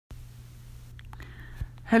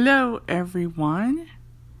Hello, everyone.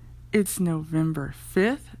 It's November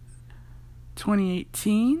 5th,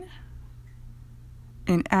 2018,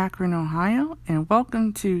 in Akron, Ohio, and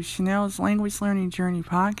welcome to Chanel's Language Learning Journey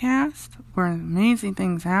podcast, where amazing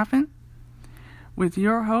things happen, with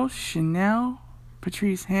your host, Chanel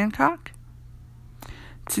Patrice Hancock.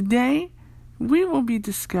 Today, we will be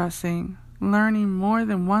discussing learning more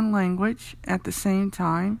than one language at the same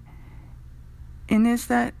time, and is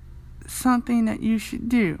that something that you should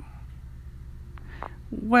do?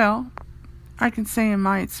 Well, I can say in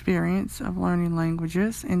my experience of learning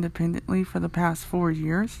languages independently for the past 4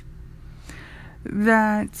 years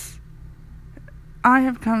that I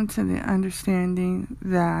have come to the understanding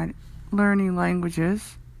that learning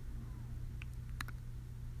languages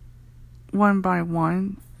one by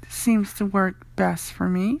one seems to work best for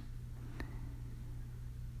me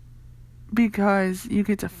because you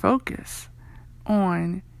get to focus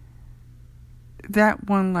on that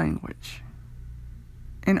one language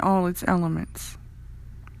in all its elements.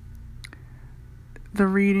 The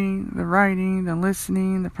reading, the writing, the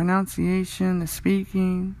listening, the pronunciation, the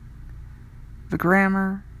speaking, the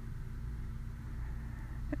grammar.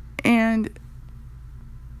 And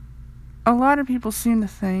a lot of people seem to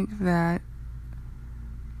think that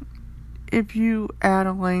if you add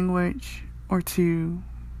a language or 2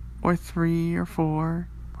 or 3 or 4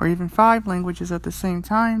 or even 5 languages at the same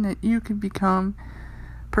time, that you can become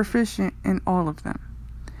proficient in all of them.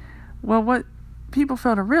 Well, what people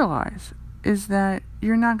fail to realize is that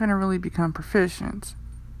you're not going to really become proficient.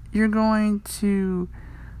 You're going to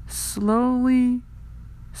slowly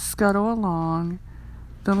scuttle along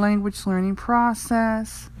the language learning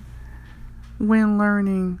process when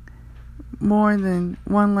learning more than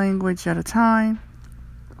one language at a time.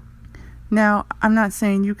 Now, I'm not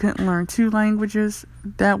saying you couldn't learn 2 languages.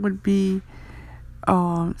 That would be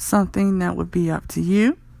something that would be up to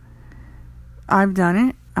you. I've done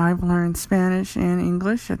it. I've learned Spanish and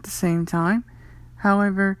English at the same time.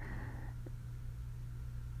 However,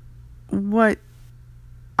 what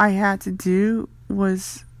I had to do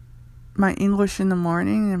was my English in the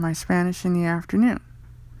morning and my Spanish in the afternoon.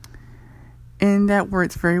 And that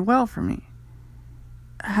works very well for me.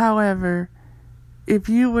 However, if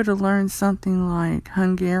you were to learn something like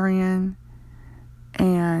Hungarian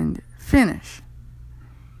and Finnish,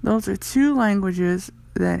 those are 2 languages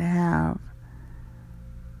that have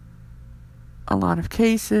a lot of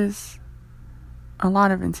cases, a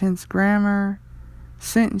lot of intense grammar,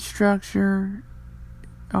 sentence structure,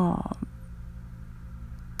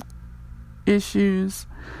 issues,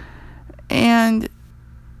 and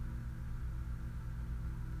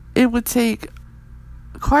it would take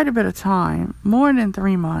quite a bit of time, more than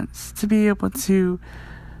 3 months, to be able to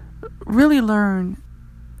really learn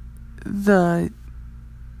the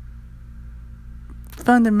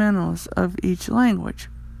fundamentals of each language.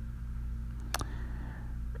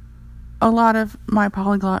 A lot of my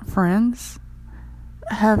polyglot friends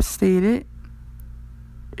have stated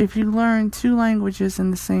if you learn 2 languages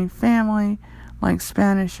in the same family, like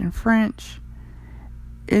Spanish and French,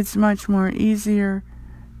 it's much more easier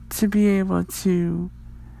to be able to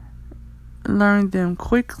learn them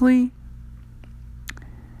quickly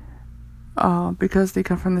because they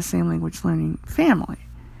come from the same language learning family.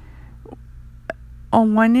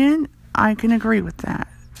 On one end, I can agree with that.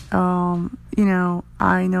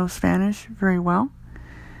 I know Spanish very well,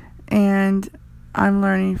 and I'm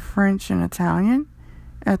learning French and Italian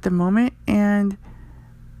at the moment, and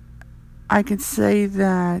I could say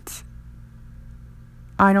that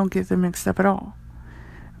I don't get them mixed up at all.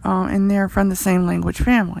 And they're from the same language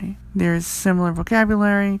family. There's similar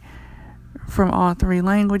vocabulary from all 3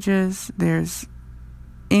 languages. There's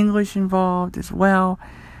English involved as well,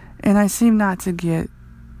 and I seem not to get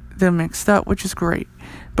them mixed up, which is great.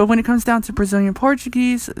 But when it comes down to Brazilian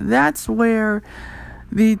Portuguese, that's where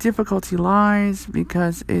the difficulty lies,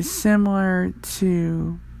 because it's similar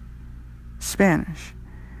to Spanish.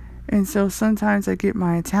 And so sometimes I get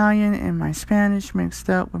my Italian and my Spanish mixed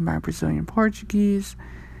up with my Brazilian Portuguese.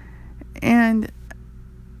 And,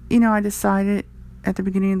 I decided at the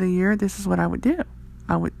beginning of the year, this is what I would do.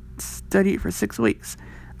 I would study it for 6 weeks.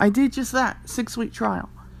 I did just that, 6-week trial.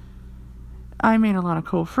 I made a lot of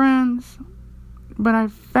cool friends, but I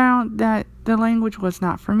found that the language was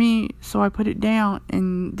not for me, so I put it down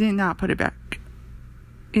and did not put it back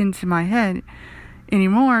into my head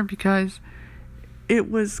anymore because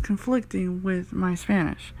it was conflicting with my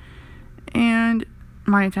Spanish and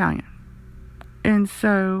my Italian. And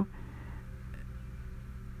so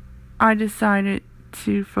I decided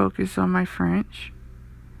to focus on my French.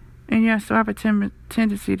 And yes, so I have a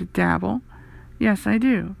tendency to dabble. Yes, I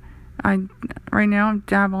do. Right now I'm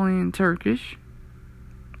dabbling in Turkish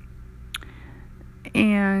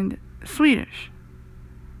and Swedish.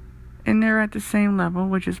 And they're at the same level,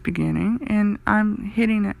 which is beginning. And I'm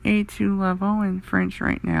hitting an A2 level in French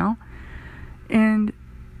right now. And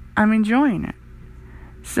I'm enjoying it.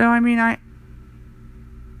 So, I mean,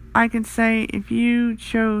 I can say if you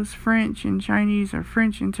chose French and Chinese or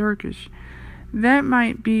French and Turkish, that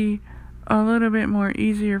might be a little bit more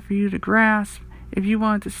easier for you to grasp if you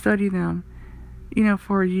want to study them,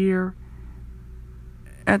 for a year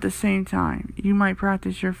at the same time. You might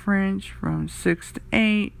practice your French from 6 to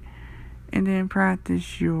 8. And then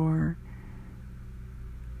practice your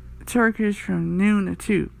Turkish from noon to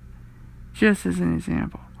 2, just as an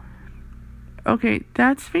example. Okay,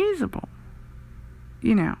 that's feasible,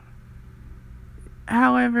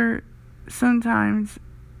 However, sometimes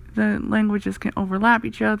the languages can overlap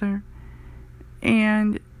each other.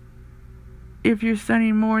 And if you're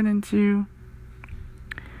studying more than 2,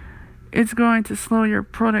 it's going to slow your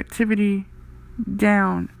productivity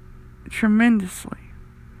down tremendously.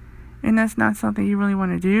 And that's not something you really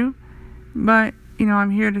want to do. But, I'm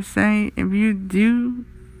here to say, if you do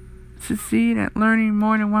succeed at learning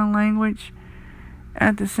more than one language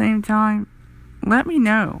at the same time, let me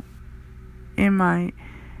know in my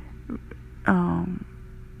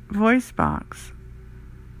voice box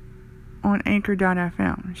on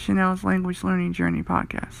Anchor.fm, Chanel's Language Learning Journey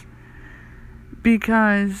podcast.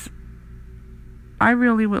 Because I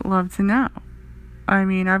really would love to know. I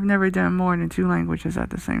mean, I've never done more than 2 languages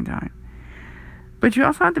at the same time. But you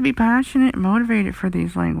also have to be passionate and motivated for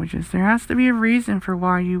these languages. There has to be a reason for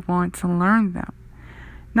why you want to learn them.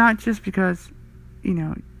 Not just because,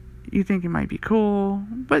 you think it might be cool.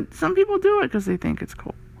 But some people do it because they think it's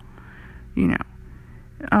cool. It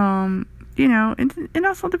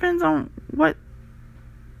also depends on what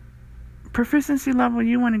proficiency level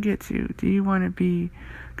you want to get to. Do you want to be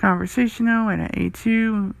conversational at an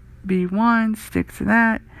A2, B1, stick to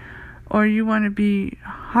that, or you want to be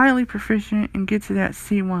highly proficient and get to that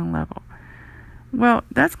C1 level? Well,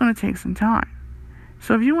 that's going to take some time.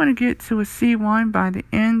 So if you want to get to a C1 by the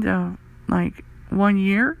end of 1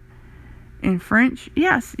 year in French,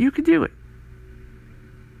 yes, you could do it.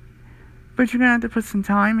 But you're going to have to put some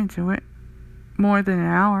time into it, more than an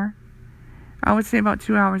hour. I would say about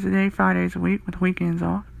 2 hours a day, 5 days a week with weekends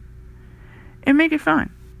off. And make it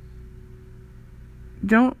fun.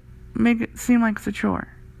 Don't make it seem like it's a chore,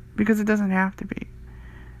 because it doesn't have to be.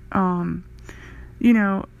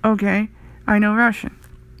 Okay, I know Russian.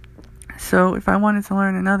 So if I wanted to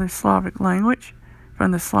learn another Slavic language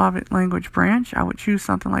from the Slavic language branch, I would choose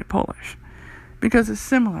something like Polish, because it's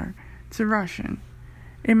similar to Russian.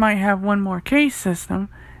 It might have one more case system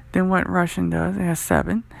than what Russian does. It has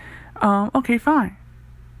 7. Okay, fine.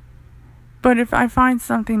 But if I find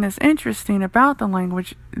something that's interesting about the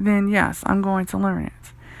language, then yes, I'm going to learn it.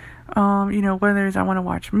 Whether it's I want to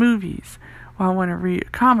watch movies, or I want to read a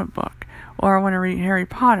comic book, or I want to read Harry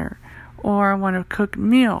Potter, or I want to cook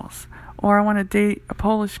meals, or I want to date a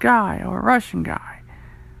Polish guy, or a Russian guy,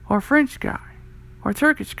 or a French guy, or a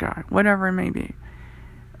Turkish guy, whatever it may be.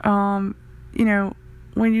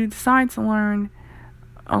 When you decide to learn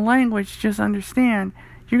a language, just understand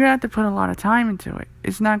you're going to have to put a lot of time into it.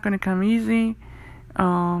 It's not going to come easy.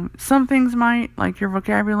 Some things might, like your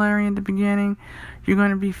vocabulary in the beginning. You're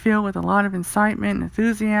going to be filled with a lot of excitement and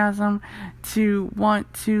enthusiasm to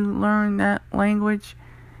want to learn that language.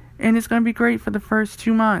 And it's going to be great for the first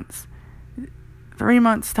 2 months, 3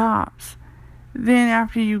 months tops. Then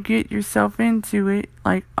after you get yourself into it,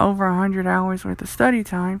 like over 100 hours worth of study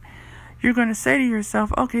time, you're going to say to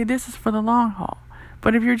yourself, okay, this is for the long haul.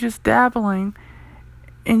 But if you're just dabbling,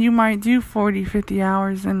 and you might do 40, 50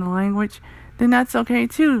 hours in the language, then that's okay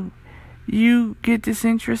too. You get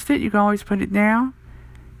disinterested, you can always put it down.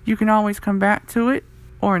 You can always come back to it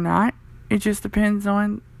or not. It just depends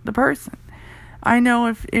on the person. I know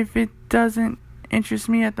if it doesn't interest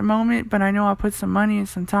me at the moment, but I know I'll put some money and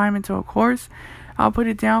some time into a course, I'll put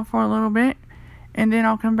it down for a little bit, and then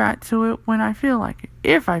I'll come back to it when I feel like it,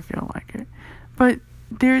 if I feel like it. But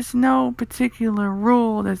there's no particular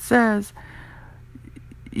rule that says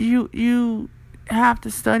you have to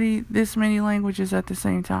study this many languages at the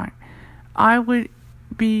same time. I would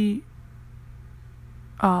be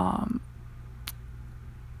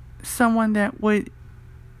someone that would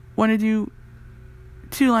want to do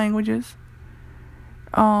 2 languages.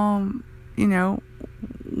 One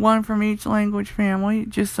from each language family,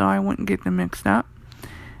 just so I wouldn't get them mixed up.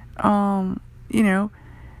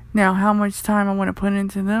 Now how much time I want to put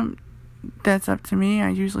into them, that's up to me. I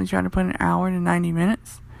usually try to put an hour to 90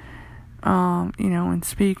 minutes. In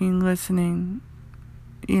speaking, listening,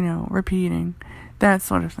 repeating, that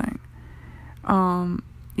sort of thing.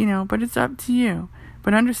 But it's up to you.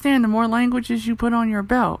 But understand, the more languages you put on your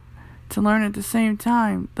belt to learn at the same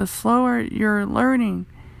time, the slower your learning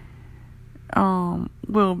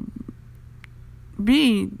will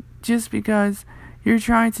be, just because you're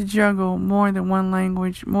trying to juggle more than one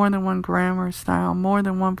language, more than one grammar style, more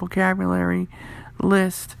than one vocabulary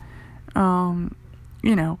list, and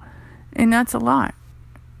that's a lot,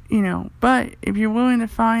 But if you're willing to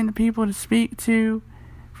find the people to speak to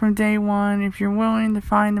from day one, if you're willing to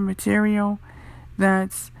find the material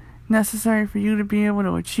that's necessary for you to be able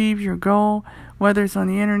to achieve your goal, whether it's on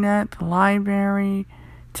the internet, the library,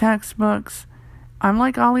 textbooks, I'm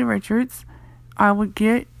like Ollie Richards. I would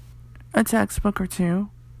get a textbook or two,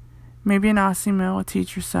 maybe an Aussie Mill, a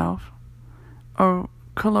Teach Yourself, or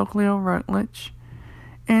Colloquial Routledge,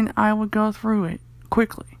 and I would go through it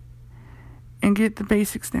quickly and get the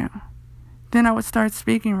basics down. Then I would start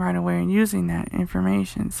speaking right away and using that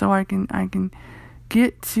information so I can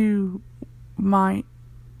get to my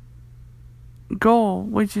goal,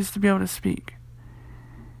 which is to be able to speak.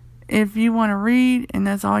 If you want to read and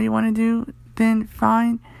that's all you want to do, then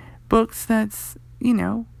find books that's,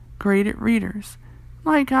 graded readers.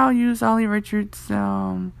 Like I'll use Ollie Richards'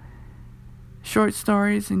 short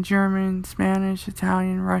stories in German, Spanish,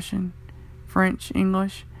 Italian, Russian, French,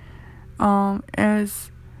 English,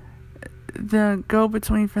 as the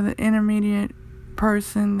go-between for the intermediate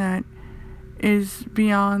person that is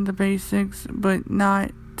beyond the basics, but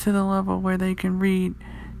not to the level where they can read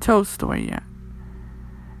Tolstoy yet.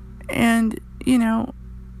 And,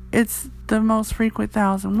 it's the most frequent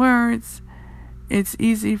 1,000 words. It's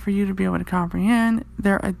easy for you to be able to comprehend.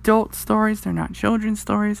 They're adult stories. They're not children's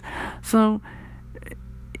stories. So,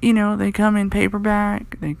 they come in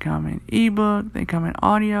paperback. They come in ebook. They come in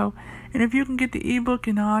audio. And if you can get the ebook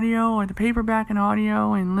and audio, or the paperback and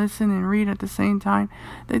audio, and listen and read at the same time,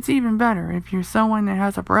 that's even better. If you're someone that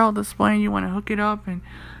has a Braille display and you want to hook it up and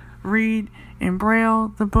read in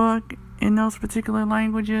Braille the book in those particular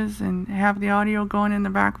languages and have the audio going in the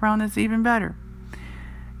background, that's even better.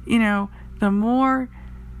 The more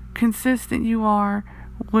consistent you are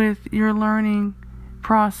with your learning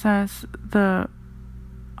process, the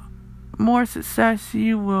more success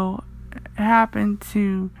you will happen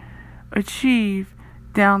to achieve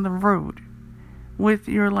down the road with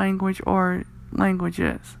your language or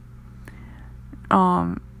languages.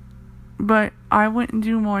 But I wouldn't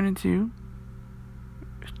do more than 2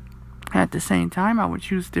 at the same time. I would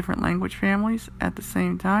choose different language families at the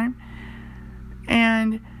same time,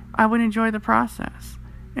 and I would enjoy the process,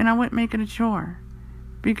 and I wouldn't make it a chore,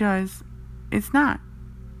 because it's not.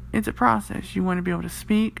 It's a process. You want to be able to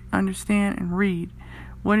speak, understand, and read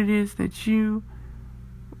what it is that you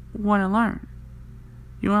want to learn.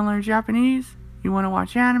 You want to learn Japanese? You want to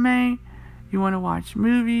watch anime? You want to watch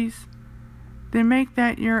movies? Then make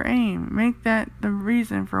that your aim. Make that the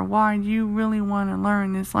reason for why you really want to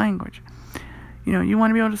learn this language. You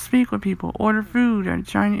want to be able to speak with people, order food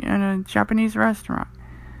at a Japanese restaurant.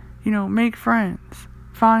 Make friends,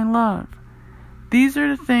 find love. These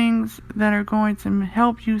are the things that are going to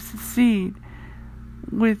help you succeed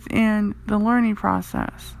within the learning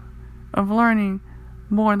process of learning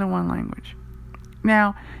more than one language.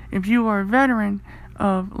 Now, if you are a veteran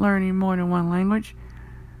of learning more than one language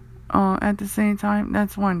at the same time,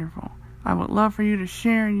 that's wonderful. I would love for you to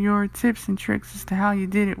share your tips and tricks as to how you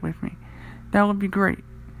did it with me. That would be great.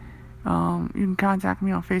 You can contact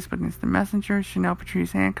me on Facebook and Instant Messenger, Chanel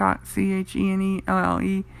Patrice Hancock,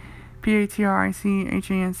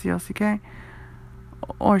 ChenellePatriceHancalck,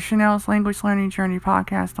 or Chanel's Language Learning Journey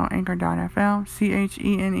Podcast on Anchor.fm,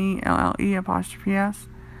 Chenelle'S,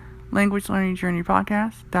 Language Learning Journey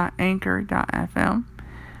Podcast.Anchor.fm,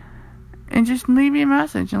 and just leave me a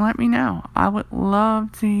message and let me know. I would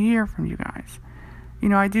love to hear from you guys.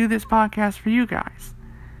 I do this podcast for you guys,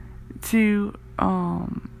 to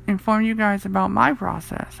inform you guys about my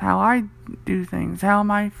process, how I do things, how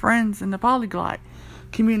my friends in the polyglot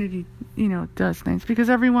community, does things, because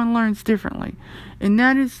everyone learns differently, and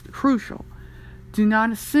that is crucial. Do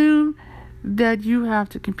not assume that you have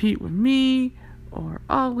to compete with me, or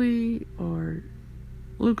Ollie, or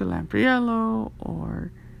Luca Lampriello,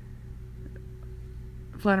 or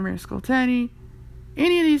Vladimir Skolteni,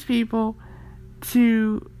 any of these people,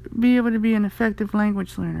 to be able to be an effective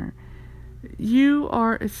language learner. You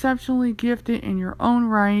are exceptionally gifted in your own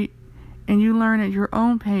right, and you learn at your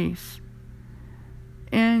own pace.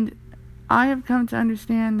 And I have come to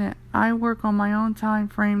understand that I work on my own time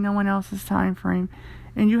frame, no one else's time frame,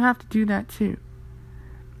 and you have to do that too.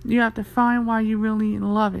 You have to find why you really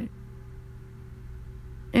love it.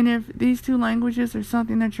 And if these two languages are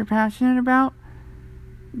something that you're passionate about,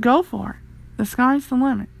 go for it. The sky's the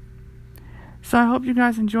limit. So I hope you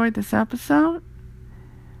guys enjoyed this episode.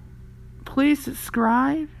 Please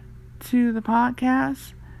subscribe to the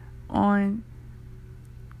podcast on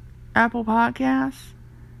Apple Podcasts,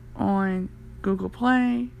 on Google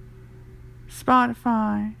Play,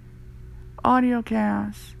 Spotify,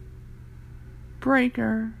 AudioCast,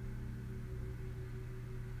 Breaker,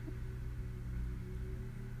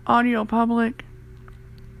 Audio Public.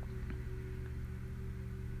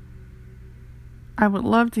 I would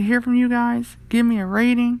love to hear from you guys. Give me a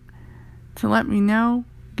rating to let me know.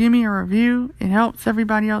 Give me a review. It helps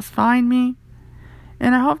everybody else find me.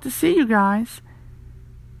 And I hope to see you guys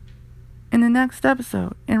in the next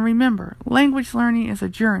episode. And remember, language learning is a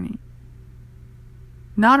journey,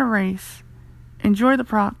 not a race. Enjoy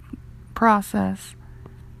the process.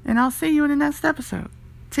 And I'll see you in the next episode.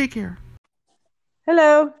 Take care.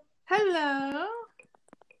 Hello. Hello.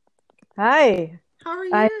 Hi. How are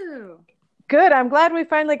you? Good. I'm glad we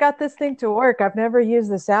finally got this thing to work. I've never used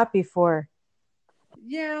this app before.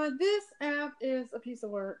 Yeah, this app is a piece of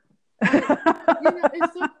work.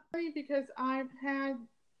 It's so funny because I've had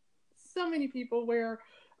so many people where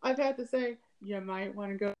I've had to say, you might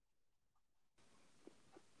want to go.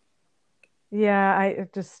 Yeah, I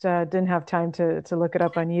just didn't have time to look it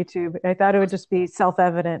up on YouTube. I thought it would just be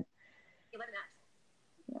self-evident.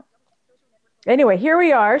 Anyway, here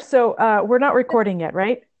we are. So we're not recording yet,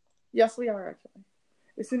 right? Yes, we are actually.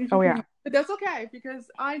 As soon as you can. But that's okay because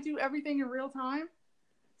I do everything in real time.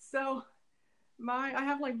 So I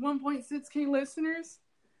have like 1.6K listeners,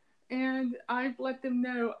 and I've let them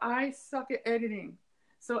know I suck at editing.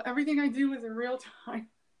 So everything I do is in real time.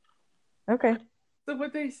 Okay. So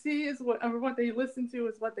what they see is what they listen to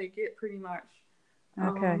is what they get pretty much.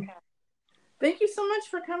 Okay. Thank you so much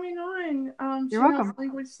for coming on. You're welcome.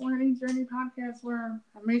 Language Learning Journey podcast, where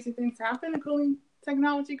amazing things happen, including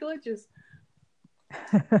technology glitches.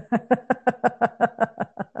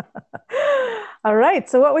 All right.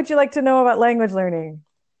 So what would you like to know about language learning?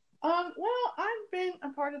 Well, I've been a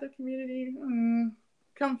part of the community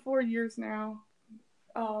come 4 years now,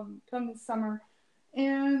 come this summer.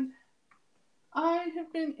 And I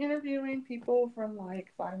have been interviewing people from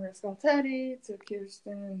like Vladimir Skoltedi to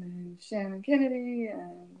Kirsten and Shannon Kennedy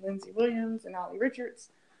and Lindsay Williams and Ollie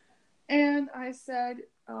Richards. And I said,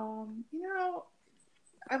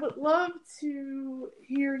 I would love to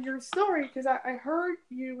hear your story because I heard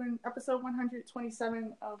you in episode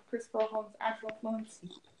 127 of Chris Frohome's Actual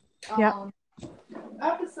Fluency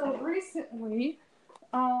episode recently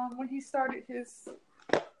when he started his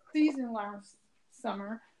season last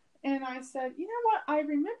summer. And I said, you know what? I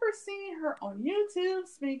remember seeing her on YouTube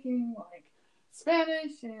speaking like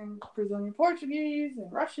Spanish and Brazilian Portuguese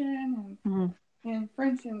and Russian and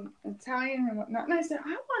French and Italian and whatnot. And I said,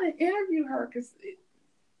 I want to interview her because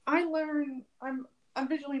I'm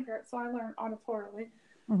visually impaired, so I learn auditorily.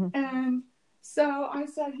 And so I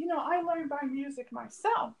said, I learned by music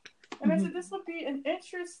myself. And I said, this would be an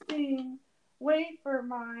interesting way for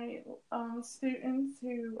my students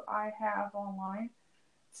who I have online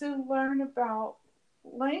to learn about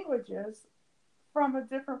languages from a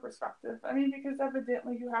different perspective. I mean, because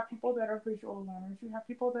evidently you have people that are visual learners, you have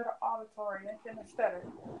people that are auditory and kinesthetic,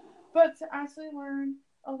 but to actually learn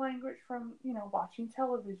a language from, watching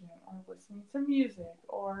television or listening to music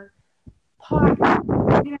or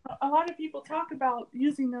podcasts. A lot of people talk about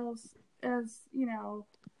using those as,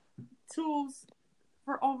 tools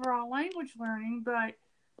for overall language learning, but,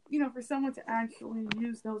 for someone to actually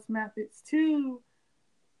use those methods to,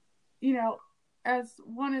 as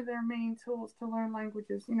one of their main tools to learn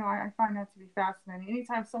languages, I find that to be fascinating.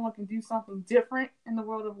 Anytime someone can do something different in the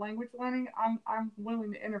world of language learning, I'm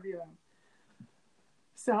willing to interview them.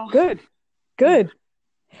 So good.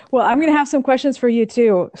 Well, I'm going to have some questions for you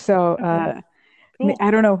too. So cool.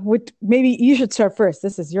 I don't know. Maybe you should start first.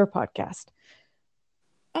 This is your podcast.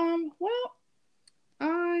 Well,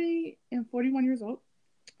 I am 41 years old.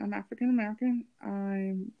 I'm African American.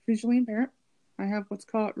 I'm visually impaired. I have what's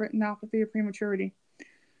called retinopathy of prematurity.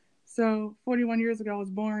 So 41 years ago, I was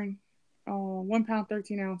born 1 pound,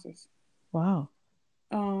 13 ounces. Wow.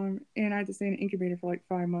 And I had to stay in an incubator for like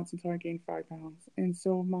 5 months until I gained 5 pounds. And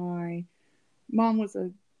so my mom was a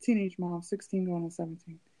teenage mom, 16 going on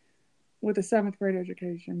 17, with a 7th grade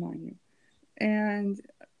education, mind you. And,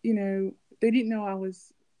 they didn't know I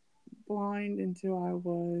was blind until I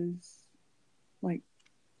was like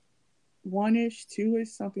 1-ish, 2-ish,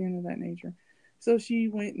 something of that nature. So she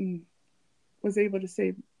went and was able to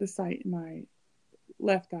save the sight in my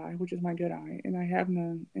left eye, which is my good eye, and I have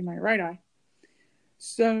none in my right eye.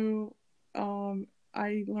 So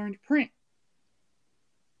I learned print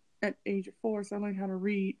at the age of 4, so I learned how to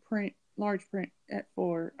read print, large print at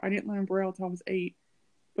 4. I didn't learn Braille until I was 8.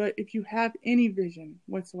 But if you have any vision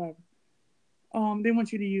whatsoever, they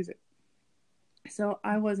want you to use it. So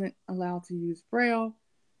I wasn't allowed to use Braille.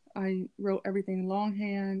 I wrote everything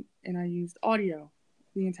longhand, and I used audio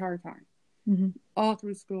the entire time, all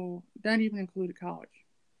through school. That even included college,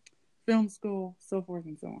 film school, so forth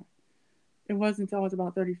and so on. It wasn't until I was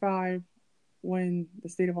about 35 when the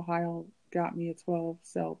state of Ohio got me a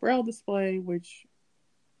 12-cell Braille display, which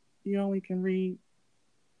you only can read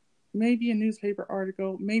maybe a newspaper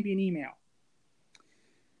article, maybe an email.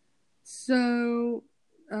 So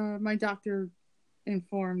my doctor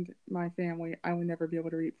informed my family I would never be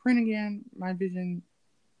able to read print again. My vision,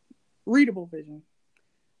 readable vision,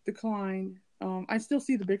 declined. I still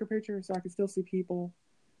see the bigger picture, so I can still see people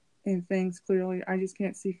and things clearly. I just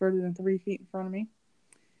can't see further than 3 feet in front of me,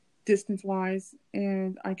 distance-wise,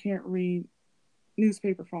 and I can't read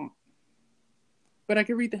newspaper font. But I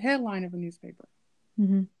can read the headline of a newspaper.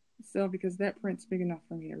 So because that print's big enough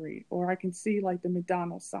for me to read. Or I can see like the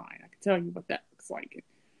McDonald's sign. I can tell you what that looks like.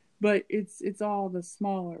 But it's all the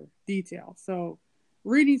smaller detail. So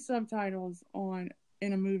reading subtitles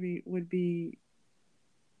in a movie would be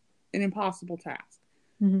an impossible task.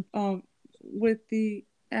 With the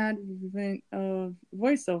advent of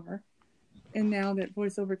voiceover, and now that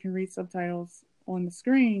voiceover can read subtitles on the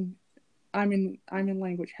screen, I'm in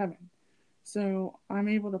language heaven. So I'm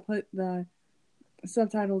able to put the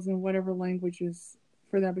subtitles in whatever languages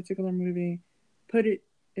for that particular movie. Put it,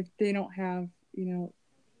 if they don't have, the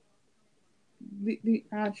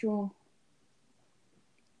actual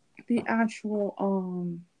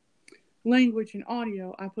language and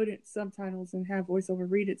audio, I put it subtitles and have voiceover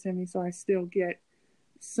read it to me, so I still get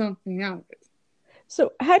something out of it.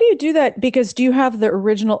 So how do you do that? Because do you have the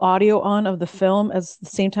original audio on of the film as the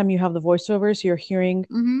same time you have the voiceover, so you're hearing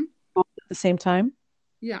both at the same time?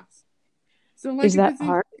 Yes. So like Is that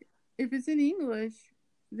hard? If it's in English,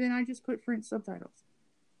 then I just put French subtitles.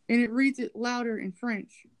 And it reads it louder in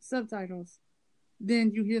French subtitles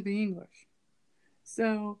than you hear the English.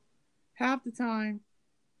 So half the time,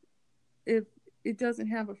 if it doesn't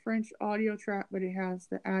have a French audio track, but it has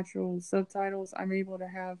the actual subtitles, I'm able to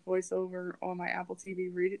have voiceover on my Apple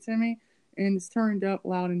TV read it to me, and it's turned up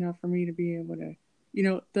loud enough for me to be able to,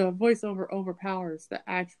 the voiceover overpowers the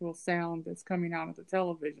actual sound that's coming out of the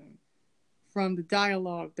television from the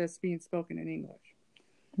dialogue that's being spoken in English.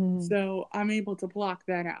 So I'm able to block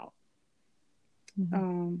that out.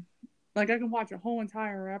 Like I can watch a whole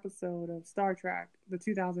entire episode of Star Trek, the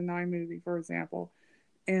 2009 movie, for example,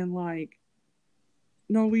 and like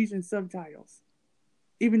Norwegian subtitles,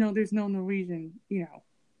 even though there's no Norwegian,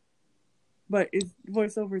 but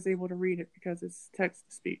voiceover is able to read it because it's text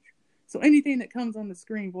to speech. So anything that comes on the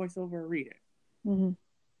screen, voiceover will read it.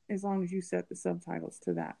 As long as you set the subtitles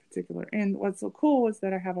to that particular. And what's so cool is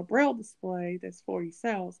that I have a Braille display that's 40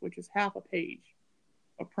 cells, which is half a page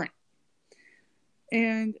of print.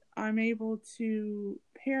 And I'm able to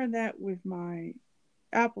pair that with my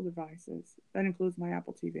Apple devices. That includes my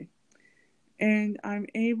Apple TV. And I'm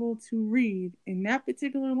able to read in that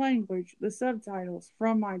particular language the subtitles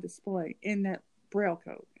from my display in that Braille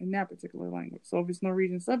code in that particular language. So if it's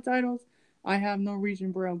Norwegian subtitles, I have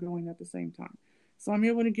Norwegian Braille going at the same time. So I'm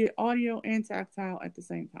able to get audio and tactile at the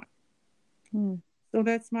same time. So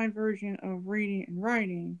that's my version of reading and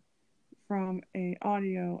writing from a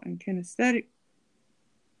audio and kinesthetic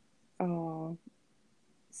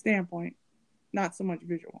standpoint, not so much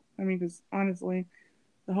visual. I mean, because honestly,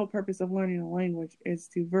 the whole purpose of learning a language is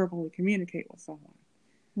to verbally communicate with someone.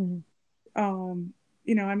 I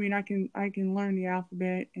mean, I can learn the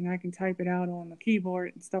alphabet and I can type it out on the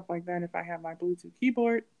keyboard and stuff like that if I have my Bluetooth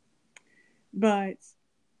keyboard. But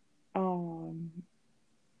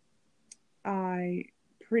I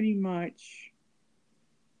pretty much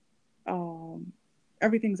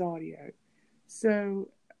everything's audio. So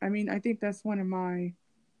I mean, I think that's one of my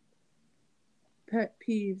pet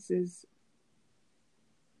peeves is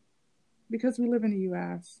because we live in the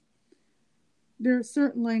U.S., there are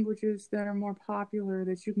certain languages that are more popular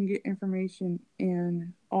that you can get information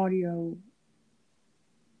in audio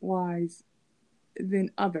wise than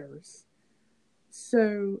others.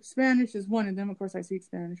 So Spanish is one of them. Of course, I speak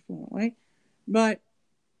Spanish fluently, but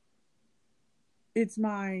it's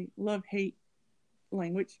my love-hate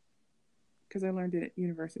language because I learned it at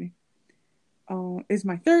university. It's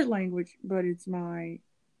my third language, but it's my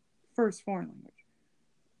first foreign language.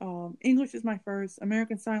 English is my first.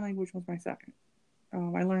 American Sign Language was my second.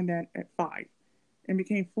 I learned that at 5 and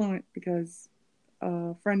became fluent because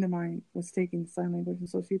a friend of mine was taking sign language, and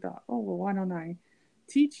so she thought, oh, well, why don't I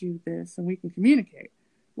teach you this and we can communicate.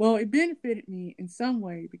 Well, it benefited me in some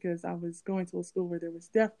way because I was going to a school where there was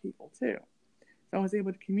deaf people too. So I was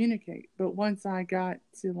able to communicate. But once I got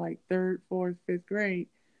to like third, fourth, fifth grade,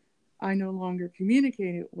 I no longer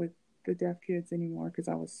communicated with the deaf kids anymore because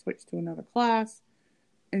I was switched to another class.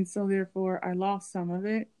 And so therefore I lost some of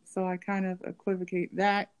it. So I kind of equivocate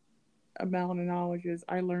that amount of knowledge as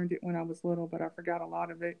I learned it when I was little, but I forgot a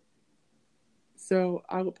lot of it. So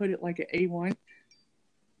I would put it like an A1,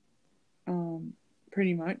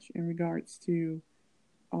 pretty much in regards to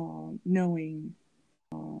knowing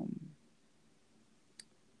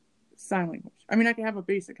sign language. I mean, I could have a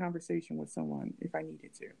basic conversation with someone if I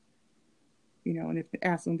needed to, and if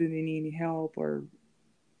ask them, do they need any help or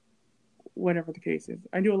whatever the case is.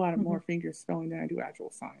 I do a lot of more finger spelling than I do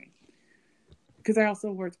actual signing. Because I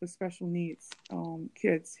also worked with special needs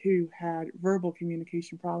kids who had verbal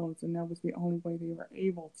communication problems, and that was the only way they were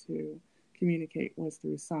able to communicate was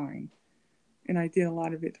through sign. And I did a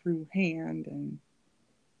lot of it through hand and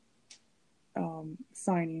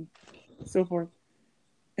signing, so forth.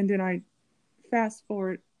 And then I fast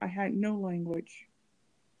forward, I had no language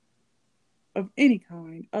of any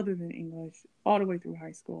kind other than English all the way through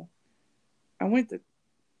high school. I went to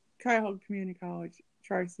Cuyahoga Community College,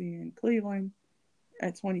 Tri-C in Cleveland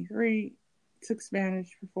at 23, took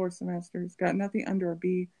Spanish for 4 semesters, got nothing under a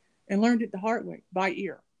B, and learned it the hard way, by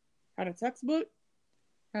ear. Had a textbook,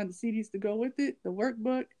 had the CDs to go with it, the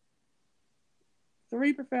workbook,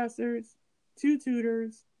 3 professors, 2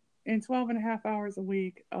 tutors, and 12 and a half hours a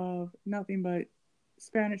week of nothing but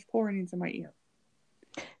Spanish pouring into my ear.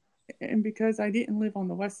 And because I didn't live on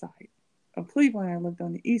the west side of Cleveland, I lived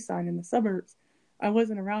on the east side in the suburbs, I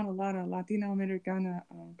wasn't around a lot of Latinoamericana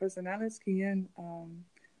personales que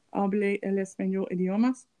hable el español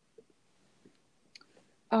idiomas.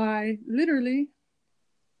 I literally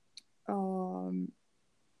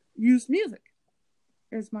used music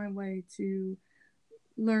as my way to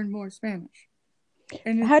learn more Spanish.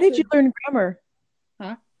 And how did you learn grammar?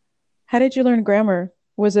 Huh? How did you learn grammar?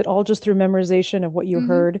 Was it all just through memorization of what you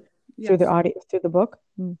heard through the audio, through the book?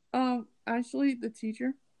 Actually, the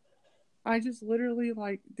teacher. I just literally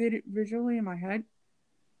did it visually in my head.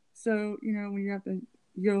 So, when you have to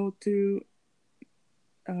yo to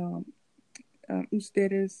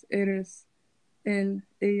ustedes, eres, él,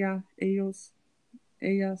 ella, ellos,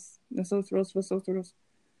 ellas, nosotros, vosotros.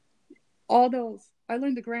 All those. I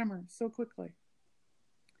learned the grammar so quickly.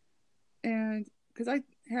 And because I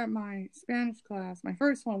had my Spanish class, my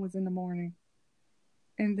first one was in the morning.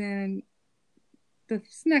 And then the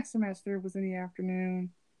next semester was in the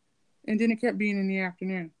afternoon. And then it kept being in the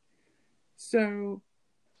afternoon. So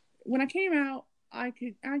when I came out, I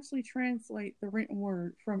could actually translate the written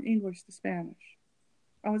word from English to Spanish.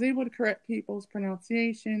 I was able to correct people's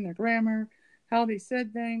pronunciation, their grammar, how they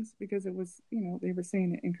said things, because it was, they were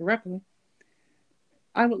saying it incorrectly.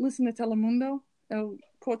 I would listen to Telemundo, El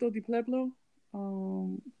Corto de Pueblo,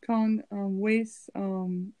 con Weiss,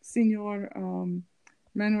 Senor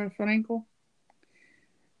Manuel Franco.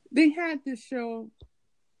 They had this show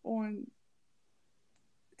on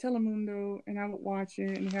Telemundo, and I would watch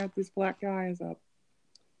it, and they had this black guy as a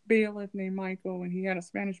bailiff named Michael, and he had a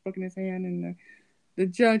Spanish book in his hand, and the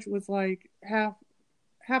judge was like half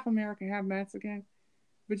American, half Mexican,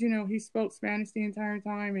 but he spoke Spanish the entire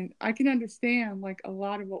time, and I can understand a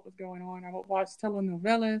lot of what was going on. I would watch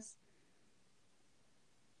telenovelas.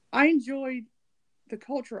 I enjoyed the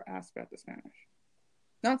cultural aspect of Spanish,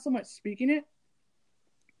 not so much speaking it,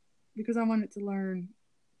 because I wanted to learn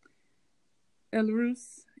el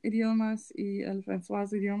Rus idiomas y el François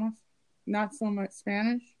idiomas, not so much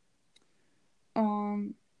Spanish.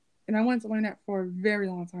 And I wanted to learn that for a very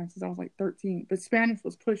long time, since I was 13. But Spanish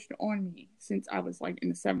was pushed on me since I was in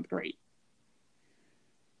the 7th grade.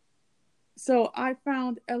 So I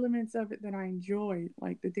found elements of it that I enjoyed,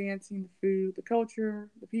 like the dancing, the food, the culture,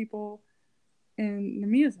 the people, and the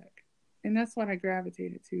music. And that's what I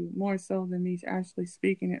gravitated to, more so than me actually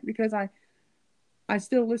speaking it, because I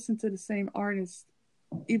still listen to the same artists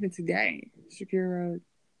even today. Shakira,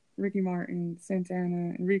 Ricky Martin,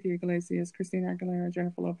 Santana, Enrique Iglesias, Christina Aguilera,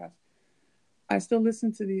 Jennifer Lopez. I still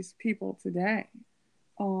listen to these people today.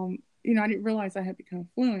 I didn't realize I had become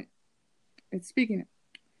fluent at speaking it.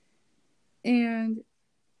 And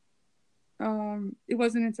it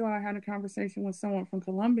wasn't until I had a conversation with someone from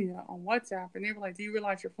Colombia on WhatsApp, and they were like, "Do you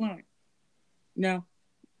realize you're fluent?" No.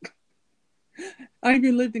 I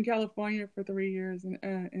even lived in California for 3 years,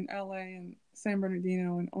 in LA and San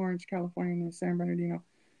Bernardino and Orange, California, and San Bernardino.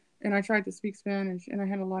 And I tried to speak Spanish, and I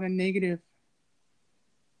had a lot of negative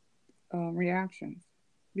reactions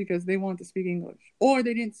because they wanted to speak English, or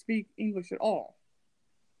they didn't speak English at all.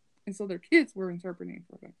 and so their kids were interpreting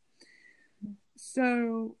for them.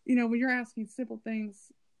 So, when you're asking simple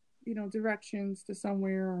things, directions to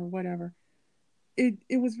somewhere or whatever, it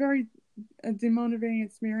was very a demotivating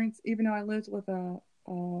experience, even though I lived with a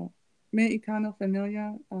mexicano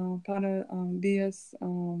familia para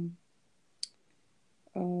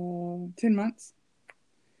 10 months.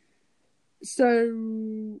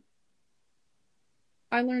 So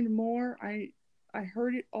I learned more. I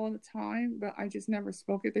heard it all the time, but I just never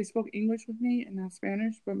spoke it. They spoke English with me and not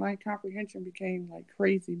Spanish, but my comprehension became like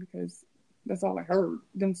crazy because that's all I heard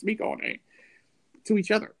them speak all day to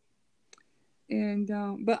each other. And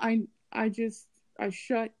but I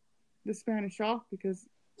shut the Spanish off because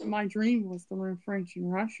my dream was to learn French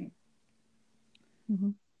and Russian. Mm-hmm.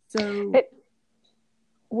 So,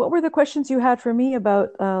 what were the questions you had for me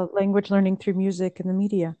about language learning through music and the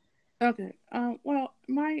media? okay. Well,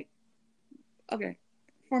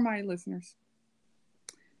 for my listeners,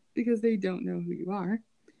 because they don't know who you are,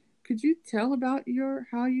 could you tell about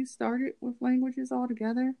how you started with languages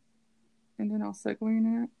altogether, and then I'll segue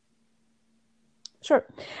into that. Sure.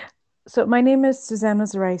 So my name is Susanna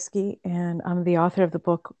Zarajski, and I'm the author of the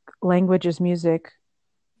book Language is Music,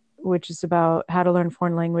 which is about how to learn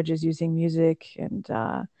foreign languages using music and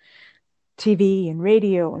TV and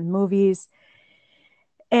radio and movies.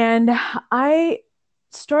 And I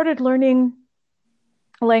started learning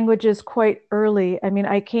languages quite early. I mean,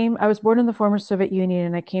 I was born in the former Soviet Union,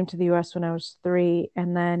 and I came to the US when I was 3.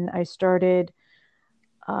 And then I started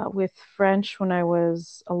with French when I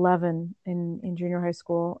was 11 in junior high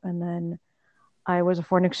school. And then I was a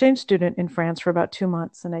foreign exchange student in France for about 2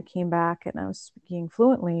 months. And I came back and I was speaking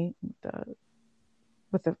fluently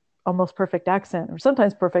with a almost perfect accent, or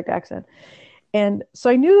sometimes perfect accent. And so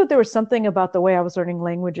I knew that there was something about the way I was learning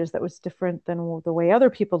languages that was different than the way other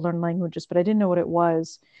people learn languages, but I didn't know what it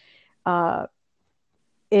was. And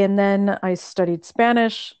then I studied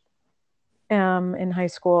Spanish in high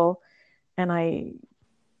school, and I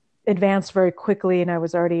advanced very quickly, and I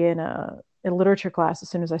was already in a literature class as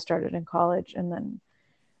soon as I started in college. And then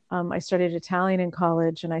I studied Italian in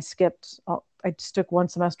college, and I just took one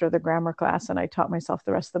semester of the grammar class, and I taught myself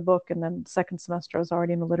the rest of the book. And then the second semester, I was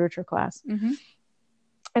already in the literature class. Mm-hmm.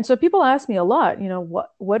 And so people ask me a lot,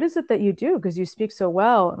 what is it that you do? Because you speak so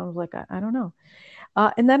well. And I was like, I don't know.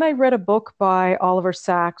 And then I read a book by Oliver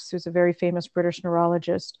Sacks, who's a very famous British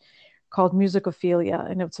neurologist, called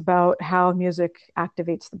Musicophilia. And it's about how music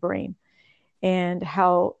activates the brain and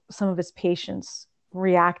how some of his patients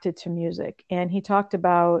reacted to music. And he talked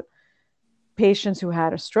about patients who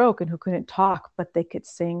had a stroke and who couldn't talk, but they could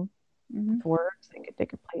sing with words, they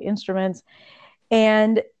could play instruments.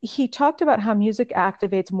 And he talked about how music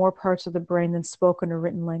activates more parts of the brain than spoken or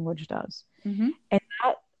written language does. Mm-hmm. And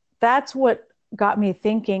that's what got me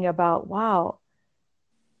thinking about, wow,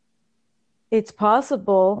 it's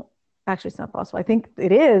possible. Actually, it's not possible. I think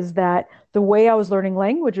it is that the way I was learning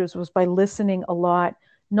languages was by listening a lot,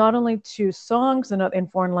 not only to songs in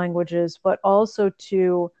foreign languages, but also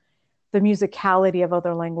to the musicality of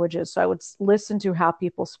other languages. So I would listen to how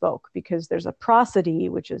people spoke, because there's a prosody,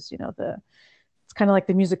 which is, it's kind of like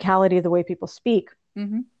the musicality of the way people speak.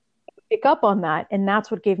 Mm-hmm. Pick up on that. And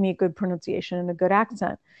that's what gave me a good pronunciation and a good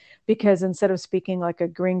accent, because instead of speaking like a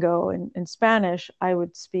gringo in Spanish, I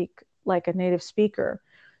would speak like a native speaker.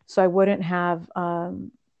 So I wouldn't have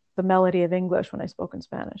the melody of English when I spoke in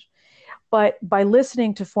Spanish. But by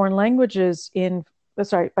listening to foreign languages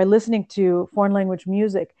by listening to foreign language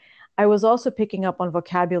music, I was also picking up on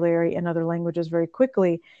vocabulary in other languages very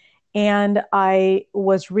quickly. And I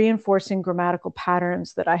was reinforcing grammatical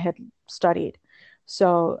patterns that I had studied.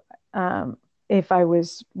 So if I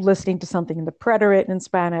was listening to something in the preterite in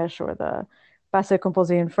Spanish or the passé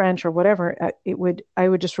composé in French or whatever, I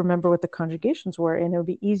would just remember what the conjugations were, and it would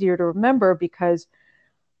be easier to remember because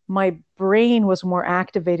my brain was more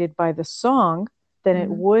activated by the song than it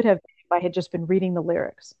would have been if I had just been reading the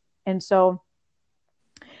lyrics. And so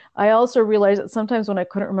I also realized that sometimes when I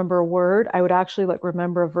couldn't remember a word, I would actually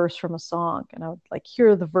remember a verse from a song, and I would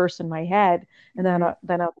hear the verse in my head, and then I would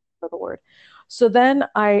remember the word. So then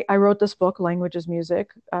I wrote this book, Language is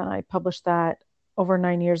Music. I published that over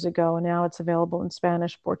 9 years ago, and now it's available in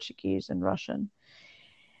Spanish, Portuguese, and Russian.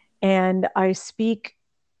 And I speak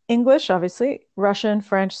English, obviously, Russian,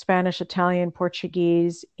 French, Spanish, Italian,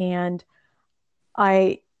 Portuguese, and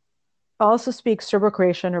I also speak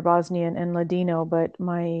Serbo-Croatian or Bosnian and Ladino, but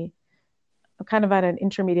I'm kind of at an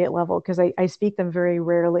intermediate level because I speak them very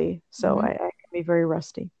rarely, so I can be very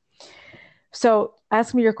rusty. So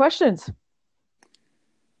ask me your questions.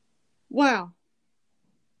 Wow,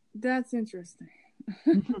 that's interesting.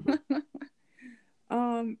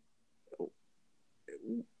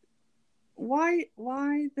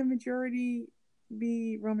 why the majority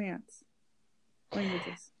be Romance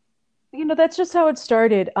languages? That's just how it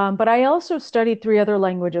started. But I also studied three other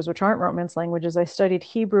languages, which aren't Romance languages. I studied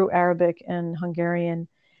Hebrew, Arabic, and Hungarian,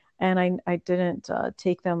 and I didn't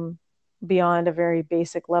take them beyond a very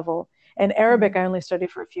basic level. And Arabic, I only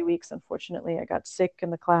studied for a few weeks. Unfortunately, I got sick in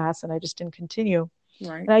the class, and I just didn't continue.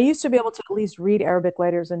 Right. And I used to be able to at least read Arabic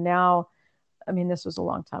letters, and now, I mean, this was a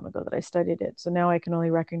long time ago that I studied it, so now I can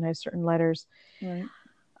only recognize certain letters. Right.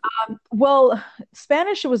 Well,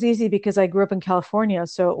 Spanish was easy because I grew up in California,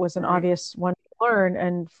 so it was an Right. obvious one to learn.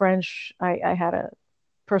 And French, I had a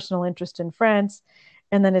personal interest in France.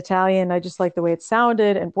 And then Italian, I just liked the way it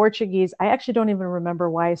sounded. And Portuguese, I actually don't even remember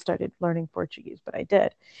why I started learning Portuguese, but I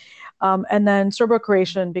did. And then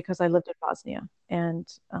Serbo-Croatian because I lived in Bosnia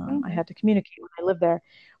and I Okay. had to communicate when I lived there.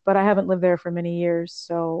 But I haven't lived there for many years,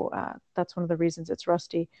 so that's one of the reasons it's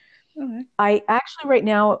rusty. Okay. I actually right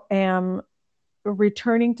now am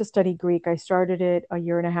returning to study Greek. I started it a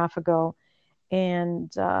year and a half ago,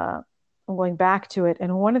 and I'm going back to it.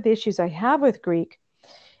 And one of the issues I have with Greek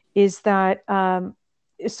is that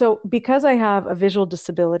so because I have a visual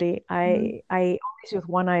disability, Mhm. I only see with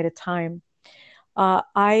one eye at a time.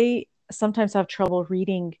 I sometimes have trouble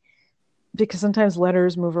reading because sometimes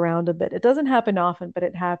letters move around a bit. It doesn't happen often, but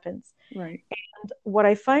it happens. Right. And what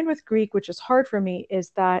I find with Greek, which is hard for me,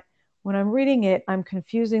 is that when I'm reading it, I'm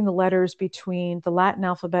confusing the letters between the Latin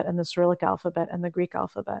alphabet and the Cyrillic alphabet and the Greek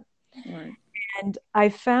alphabet. Right. And I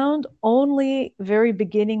found only very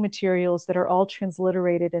beginning materials that are all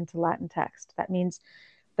transliterated into Latin text. That means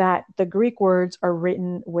that the Greek words are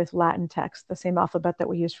written with Latin text, the same alphabet that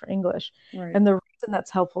we use for English. Right. And the reason that's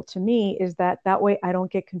helpful to me is that that way I don't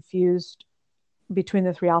get confused between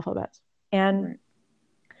the three alphabets. And Right.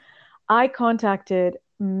 I contacted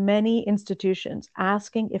many institutions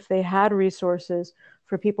asking if they had resources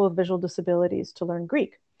for people with visual disabilities to learn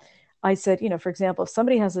Greek. I said, for example, if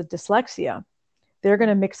somebody has a dyslexia, they're going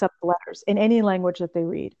to mix up the letters in any language that they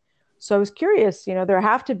read. So I was curious, there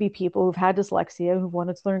have to be people who've had dyslexia who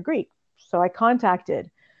wanted to learn Greek. So I contacted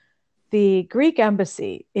the Greek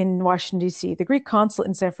embassy in Washington, D.C., the Greek consulate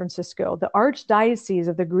in San Francisco, the archdiocese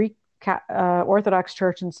of the Greek Orthodox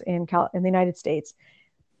Church in the United States.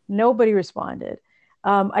 Nobody responded.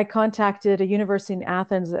 I contacted a university in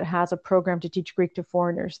Athens that has a program to teach Greek to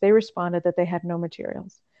foreigners. They responded that they had no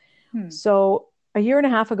materials. Hmm. So a year and a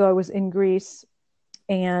half ago, I was in Greece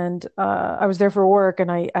and I was there for work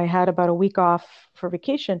and I had about a week off for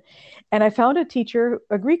vacation. And I found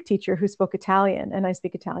a Greek teacher who spoke Italian, and I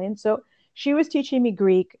speak Italian. So she was teaching me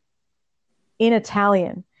Greek in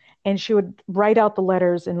Italian, and she would write out the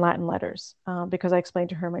letters in Latin letters because I explained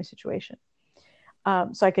to her my situation.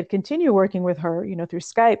 So I could continue working with her, through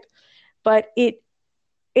Skype. But it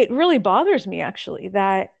really bothers me actually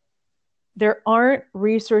that there aren't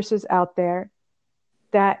resources out there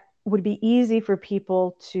that would be easy for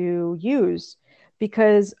people to use,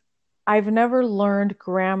 because I've never learned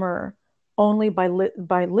grammar only by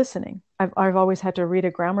listening. I've always had to read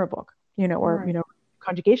a grammar book, or Right.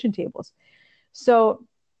 conjugation tables. So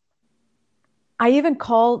I even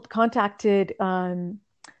contacted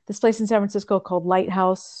this place in San Francisco called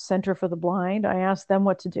Lighthouse Center for the Blind. I asked them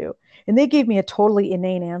what to do, and they gave me a totally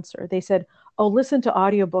inane answer. They said, "Oh, listen to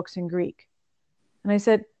audiobooks in Greek." And I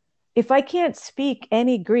said, if I can't speak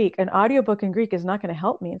any Greek, an audiobook in Greek is not going to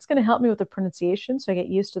help me. It's going to help me with the pronunciation so I get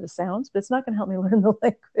used to the sounds, but it's not going to help me learn the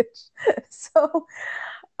language. So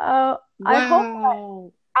I hope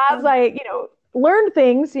Wow. as I, learn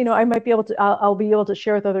things, I might be able to, I'll be able to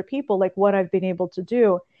share with other people like what I've been able to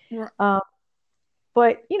do. Right.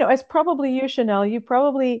 But, as probably you, Chanel, you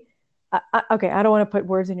probably, okay, I don't want to put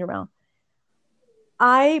words in your mouth.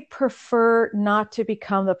 I prefer not to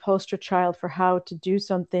become the poster child for how to do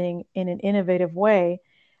something in an innovative way.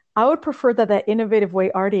 I would prefer that that innovative way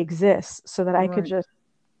already exists so that I could Right. just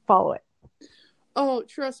follow it. Oh,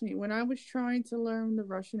 trust me, when I was trying to learn the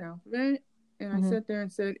Russian alphabet and I Mm-hmm. sat there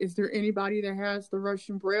and said, is there anybody that has the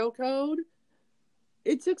Russian Braille code?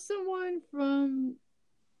 It took someone from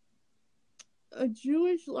a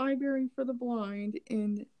Jewish library for the blind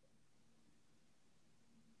in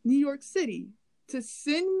New York City to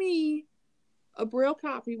send me a Braille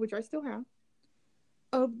copy, which I still have,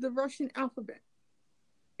 of the Russian alphabet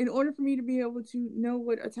in order for me to be able to know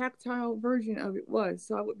what a tactile version of it was,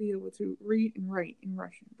 so I would be able to read and write in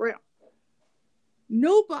Russian Braille.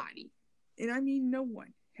 Nobody, and I mean no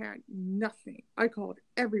one, had nothing. I called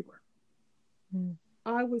everywhere. Mm.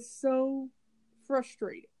 I was so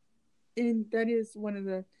frustrated. And that is one of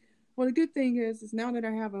the, well, the good thing is now that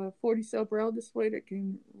I have a 40 cell Braille display that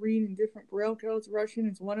can read in different Braille codes, Russian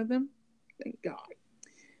is one of them. Thank God.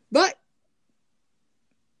 But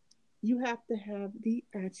you have to have the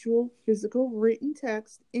actual physical written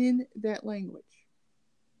text in that language.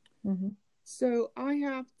 Mm-hmm. So I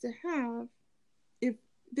have to have, if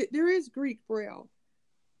there is Greek Braille.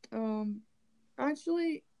 Um,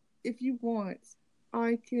 Actually, if you want,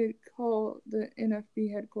 I could call the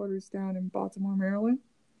NFB headquarters down in Baltimore, Maryland,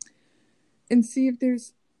 and see if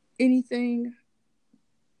there's anything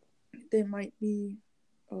that might be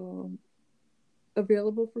um,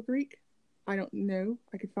 available for Greek. I don't know.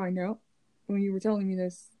 I could find out. When you were telling me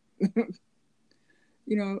this,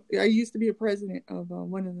 I used to be a president of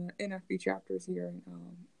one of the NFB chapters here in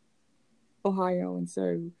Ohio, and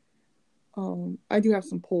so I do have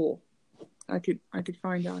some pull. I could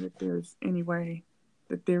find out if there's any way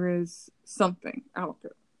that there is something out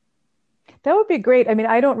there. That would be great. I mean,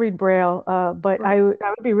 I don't read Braille, but Right. I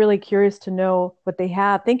would be really curious to know what they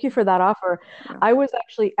have. Thank you for that offer. Yeah. I was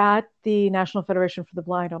actually at the National Federation for the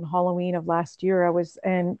Blind on Halloween of last year. I was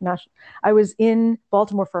in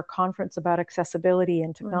Baltimore for a conference about accessibility and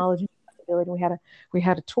Right. technology accessibility. We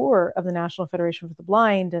had a tour of the National Federation for the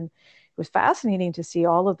Blind, and it was fascinating to see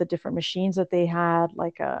all of the different machines that they had,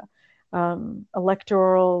 like a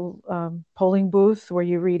electoral polling booth where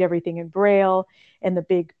you read everything in Braille, and the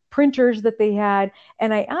big printers that they had.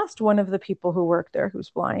 And I asked one of the people who worked there, who's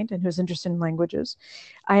blind and who's interested in languages,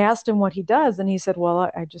 I asked him what he does, and he said,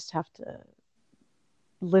 well, I just have to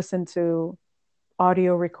listen to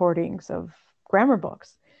audio recordings of grammar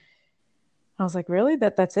books. I was like, really?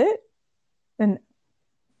 That's it? And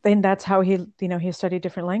then that's how he studied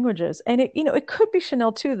different languages. And it could be,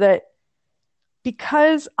 Chanel, too, that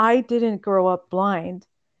because I didn't grow up blind,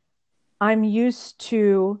 I'm used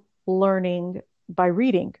to learning by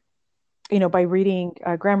reading, by reading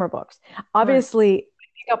grammar books. Right. Obviously, I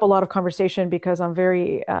pick up a lot of conversation because I'm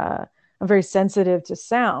very sensitive to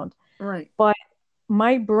sound, Right. but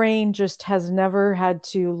my brain just has never had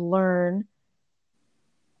to learn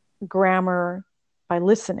grammar by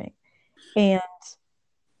listening. And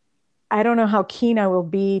I don't know how keen I will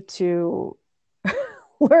be to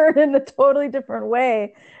learn in a totally different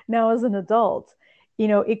way now as an adult.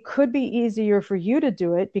 It could be easier for you to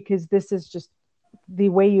do it because this is just the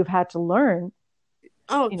way you've had to learn.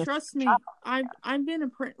 Oh, trust me, I've been a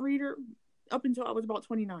print reader up until I was about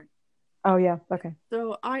 29. Oh yeah, okay.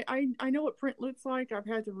 So I know what print looks like. I've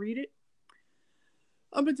had to read it.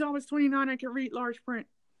 Up until I was 29, I could read large print.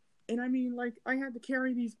 And I mean, like, I had to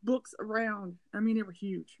carry these books around. I mean, they were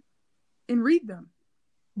huge. And read them.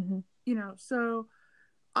 Mm-hmm. So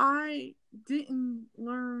I didn't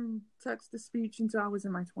learn text to speech until I was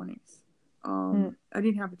in my 20s. I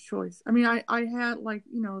didn't have a choice. I mean, I had, like,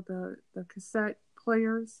 the cassette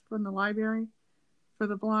players from the library for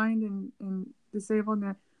the blind and disabled.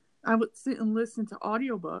 And I would sit and listen to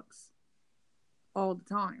audiobooks all the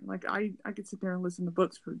time. Like, I could sit there and listen to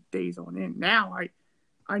books for days on end. Now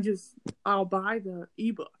I'll buy the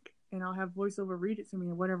ebook and I'll have voiceover read it to me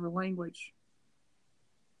in whatever language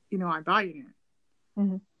I buy it in.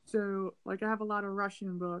 Mm-hmm. So, like, I have a lot of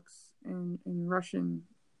Russian books and Russian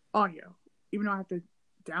audio, even though I have to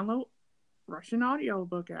download Russian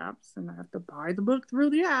audiobook apps and I have to buy the book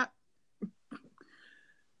through the app.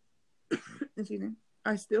 Excuse me.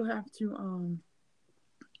 I still have to,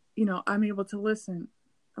 I'm able to listen.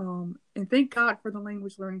 And thank God for the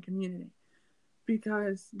language learning community,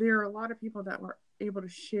 because there are a lot of people that were able to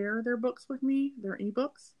share their books with me, their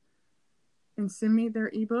ebooks, and send me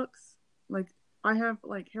their ebooks. Like, I have,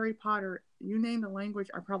 like, Harry Potter. You name the language,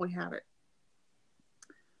 I probably have it.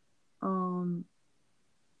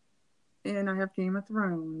 And I have Game of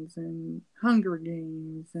Thrones and Hunger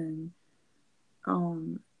Games and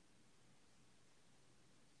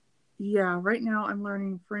yeah. Right now, I'm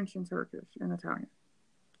learning French and Turkish and Italian.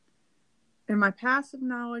 And my passive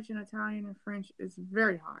knowledge in Italian and French is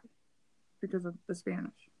very high because of the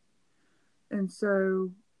Spanish. And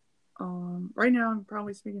so, right now, I'm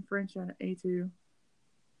probably speaking French at an A2.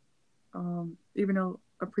 Even though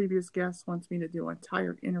a previous guest wants me to do an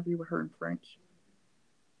entire interview with her in French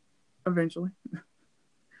eventually.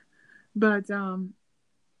 But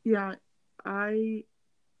yeah, I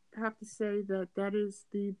have to say that is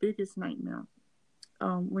the biggest nightmare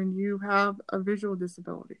when you have a visual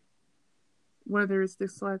disability, whether it's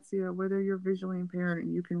dyslexia, whether you're visually impaired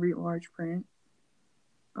and you can read large print.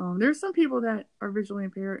 There's some people that are visually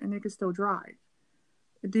impaired and they can still drive.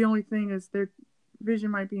 The only thing is their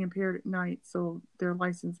vision might be impaired at night, so their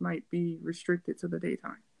license might be restricted to the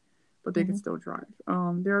daytime, but they can still drive.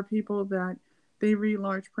 There are people that they read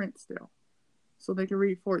large print still, so they can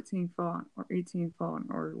read 14 font or 18 font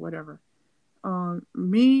or whatever.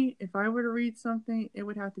 Me, if I were to read something, it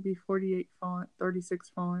would have to be 48 font,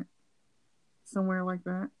 36 font, somewhere like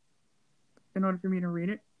that. in order for me to read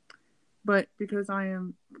it. But because I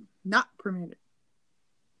am not permitted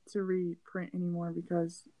to read print anymore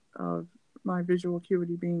because of my visual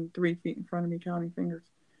acuity being 3 feet in front of me counting fingers,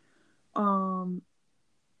 um,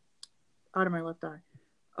 out of my left eye,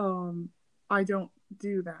 I don't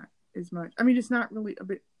do that as much. I mean, it's not really a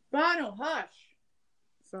bit. Bono, hush.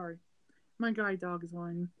 Sorry, my guide dog is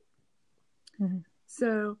whining. Mm-hmm.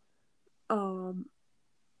 So,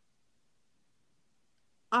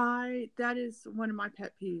 that is one of my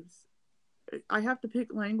pet peeves. I have to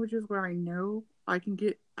pick languages where I know I can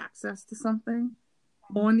get access to something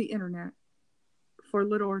on the internet for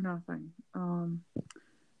little or nothing.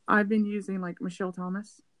 I've been using like Michelle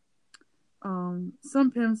Thomas,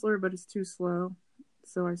 some Pimsleur, but it's too slow,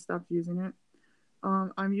 so I stopped using it.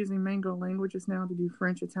 I'm using Mango Languages now to do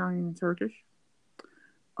French, Italian, and Turkish.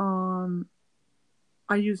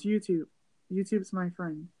 I use YouTube. YouTube's my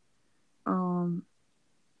friend.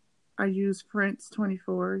 I use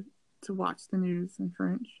France24 to watch the news in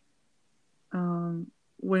French.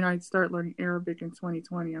 When I start learning Arabic in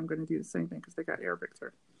 2020, I'm going to do the same thing because they got Arabic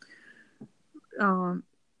too.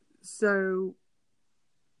 So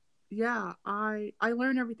yeah, I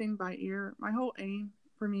learn everything by ear. My whole aim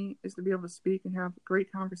for me is to be able to speak and have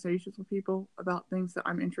great conversations with people about things that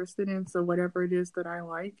I'm interested in. So whatever it is that I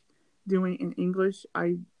like doing in English,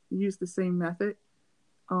 I use the same method,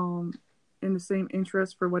 and the same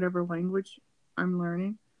interest for whatever language I'm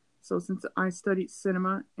learning. So since I studied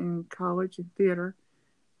cinema in college and theater,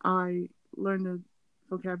 I learned the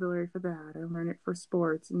vocabulary for that. I learned it for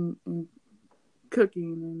sports and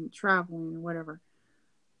cooking and traveling and whatever.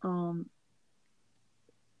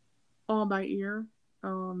 All by ear.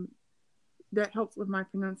 That helps with my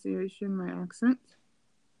pronunciation, my accent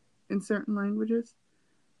in certain languages.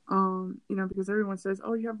 Because everyone says,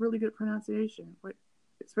 "Oh, you have really good pronunciation," but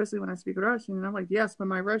especially when I speak Russian, and I'm like, "Yes, but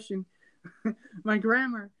my Russian, my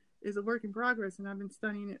grammar is a work in progress, and I've been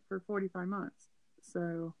studying it for 45 months."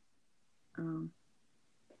 So,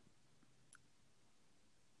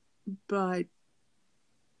 but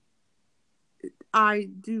I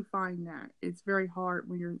do find that it's very hard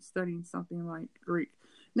when you're studying something like Greek.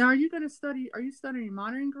 Now, are you studying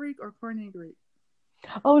modern Greek or Koine Greek?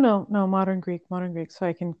 Oh no, no, modern Greek, so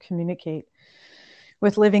I can communicate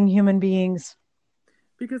with living human beings.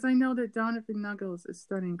 Because I know that Donovan Nuggles is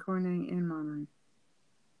studying Koine and modern.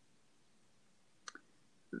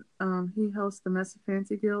 He hosts the Mess of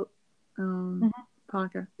Fancy Guild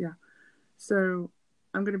podcast. Yeah. So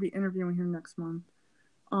I'm going to be interviewing him next month.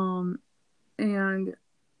 And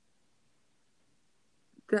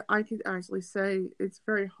that I could actually say it's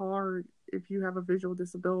very hard if you have a visual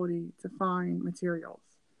disability to find materials.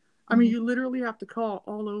 I mean, you literally have to call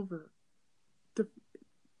all over.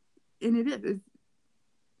 And it is.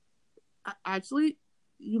 Actually,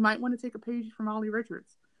 you might want to take a page from Ollie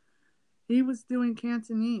Richards. He was doing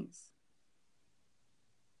Cantonese.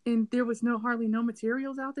 And there was hardly no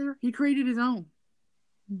materials out there. He created his own.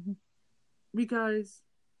 Because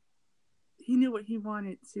he knew what he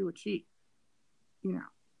wanted to achieve.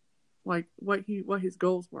 Like what his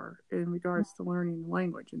goals were in regards to learning the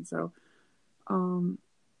language. And so,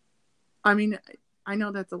 I mean, I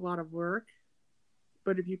know that's a lot of work,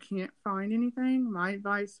 but if you can't find anything, my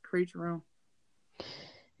advice, create your own.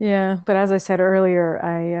 Yeah, but as I said earlier,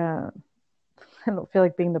 I don't feel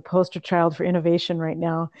like being the poster child for innovation right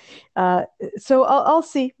now. So I'll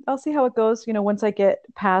see how it goes. Once I get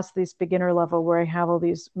past this beginner level where I have all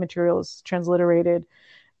these materials transliterated,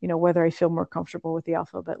 whether I feel more comfortable with the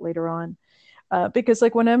alphabet later on. Because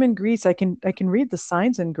like when I'm in Greece, I can read the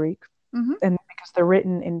signs in Greek, and because they're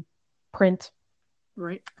written in print,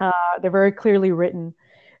 right? They're very clearly written.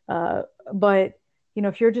 But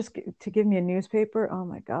if you're just to give me a newspaper, oh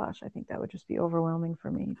my gosh, I think that would just be overwhelming for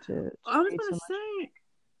me to I was read going so to much. say,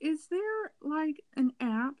 is there like an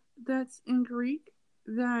app that's in Greek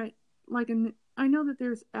that I know that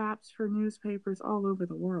there's apps for newspapers all over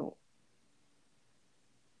the world.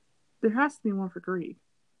 There has to be one for Greek.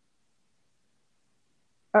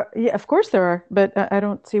 Yeah, of course there are, but I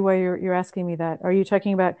don't see why you're asking me that. Are you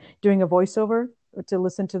talking about doing a voiceover to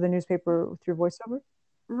listen to the newspaper through voiceover?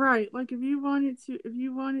 Right. Like if you wanted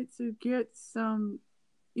to get some,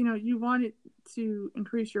 you wanted to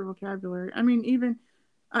increase your vocabulary. I mean, even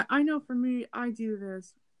I know for me, I do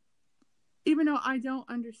this. Even though I don't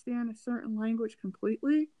understand a certain language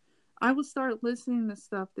completely, I will start listening to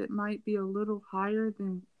stuff that might be a little higher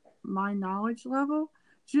than my knowledge level,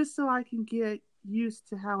 just so I can get used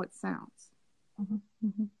to how it sounds.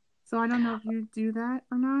 So I don't know if you do that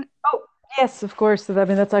or not. Oh, yes, of course. I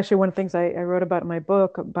mean, that's actually one of the things I wrote about in my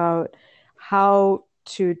book about how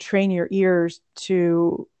to train your ears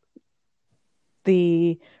to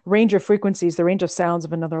the range of frequencies, the range of sounds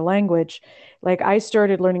of another language. Like I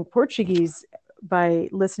started learning Portuguese by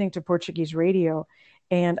listening to Portuguese radio,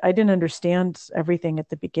 and I didn't understand everything at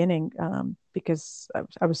the beginning because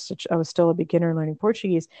I was still a beginner learning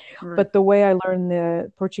Portuguese. Right. But the way I learned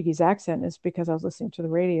the Portuguese accent is because I was listening to the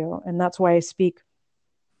radio, and that's why I speak.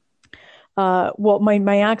 Well,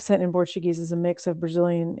 my accent in Portuguese is a mix of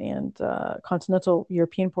Brazilian and continental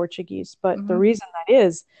European Portuguese. But the Mm-hmm. reason that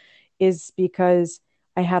is because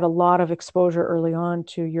I had a lot of exposure early on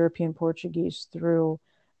to European Portuguese through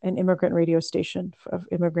an immigrant radio station of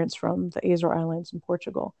immigrants from the Azore Islands in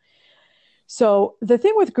Portugal. So the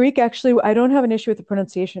thing with Greek, actually, I don't have an issue with the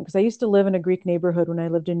pronunciation because I used to live in a Greek neighborhood when I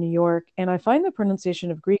lived in New York, and I find the pronunciation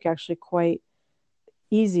of Greek actually quite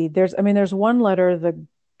easy. There's one letter, the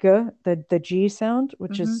g, the G sound,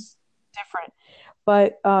 which Mm-hmm. is different.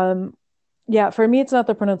 But yeah, for me, it's not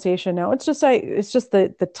the pronunciation now. It's just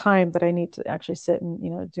the time that I need to actually sit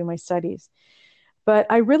and do my studies. But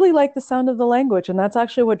I really like the sound of the language, and that's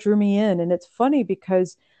actually what drew me in. And it's funny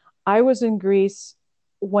because I was in Greece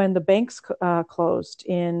when the banks closed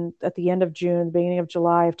in at the end of June, the beginning of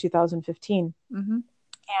July of 2015. Mm-hmm.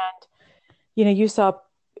 And you saw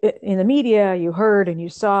in the media, you heard and you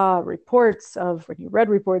saw reports of, or you read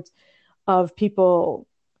reports of people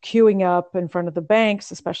queuing up in front of the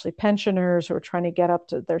banks, especially pensioners who are trying to get up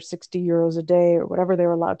to their 60 euros a day or whatever they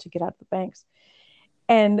were allowed to get out of the banks.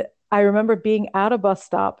 And I remember being at a bus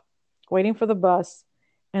stop, waiting for the bus,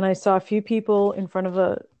 and I saw a few people in front of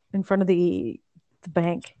the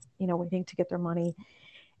bank, waiting to get their money.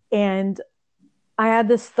 And I had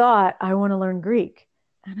this thought, I want to learn Greek.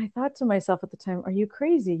 And I thought to myself at the time, are you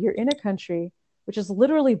crazy? You're in a country which is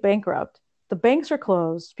literally bankrupt. The banks are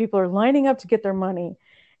closed. People are lining up to get their money.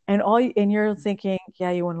 And you're thinking,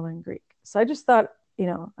 yeah, you want to learn Greek. So I just thought,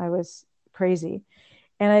 I was crazy.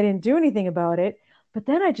 And I didn't do anything about it. But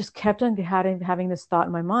then I just kept on having this thought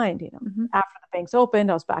in my mind, Mm-hmm. after the banks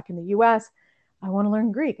opened, I was back in the US. I want to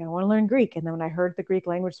learn Greek. I want to learn Greek. And then when I heard the Greek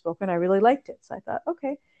language spoken, I really liked it. So I thought,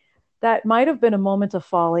 okay, that might have been a moment of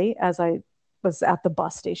folly as I was at the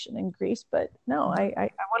bus station in Greece, but no, I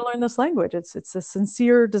want to learn this language. It's a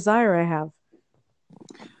sincere desire I have.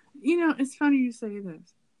 It's funny you say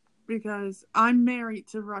this because I'm married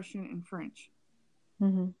to Russian and French.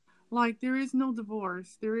 Mm-hmm. Like, there is no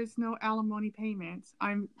divorce. There is no alimony payments.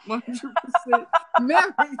 I'm 100%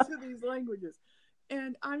 married to these languages.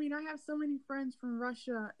 And, I mean, I have so many friends from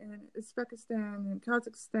Russia and Uzbekistan and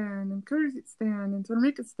Kazakhstan and Kyrgyzstan and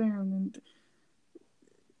Tajikistan and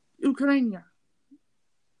Ukraine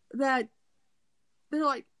that they're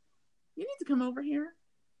like, you need to come over here.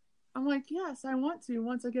 I'm like, yes, I want to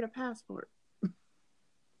once I get a passport.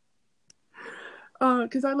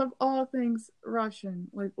 Because I love all things Russian.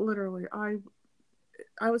 Like, literally, I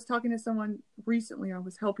was talking to someone recently. I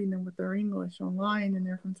was helping them with their English online, and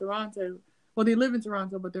they're from Toronto. Well, they live in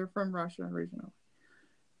Toronto, but they're from Russia originally.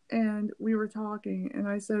 And we were talking, and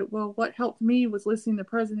I said, well, what helped me was listening to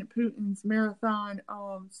President Putin's marathon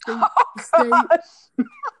state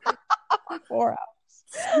 4 hours.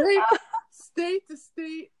 state to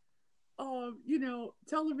state,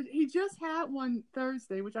 television. He just had one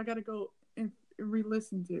Thursday, which I got to go and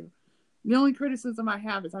re-listen to. The only criticism I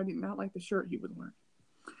have is I did not like the shirt he was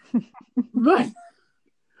wearing. but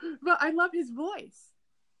I love his voice.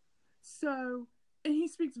 So, and he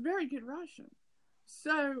speaks very good Russian.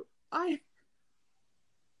 So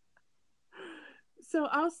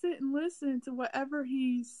I'll sit and listen to whatever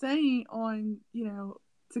he's saying on,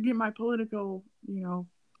 to get my political,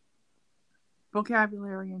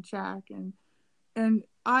 vocabulary in check. And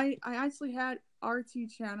I actually had RT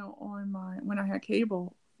channel on when I had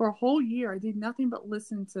cable for a whole year. I did nothing but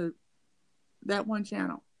listen to that one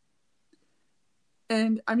channel.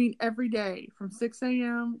 And I mean, every day from 6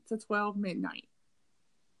 a.m. to 12 midnight.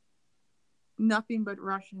 Nothing but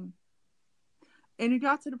Russian. And it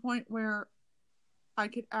got to the point where I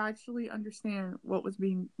could actually understand what was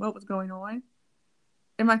going on.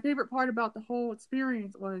 And my favorite part about the whole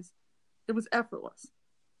experience was it was effortless.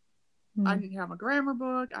 Mm-hmm. I didn't have a grammar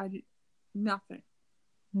book. I did nothing.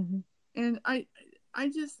 Mm-hmm. And I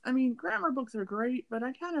mean, grammar books are great, but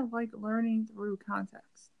I kind of like learning through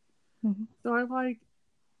context. Mm-hmm. So I like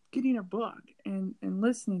getting a book and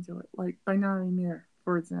listening to it, like by Nari Mir,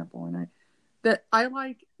 for example. And I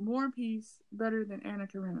like War and Peace better than Anna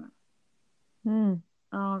Karenina.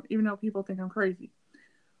 Even though people think I'm crazy.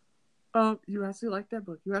 You actually like that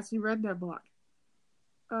book. You actually read that book.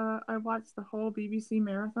 I watched the whole BBC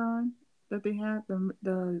marathon that they had,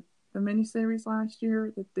 the miniseries last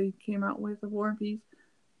year that they came out with of War and Peace.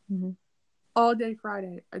 Mm-hmm. All day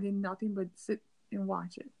Friday, I did nothing but sit and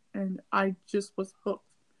watch it. and I just was hooked.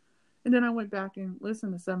 And then I went back and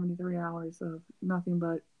listened to 73 hours of nothing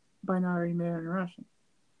but binary Mandarin Russian.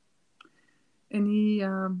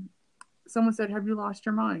 And someone said, "Have you lost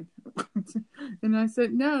your mind?" And I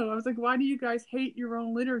said, "No." I was like, "Why do you guys hate your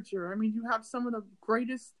own literature? I mean, you have some of the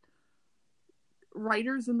greatest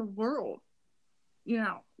writers in the world,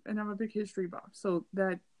 and I'm a big history buff. So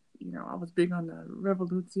that, I was big on the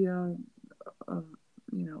Revoluция of,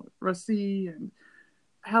 Russia and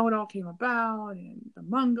how it all came about and the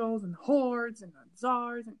Mongols and the hordes and the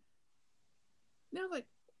czars. And like,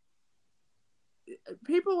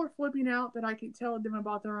 people were flipping out that I could tell them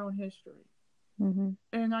about their own history. Mm-hmm.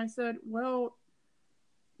 And I said, well,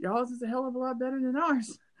 y'all's is a hell of a lot better than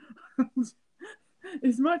ours.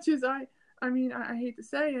 As much as I hate to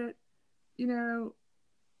say it,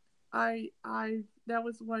 that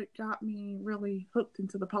was what got me really hooked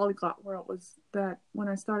into the polyglot world, was that when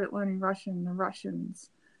I started learning Russian, the Russians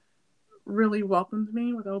really welcomed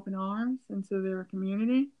me with open arms into their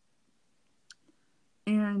community.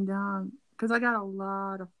 And because I got a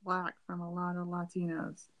lot of flack from a lot of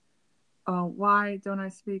Latinos. Why don't I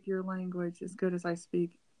speak your language as good as I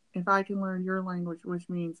speak? If I can learn your language, which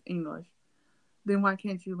means English, then why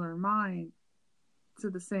can't you learn mine to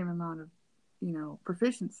the same amount of,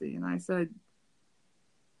 proficiency? And I said,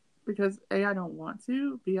 because A, I don't want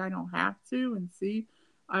to, B, I don't have to, and C,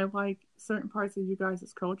 I like certain parts of you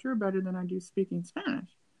guys' culture better than I do speaking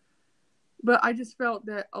Spanish. But I just felt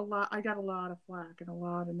that I got a lot of flack and a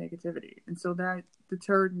lot of negativity. And so that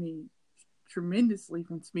deterred me tremendously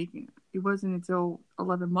from speaking. It wasn't until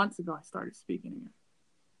 11 months ago I started speaking again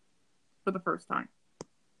for the first time.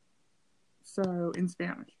 So in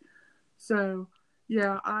Spanish. So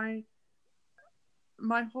yeah,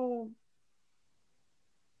 my whole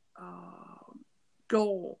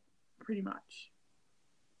goal pretty much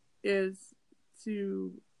is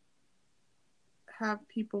to have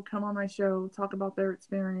people come on my show, talk about their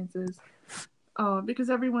experiences, because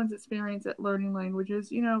everyone's experience at learning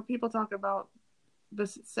languages, people talk about the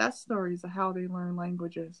success stories of how they learn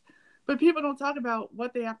languages, but people don't talk about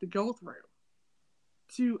what they have to go through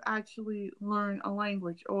to actually learn a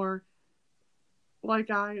language. Or like,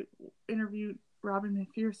 I interviewed Robin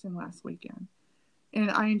McPherson last weekend,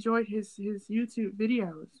 and I enjoyed his YouTube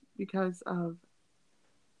videos because of,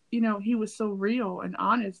 he was so real and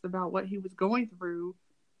honest about what he was going through,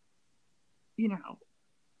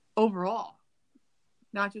 overall,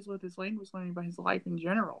 not just with his language learning, but his life in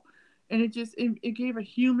general. And it gave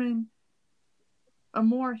a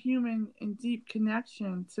more human and deep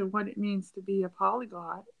connection to what it means to be a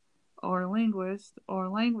polyglot or a linguist or a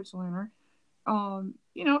language learner.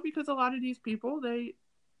 Because a lot of these people,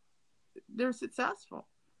 they're successful,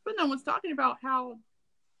 but no one's talking about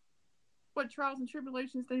what trials and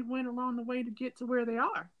tribulations they went along the way to get to where they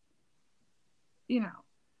are.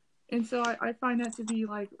 And so I find that to be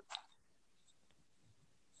like,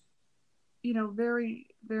 very,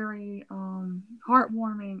 very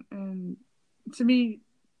heartwarming, and to me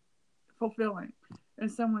fulfilling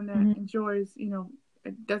as someone that enjoys,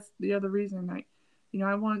 that's the other reason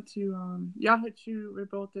I want to ja хочу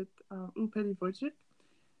работать у переводчик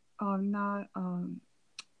на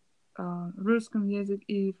русском языке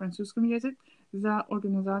и французском языке за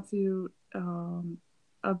организацию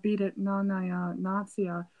Объединенная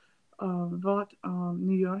Нация в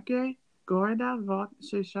Нью-Йорке, города вот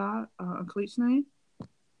сейчас отличный,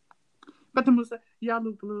 потому что я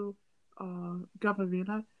люблю говорить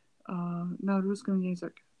на русском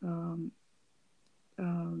языке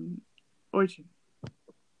очень.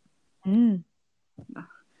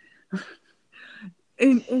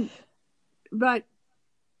 But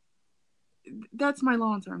that's my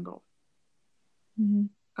long-term goal.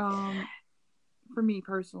 For me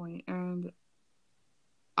personally. And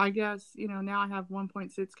I guess, now I have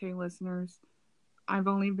 1.6K listeners. I've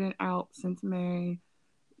only been out since May.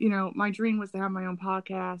 My dream was to have my own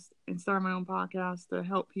podcast and start my own podcast to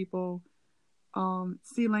help people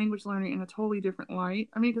see language learning in a totally different light.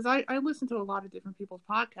 I mean, because I listen to a lot of different people's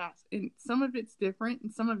podcasts, and some of it's different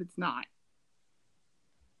and some of it's not,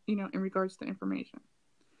 in regards to information.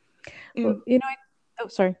 And, well,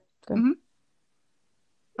 sorry. Go ahead.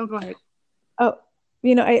 Oh, go ahead. Oh,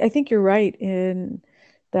 I think you're right in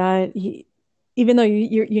that even though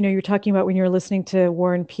you're talking about when you're listening to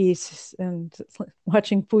War and Peace and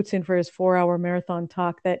watching Putin for his 4-hour marathon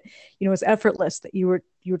talk, that it was effortless, that you were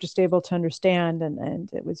just able to understand, and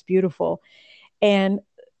it was beautiful. And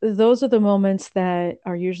those are the moments that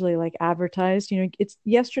are usually like advertised. It's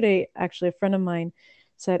yesterday, actually, a friend of mine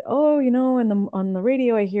said, "Oh, you know, on the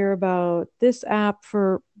radio, I hear about this app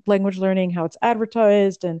for language learning, how it's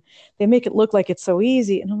advertised, and they make it look like it's so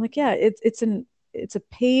easy." And I'm like, "Yeah, it's a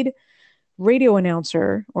paid radio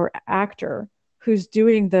announcer or actor who's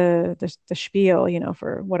doing the spiel, you know,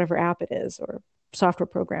 for whatever app it is or software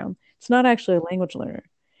program. It's not actually a language learner,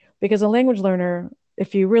 because a language learner,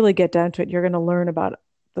 if you really get down to it, you're going to learn about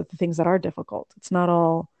the things that are difficult. It's not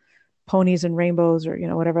all ponies and rainbows, or, you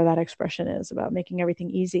know, whatever that expression is about making everything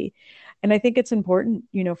easy. And I think it's important,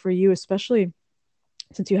 you know, for you, especially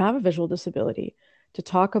since you have a visual disability, to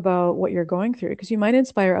talk about what you're going through, because you might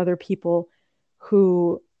inspire other people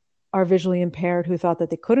who are visually impaired, who thought that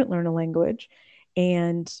they couldn't learn a language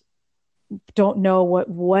and don't know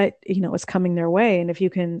what you know is coming their way. And if you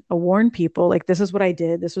can warn people, like, this is what I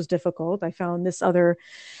did, this was difficult, I found this other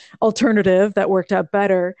alternative that worked out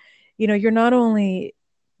better, you know, you're not only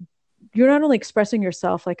expressing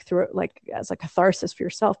yourself like through like as a catharsis for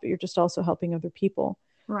yourself, but you're just also helping other people.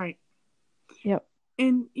 Right. Yep.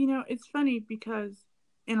 And it's funny because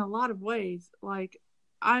in a lot of ways, like,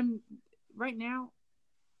 I'm right now,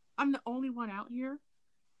 I'm the only one out here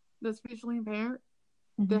that's visually impaired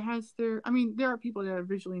Mm-hmm. that has their. I mean, there are people that are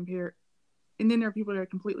visually impaired, and then there are people that are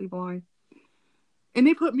completely blind, and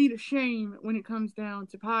they put me to shame when it comes down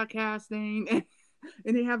to podcasting,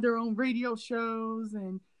 and they have their own radio shows,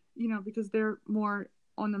 and because they're more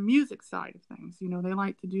on the music side of things. They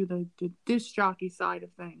like to do the disc jockey side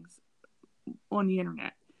of things on the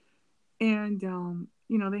internet, and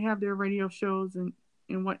they have their radio shows and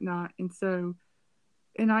whatnot, and so.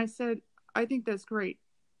 And I said, I think that's great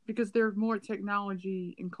because they're more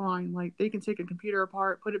technology inclined. Like, they can take a computer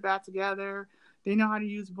apart, put it back together. They know how to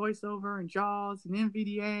use VoiceOver and JAWS and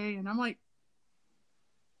NVDA. And I'm like,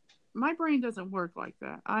 my brain doesn't work like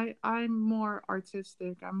that. I'm more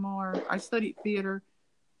artistic. I studied theater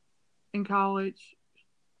in college.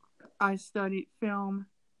 I studied film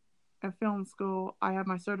at film school. I have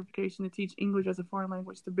my certification to teach English as a foreign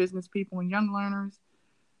language to business people and young learners.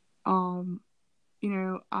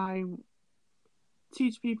 I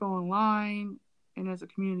teach people online and as a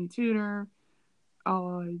community tutor,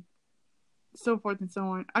 uh, so forth and so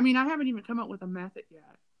on. I mean, I haven't even come up with a method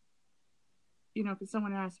yet. Because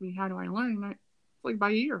someone asked me, how do I learn? And it's like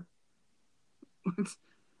by ear.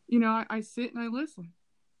 I sit and I listen.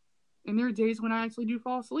 And there are days when I actually do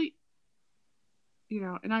fall asleep.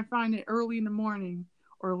 And I find that early in the morning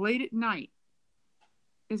or late at night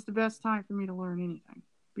is the best time for me to learn anything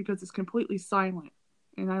because it's completely silent.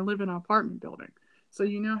 And I live in an apartment building. So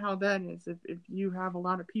you know how that is. If you have a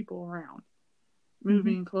lot of people around,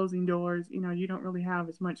 moving and closing doors, you don't really have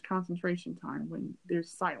as much concentration time when there's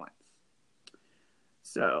silence.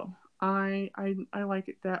 So I like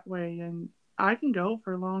it that way. And I can go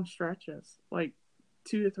for long stretches, like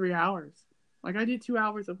 2 to 3 hours. Like, I did 2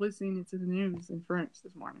 hours of listening to the news in French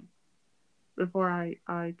this morning before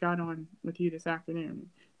I got on with you this afternoon.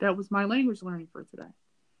 That was my language learning for today.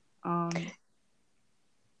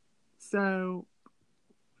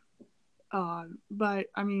 But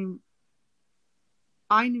I mean,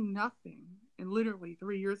 I knew nothing, and literally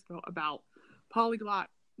 3 years ago, about polyglot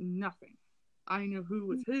nothing. I knew who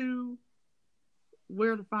was who,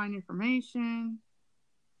 where to find information.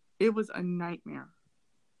 It was a nightmare.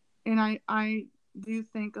 And I do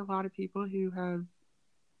think a lot of people who have,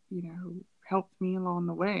 helped me along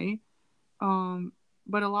the way.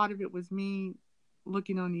 But a lot of it was me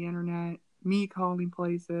looking on the internet, me calling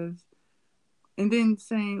places, and then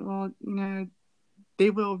saying, well, they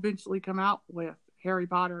will eventually come out with Harry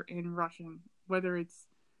Potter in Russian, whether it's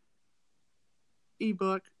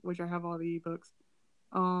ebook, which I have all the ebooks,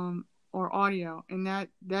 or audio. And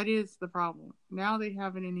that is the problem. Now they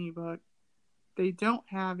have it in ebook. They don't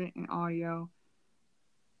have it in audio.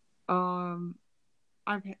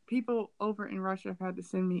 I've had people over in Russia have had to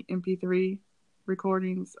send me MP3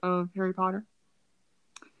 recordings of Harry Potter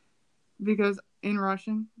because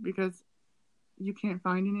you can't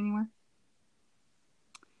find it anywhere.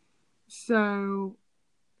 So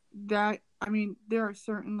there are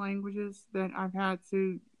certain languages that I've had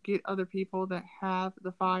to get other people that have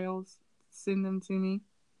the files, send them to me,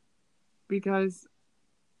 because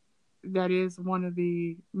that is one of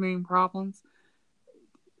the main problems.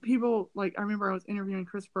 People, like, I remember I was interviewing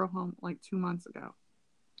Chris Broholm like 2 months ago,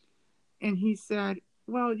 and he said,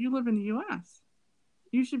 well, you live in the U.S.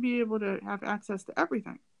 You should be able to have access to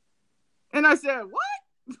everything. And I said,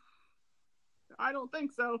 what? I don't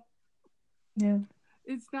think so. Yeah.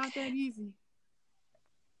 It's not that easy.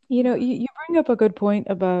 You bring up a good point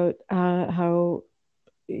about how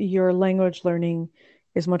your language learning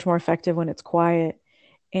is much more effective when it's quiet.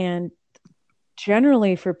 And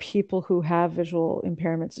generally for people who have visual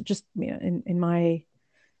impairments, just in my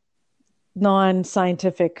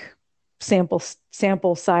non-scientific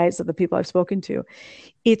sample size of the people I've spoken to,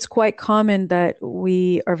 it's quite common that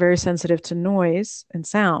we are very sensitive to noise and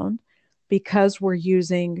sound because we're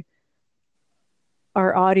using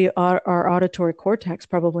our auditory cortex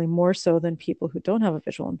probably more so than people who don't have a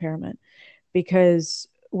visual impairment, because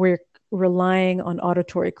we're relying on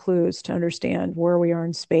auditory clues to understand where we are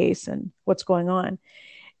in space and what's going on.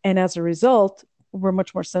 And as a result, we're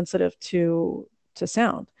much more sensitive to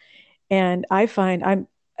sound. And I find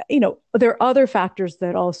there are other factors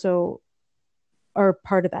that also are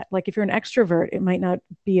part of that. Like if you're an extrovert, it might not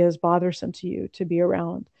be as bothersome to you to be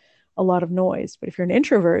around a lot of noise. But if you're an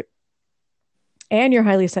introvert and you're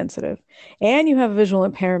highly sensitive and you have a visual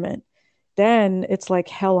impairment, then it's like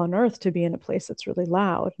hell on earth to be in a place that's really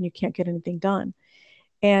loud and you can't get anything done.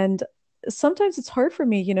 And sometimes it's hard for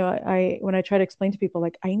me, I when I try to explain to people,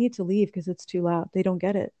 like, I need to leave because it's too loud. They don't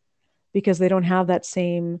get it because they don't have that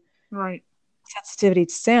same Right. sensitivity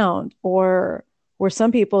to sound. Or where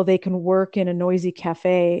some people, they can work in a noisy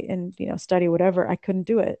cafe and study whatever. I couldn't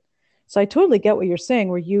do it. So I totally get what you're saying,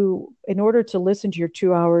 where you, in order to listen to your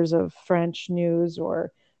 2 hours of French news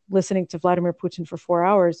or listening to Vladimir Putin for 4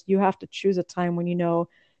 hours, you have to choose a time when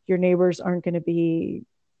your neighbors aren't going to be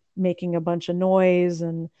making a bunch of noise,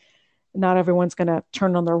 and not everyone's going to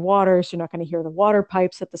turn on their water, so you're not going to hear the water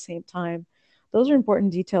pipes at the same time. Those are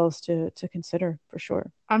important details to consider, for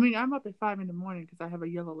sure. I mean, I'm up at 5 in the morning because I have a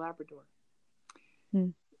yellow Labrador,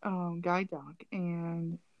 guide dog,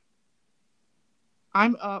 and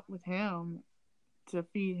I'm up with him to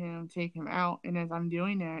feed him, take him out, and as I'm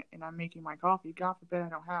doing that and I'm making my coffee, God forbid I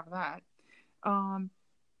don't have that,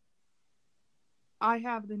 I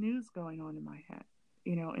have the news going on in my head,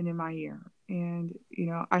 and in my ear. And,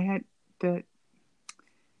 I had the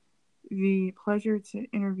pleasure to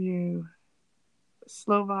interview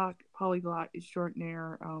Slovak polyglot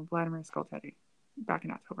extraordinaire Vladimir Skoltety back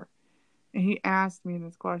in October. And he asked me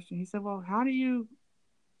this question. He said, well, how do you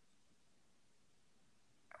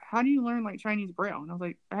learn like Chinese Braille? And I was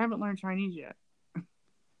like, I haven't learned Chinese yet.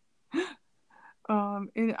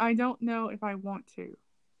 And I don't know if I want to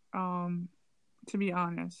be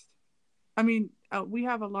honest. I mean, we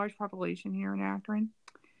have a large population here in Akron,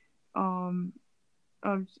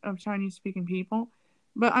 of Chinese speaking people,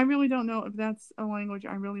 but I really don't know if that's a language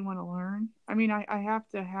I really want to learn. I mean, I have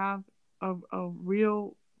to have a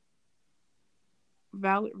real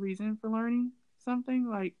valid reason for learning something.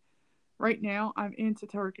 Like right now, I'm into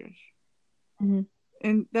Turkish. Mm-hmm.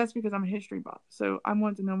 And that's because I'm a history buff. So I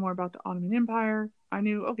wanted to know more about the Ottoman Empire. I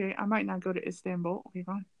knew, okay, I might not go to Istanbul. Okay,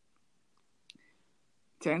 fine.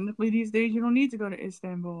 Technically, these days, you don't need to go to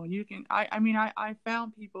Istanbul. You can, I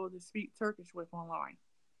found people to speak Turkish with online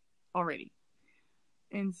already.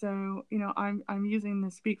 And so, I'm using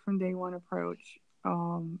the speak from day one approach,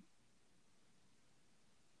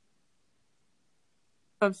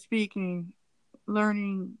 of speaking,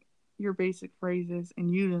 learning your basic phrases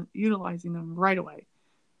and utilizing them right away.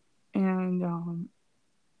 And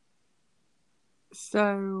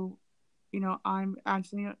so, I'm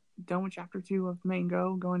actually done with chapter 2 of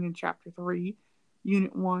Mango, going into chapter 3,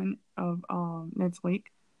 unit 1 of next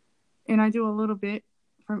week. And I do a little bit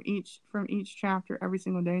from each chapter every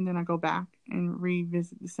single day, and then I go back and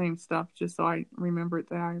revisit the same stuff just so I remember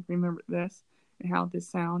that I remembered this and how this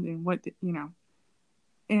sound and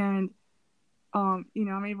and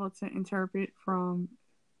I'm able to interpret from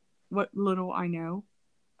what little I know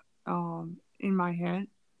in my head.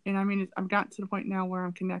 And I mean, I've gotten to the point now where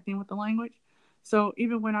I'm connecting with the language. So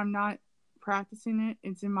even when I'm not practicing it,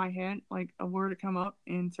 it's in my head, like a word to come up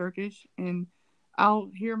in Turkish, and I'll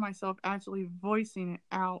hear myself actually voicing it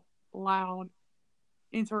out loud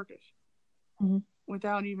in Turkish, Mm-hmm.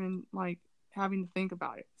 without even like having to think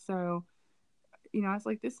about it. So, it's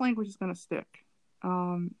like this language is going to stick.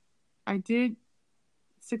 I did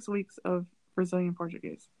 6 weeks of Brazilian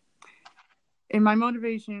Portuguese, and my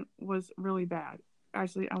motivation was really bad.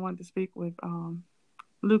 Actually, I wanted to speak with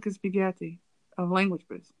Lucas Bighetti of Language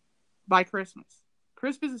Boost by Christmas.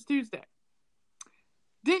 Christmas is Tuesday.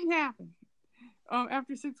 Didn't happen.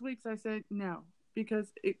 After 6 weeks, I said no,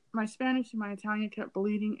 because my Spanish and my Italian kept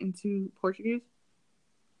bleeding into Portuguese.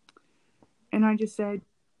 And I just said,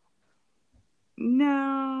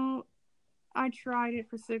 no, I tried it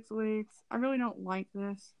for 6 weeks. I really don't like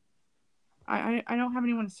this. I don't have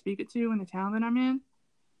anyone to speak it to in the town that I'm in.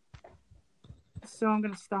 So I'm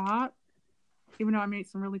going to stop, even though I made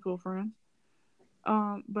some really cool friends.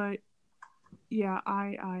 But yeah,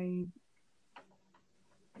 I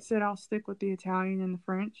said I'll stick with the Italian and the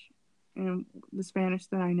French and the Spanish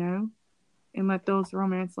that I know. and let those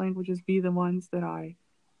Romance languages be the ones that I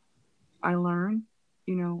learn.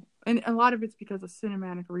 And a lot of it's because of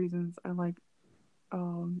cinematic reasons. I like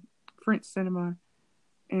French cinema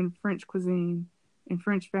and French cuisine and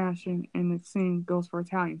French fashion, and the same goes for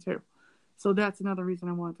Italian too. So that's another reason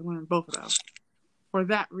I wanted to learn both of those. For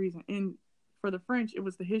that reason. And for the French, it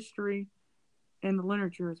was the history and the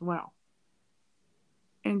literature as well.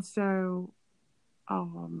 And so,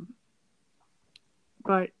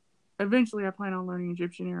 but eventually I plan on learning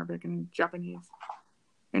Egyptian, Arabic, and Japanese.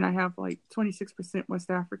 And I have like 26% West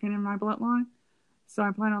African in my bloodline. So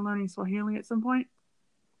I plan on learning Swahili at some point.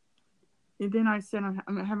 And then I said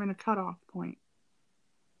I'm having a cutoff point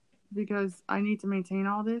because I need to maintain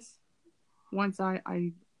all this once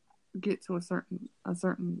I get to a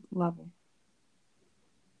certain level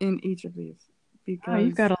in each of these. Because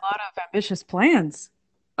you've got a lot of ambitious plans.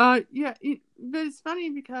 Yeah, but it's funny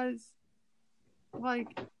because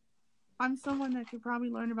like I'm someone that could probably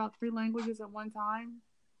learn about 3 languages at one time,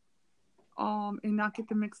 and not get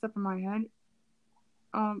them mixed up in my head.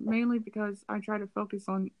 Mainly because I try to focus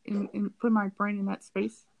on and put my brain in that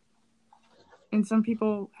space. And some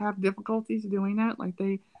people have difficulties doing that. Like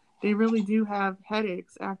they really do have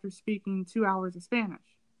headaches after speaking 2 hours of Spanish.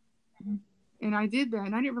 Mm-hmm. And I did that,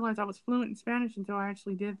 and I didn't realize I was fluent in Spanish until I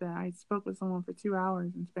actually did that. I spoke with someone for 2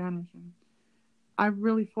 hours in Spanish, and I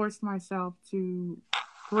really forced myself to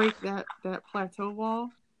break that plateau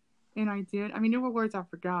wall, and I did. I mean, there were words I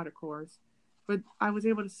forgot, of course, but I was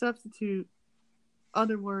able to substitute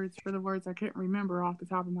other words for the words I couldn't remember off the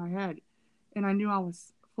top of my head. And I knew I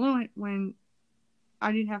was fluent when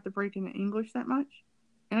I didn't have to break into English that much.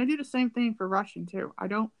 And I do the same thing for Russian, too.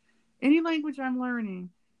 Any language I'm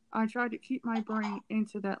learning, I try to keep my brain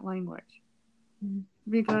into that language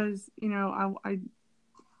because, I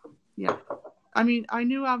mean, I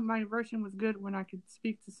knew my Russian was good when I could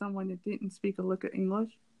speak to someone that didn't speak a lick of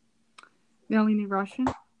English. They only knew Russian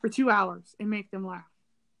for 2 hours and make them laugh.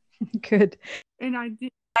 Good. And I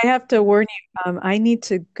did. I have to warn you, I need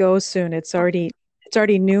to go soon. It's already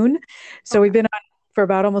noon. So okay. We've been on for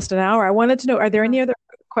about almost an hour. I wanted to know, are there any other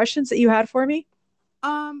questions that you had for me?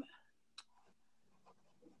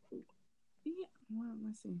 Well,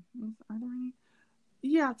 let's see. Are there any?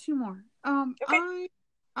 Yeah, 2 more. Okay.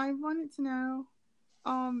 I wanted to know,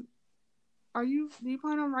 do you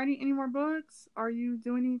plan on writing any more books? Are you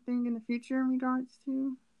doing anything in the future in regards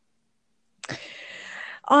to?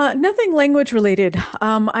 Nothing language related.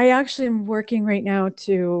 I actually am working right now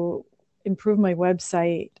to improve my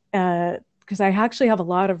website because I actually have a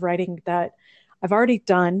lot of writing that I've already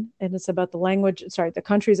done, and it's about the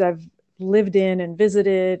countries I've lived in and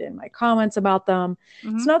visited and my comments about them.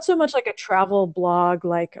 Mm-hmm. It's not so much like a travel blog,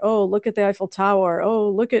 like, oh, look at the Eiffel Tower.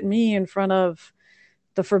 Oh, look at me in front of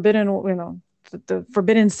the forbidden, the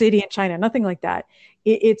forbidden city in China. Nothing like that.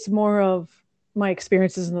 It's more of my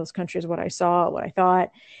experiences in those countries, what I saw, what I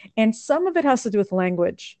thought. And some of it has to do with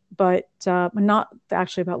language, but not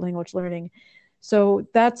actually about language learning. So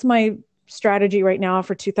that's my strategy right now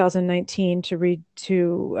for 2019 to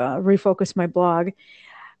refocus my blog.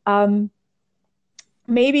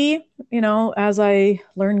 Maybe, as I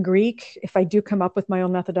learn Greek, if I do come up with my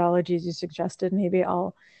own methodologies you suggested, maybe I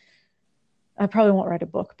probably won't write a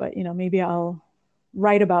book, but, maybe I'll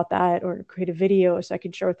write about that or create a video so I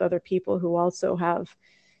can share with other people who also have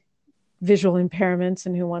visual impairments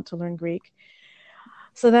and who want to learn Greek.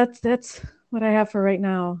 So that's what I have for right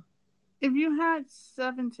now. If you had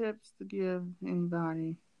 7 tips to give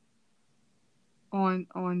anybody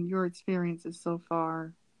on your experiences so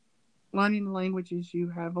far, learning the languages you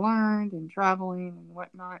have learned and traveling and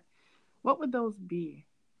whatnot, what would those be?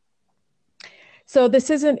 So this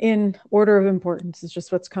isn't in order of importance. It's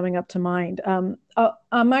just what's coming up to mind.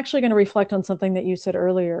 I'm actually going to reflect on something that you said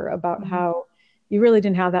earlier about how you really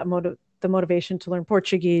didn't have the motivation to learn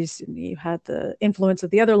Portuguese. You had the influence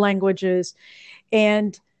of the other languages.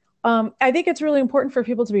 And I think it's really important for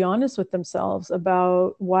people to be honest with themselves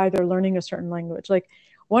about why they're learning a certain language. Like,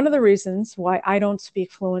 one of the reasons why I don't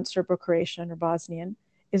speak fluent Serbo-Croatian or Bosnian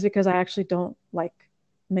is because I actually don't like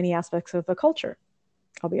many aspects of the culture.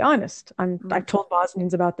 I'll be honest. I've told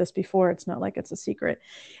Bosnians about this before. It's not like it's a secret.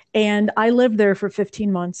 And I lived there for 15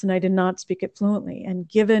 months and I did not speak it fluently. And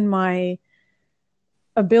given my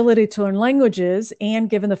ability to learn languages and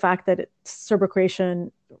given the fact that Serbo-Croatian,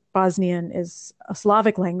 Bosnian is a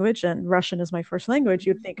Slavic language and Russian is my first language,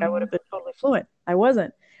 you'd think I would have been totally fluent. I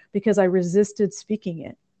wasn't, because I resisted speaking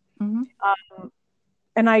it.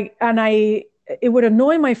 And I it would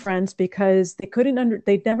annoy my friends because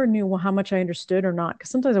they never knew how much I understood or not. Because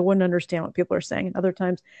sometimes I wouldn't understand what people are saying, and other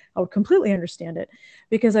times I would completely understand it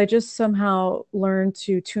because I just somehow learned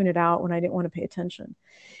to tune it out when I didn't want to pay attention.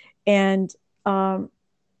 And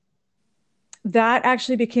that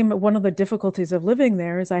actually became one of the difficulties of living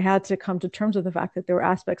there, is I had to come to terms with the fact that there were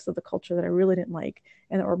aspects of the culture that I really didn't like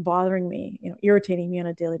and that were bothering me, irritating me on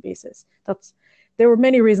a daily basis. There were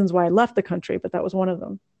many reasons why I left the country, but that was one of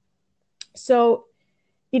them. So,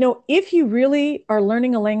 if you really are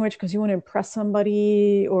learning a language because you want to impress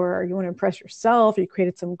somebody or you want to impress yourself, or you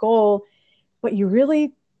created some goal, but you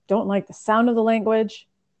really don't like the sound of the language,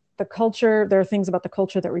 the culture, there are things about the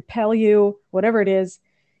culture that repel you, whatever it is,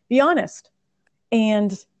 be honest.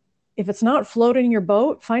 And if it's not floating your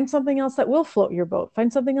boat, find something else that will float your boat.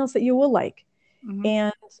 Find something else that you will like. Mm-hmm.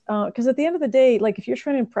 And because at the end of the day, like if you're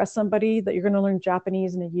trying to impress somebody that you're going to learn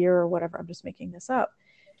Japanese in a year or whatever, I'm just making this up,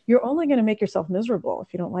 you're only going to make yourself miserable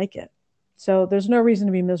if you don't like it. So there's no reason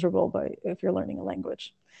to be miserable if you're learning a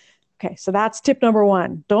language. Okay, so that's tip number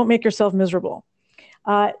 1. Don't make yourself miserable.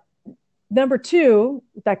 Number 2,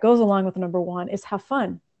 that goes along with number 1, is have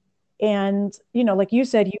fun. And, like you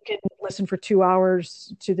said, you can listen for 2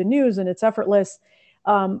 hours to the news and it's effortless.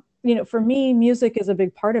 For me, music is a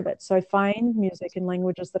big part of it. So I find music in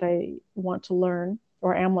languages that I want to learn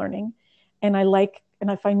or am learning, and I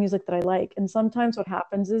find music that I like. And sometimes what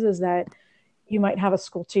happens is that you might have a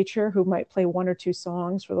school teacher who might play 1 or 2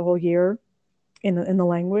 songs for the whole year in the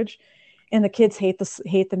language, and the kids hate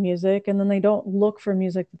the music, and then they don't look for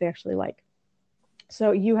music that they actually like.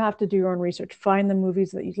 So you have to do your own research. Find the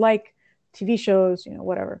movies that you like, TV shows,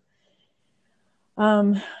 whatever.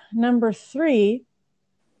 Number 3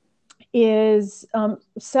 is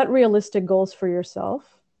set realistic goals for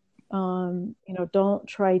yourself. Don't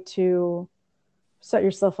try to set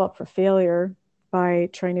yourself up for failure by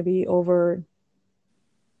trying to be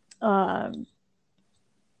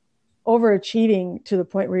overachieving to the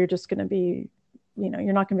point where you're just going to be,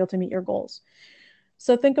 you're not going to be able to meet your goals.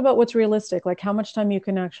 So think about what's realistic, like how much time you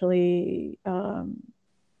can actually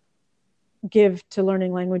give to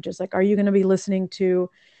learning languages. Like, are you going to be listening to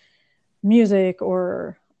music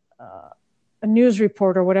or a news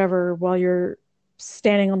report or whatever while you're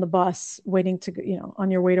standing on the bus waiting to, on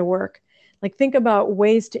your way to work? Like, think about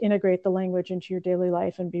ways to integrate the language into your daily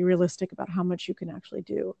life and be realistic about how much you can actually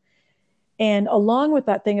do. And along with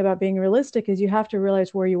that thing about being realistic is you have to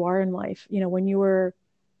realize where you are in life. When you were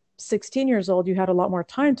 16 years old, you had a lot more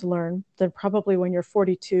time to learn than probably when you're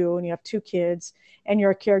 42 and you have 2 kids and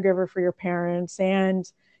you're a caregiver for your parents,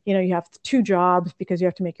 and, you have 2 jobs because you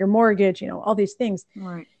have to make your mortgage, all these things.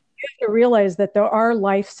 Right. You have to realize that there are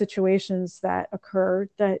life situations that occur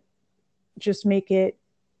that just make it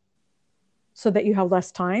so that you have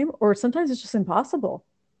less time, or sometimes it's just impossible.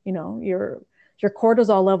 Your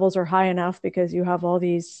cortisol levels are high enough because you have all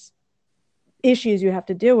these issues you have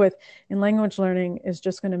to deal with, and language learning is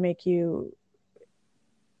just going to make you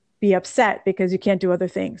be upset because you can't do other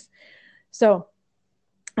things. So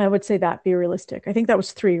I would say that, be realistic. I think that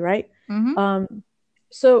was 3, right? Mm-hmm.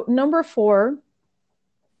 So number 4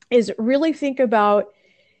 is really think about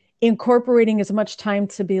incorporating as much time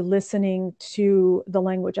to be listening to the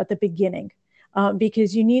language at the beginning,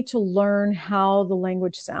 because you need to learn how the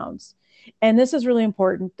language sounds. And this is really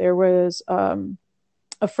important. There was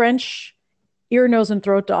a French ear, nose, and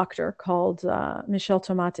throat doctor called Michel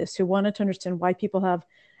Tomatis, who wanted to understand why people have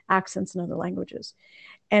accents in other languages.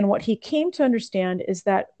 And what he came to understand is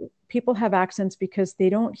that people have accents because they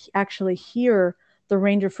don't actually hear the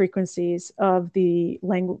range of frequencies of the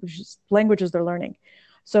languages they're learning.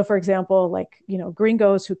 So, for example, like,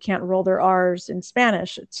 gringos who can't roll their R's in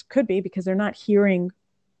Spanish, it could be because they're not hearing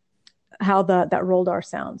how that rolled R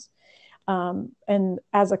sounds. And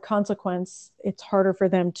as a consequence, it's harder for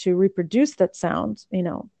them to reproduce that sound,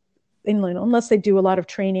 unless they do a lot of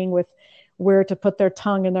training with where to put their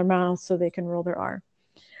tongue in their mouth so they can roll their R.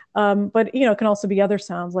 But, it can also be other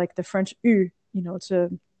sounds like the French U,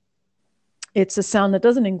 it's a sound that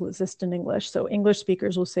doesn't exist in English. So English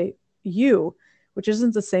speakers will say you, which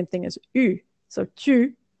isn't the same thing as U. So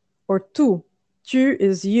tu or tu. Tu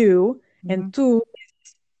is you, and tu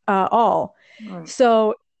is all. Right.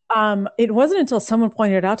 So it wasn't until a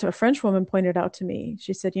French woman pointed out to me,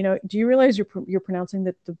 she said, do you realize you're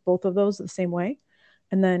pronouncing both of those the same way?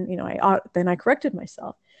 And then, I corrected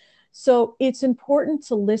myself. So it's important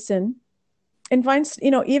to listen and find,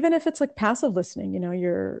 even if it's like passive listening,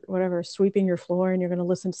 you're sweeping your floor and you're going to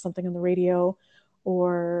listen to something on the radio,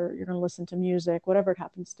 or you're going to listen to music, whatever it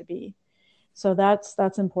happens to be. So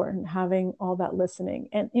that's important, having all that listening.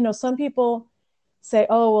 And, some people say,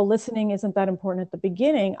 oh, well, listening isn't that important at the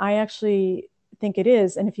beginning. I actually think it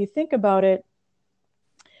is. And if you think about it,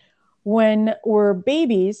 when we're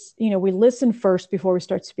babies, we listen first before we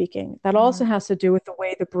start speaking. That also has to do with the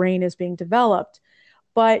way the brain is being developed.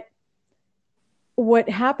 But what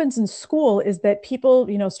happens in school is that people,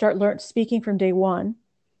 start speaking from day one.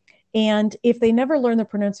 And if they never learn the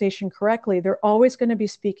pronunciation correctly, they're always going to be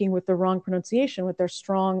speaking with the wrong pronunciation, with their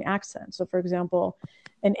strong accent. So, for example,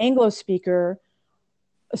 an Anglo speaker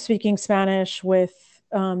speaking Spanish with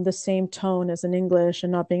the same tone as an English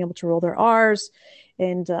and not being able to roll their R's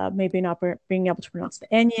and maybe not being able to pronounce the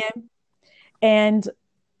ñ. And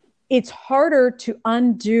it's harder to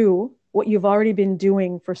undo what you've already been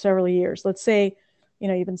doing for several years. Let's say,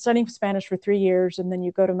 you've been studying Spanish for 3 years and then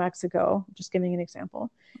you go to Mexico, just giving an example,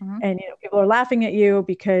 and people are laughing at you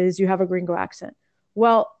because you have a gringo accent.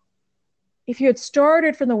 Well, if you had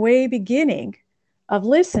started from the way beginning of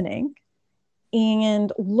listening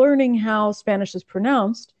and learning how Spanish is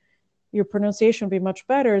pronounced, your pronunciation would be much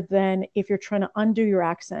better than if you're trying to undo your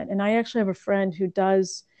accent. And I actually have a friend who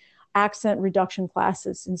does accent reduction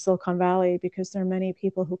classes in Silicon Valley because there are many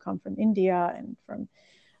people who come from India and from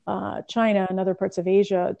China and other parts of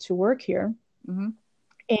Asia to work here.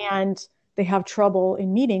 And they have trouble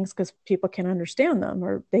in meetings because people can understand them,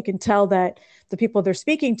 or they can tell that the people they're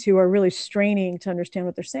speaking to are really straining to understand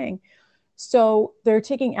what they're saying. So they're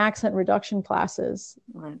taking accent reduction classes.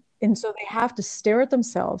 Right. And so they have to stare at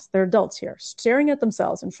themselves. They're adults here, staring at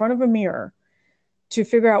themselves in front of a mirror to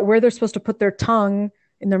figure out where they're supposed to put their tongue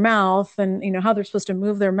in their mouth and, how they're supposed to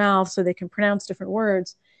move their mouth so they can pronounce different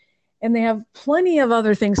words. And they have plenty of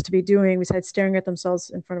other things to be doing besides staring at themselves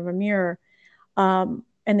in front of a mirror.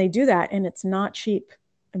 And they do that, and it's not cheap.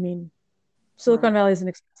 I mean, Silicon Valley is an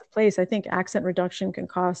expensive place. I think accent reduction can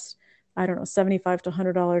cost, I don't know, $75 to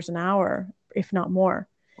 $100 an hour, if not more.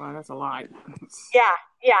 Wow, that's a lot.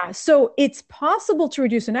 Yeah. So it's possible to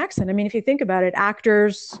reduce an accent. I mean, if you think about it,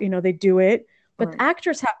 actors, they do it, but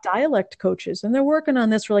actors have dialect coaches, and they're working on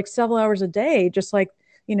this for like several hours a day, just like,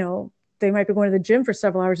 they might be going to the gym for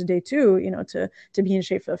several hours a day too, to be in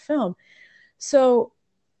shape for the film. So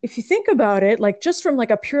if you think about it, like just from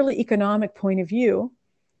like a purely economic point of view,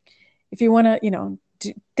 if you want to,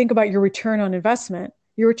 think about your return on investment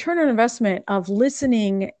of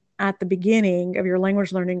listening at the beginning of your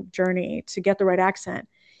language learning journey to get the right accent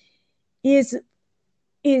is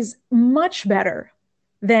much better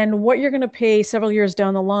than what you're going to pay several years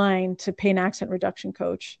down the line to pay an accent reduction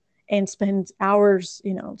coach and spend hours,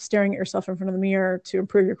 staring at yourself in front of the mirror to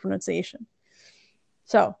improve your pronunciation.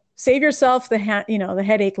 So save yourself the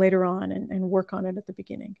headache later on and work on it at the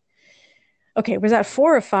beginning. Okay, was that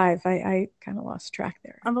 4 or 5? I kind of lost track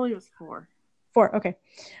there. I believe it's 4. 4, okay.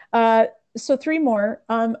 So 3 more.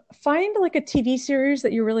 Find like a TV series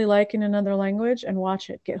that you really like in another language and watch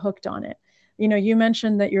it. Get hooked on it. You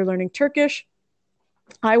mentioned that you're learning Turkish.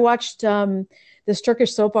 I watched this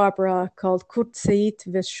Turkish soap opera called Kurt Seyit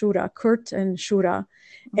ve Shura, Kurt and Shura.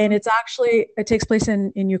 And it takes place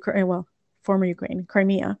in Ukraine, well, former Ukraine,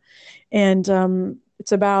 Crimea. And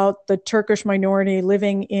it's about the Turkish minority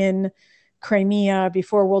living in Crimea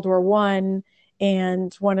before World War I.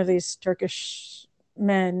 And one of these Turkish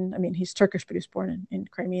men, I mean, he's Turkish, but he was born in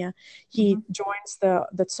Crimea. He joins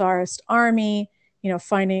the Tsarist army,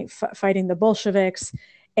 fighting the Bolsheviks.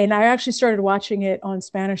 And I actually started watching it on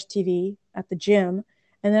Spanish TV at the gym.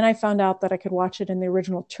 And then I found out that I could watch it in the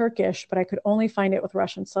original Turkish, but I could only find it with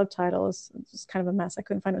Russian subtitles. It's kind of a mess. I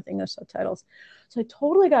couldn't find it with English subtitles. So I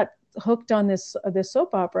totally got hooked on this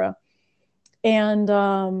soap opera. And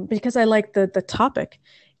because I liked the topic,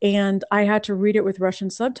 and I had to read it with Russian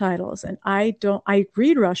subtitles. And I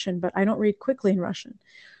read Russian, but I don't read quickly in Russian.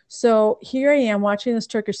 So here I am watching this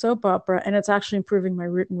Turkish soap opera, and it's actually improving my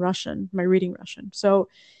reading Russian. So,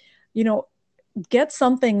 get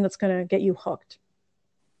something that's going to get you hooked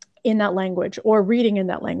in that language, or reading in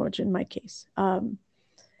that language in my case. I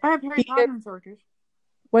have Harry Potter in Turkish.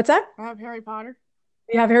 What's that? I have Harry Potter.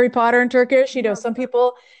 You have Harry Potter in Turkish? Some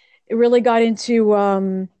people really got into,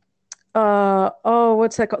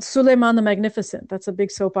 what's that called? Suleiman the Magnificent. That's a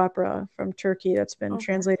big soap opera from Turkey that's been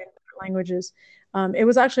translated into different languages. It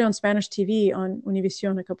was actually on Spanish TV on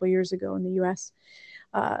Univision a couple of years ago in the US.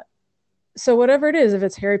 So whatever it is, if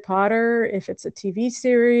it's Harry Potter, if it's a TV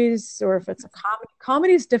series, or if it's a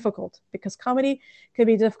comedy is difficult because comedy can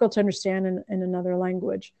be difficult to understand in another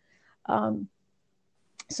language.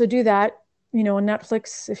 So do that, on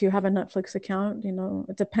Netflix, if you have a Netflix account,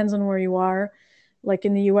 it depends on where you are. Like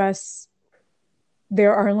in the US,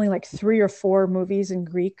 there are only like 3 or 4 movies in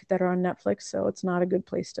Greek that are on Netflix. So it's not a good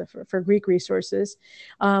place for Greek resources.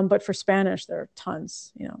 But for Spanish, there are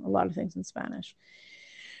tons, a lot of things in Spanish.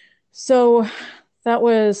 So That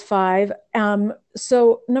was 5.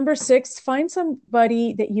 So number 6, find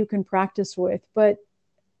somebody that you can practice with, but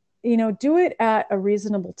do it at a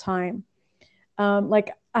reasonable time.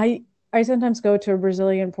 Like I sometimes go to a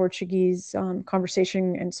Brazilian Portuguese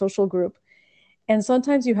conversation and social group, and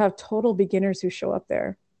sometimes you have total beginners who show up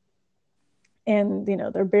there, and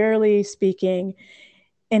they're barely speaking,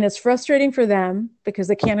 and it's frustrating for them because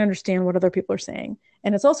they can't understand what other people are saying,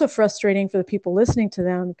 and it's also frustrating for the people listening to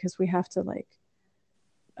them because we have to like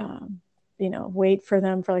wait for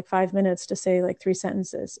them for like 5 minutes to say like 3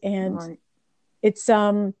 sentences, and Right. it's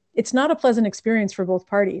not a pleasant experience for both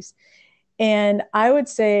parties. And I would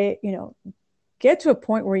say, get to a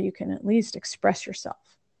point where you can at least express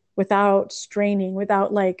yourself without straining,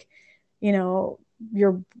 without like,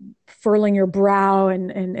 you're furling your brow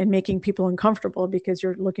and making people uncomfortable because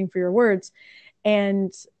you're looking for your words.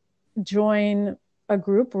 And join a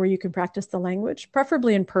group where you can practice the language,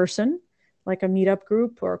 preferably in person, like a meetup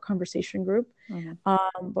group or a conversation group.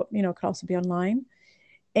 But it could also be online.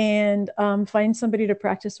 And find somebody to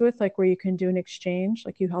practice with, like where you can do an exchange,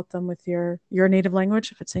 like you help them with your native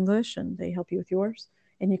language if it's English, and they help you with yours,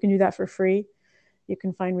 and you can do that for free. You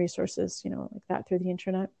can find resources, like that through the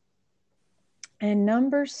internet. And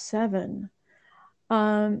number 7,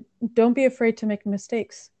 don't be afraid to make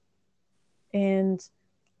mistakes. And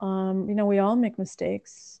we all make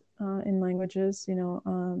mistakes in languages.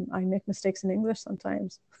 I make mistakes in English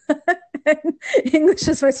sometimes. English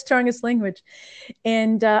is my strongest language.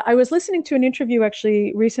 And I was listening to an interview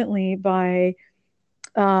actually recently by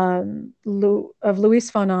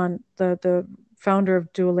Luis Fanon, the founder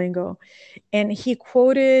of Duolingo, and he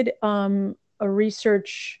quoted a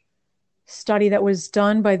research study that was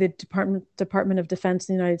done by the Department of Defense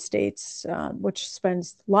in the United States, which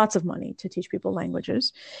spends lots of money to teach people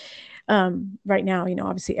languages. Right now,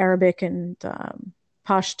 obviously Arabic and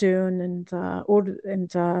Pashtun and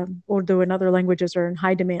Urdu and other languages are in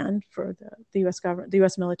high demand for the U.S. government, the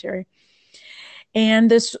U.S. military. And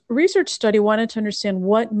this research study wanted to understand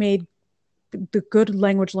what made the good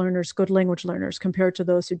language learners compared to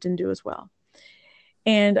those who didn't do as well.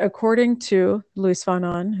 And according to Luis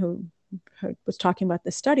Fanon, who was talking about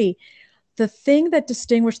this study, the thing that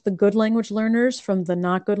distinguished the good language learners from the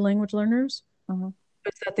not good language learners was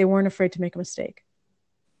that they weren't afraid to make a mistake.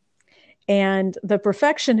 And the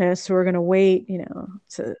perfectionists who are going to wait,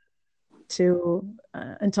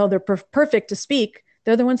 until they're perfect to speak,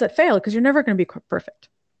 they're the ones that fail because you're never going to be perfect.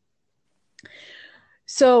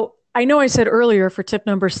 So I know I said earlier for tip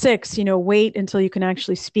number 6, wait until you can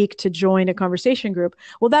actually speak to join a conversation group.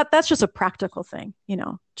 Well, that's just a practical thing,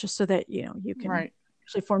 just so that, you can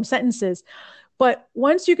actually form sentences. But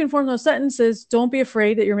once you can form those sentences, don't be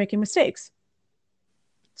afraid that you're making mistakes.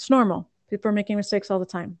 It's normal. People are making mistakes all the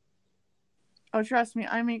time. Oh, trust me,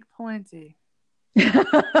 I make plenty.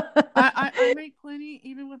 I make plenty,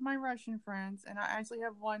 even with my Russian friends. And I actually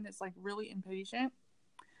have one that's like really impatient.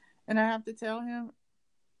 And I have to tell him,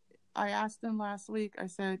 I asked him last week, I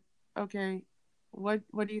said, okay, what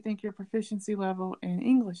do you think your proficiency level in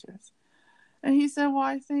English is? And he said, well,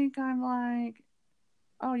 I think I'm like,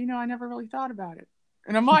 oh, I never really thought about it.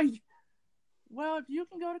 And I'm like, well, if you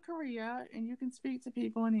can go to Korea and you can speak to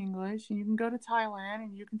people in English, and you can go to Thailand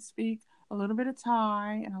and you can speak a little bit of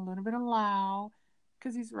Thai and a little bit of Lao,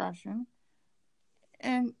 because he's Russian.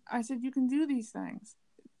 And I said, you can do these things.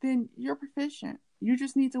 Then you're proficient. You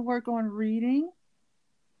just need to work on reading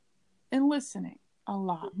and listening a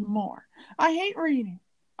lot more. I hate reading.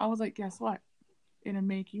 I was like, guess what? It'll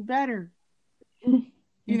make you better. And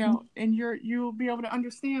you'll be able to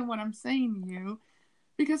understand what I'm saying to you,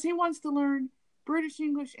 because he wants to learn British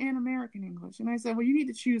English and American English. And I said, well, you need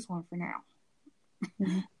to choose one for now.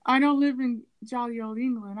 I don't live in jolly old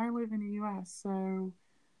England. I live in the U.S., so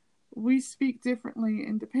we speak differently.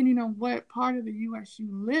 And depending on what part of the U.S. you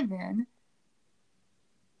live in,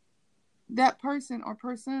 that person or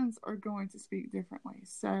persons are going to speak differently.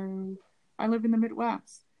 So I live in the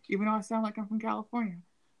Midwest, even though I sound like I'm from California.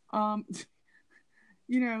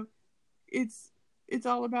 It's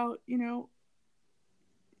all about,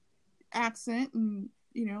 accent, and,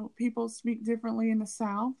 people speak differently in the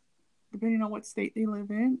South, depending on what state they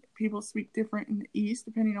live in. People speak different in the East,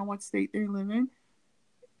 depending on what state they live in,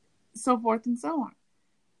 so forth and so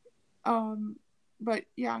on. But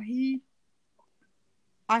yeah,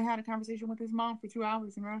 I had a conversation with his mom for 2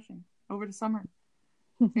 hours in Russian over the summer.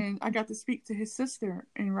 And I got to speak to his sister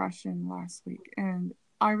in Russian last week. And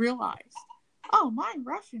I realized, oh, my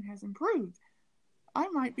Russian has improved. I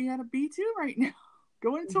might be at a B2 right now,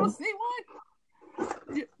 going to a C1.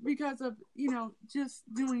 Because of, just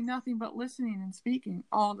doing nothing but listening and speaking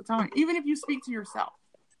all the time. Even if you speak to yourself.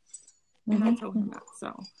 And I told him that.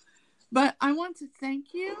 So, but I want to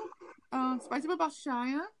thank you. Спасибо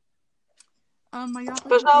большое. Моя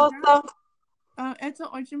Пожалуйста. Это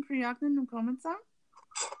очень приятно знакомиться.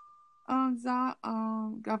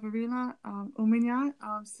 Говорила у меня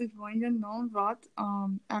сегодня Новый год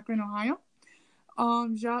Акрон, Ohio.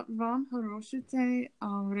 Желаю вам хороший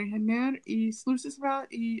регенер и слушать вас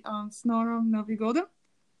и с Новым годом.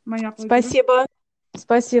 Моя Спасибо.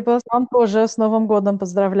 Спасибо. Вам тоже с Новым годом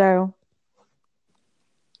поздравляю.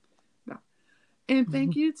 And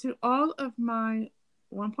thank you to all of my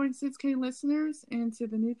 1.6K listeners and to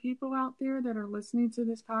the new people out there that are listening to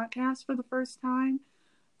this podcast for the first time.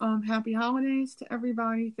 Happy holidays to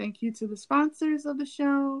everybody. Thank you to the sponsors of the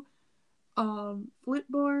show,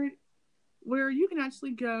 Flipboard, where you can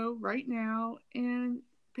actually go right now and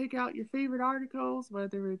pick out your favorite articles,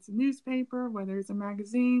 whether it's a newspaper, whether it's a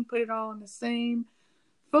magazine, put it all in the same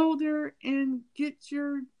folder and get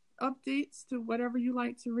your updates to whatever you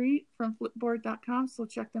like to read from flipboard.com. So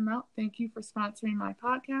check them out. Thank you for sponsoring my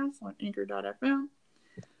podcast on anchor.fm.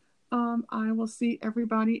 I will see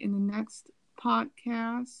everybody in the next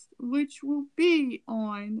podcast, which will be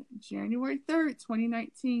on January 3rd,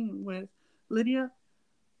 2019 with Lydia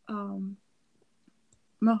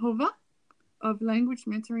Mahova of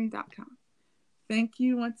languagementoring.com. Thank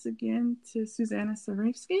you once again to Susanna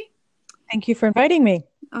Sarevsky. Thank you for inviting me.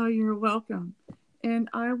 Oh, you're welcome. And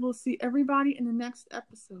I will see everybody in the next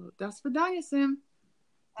episode. До свидания, Sim.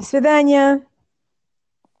 До свидания.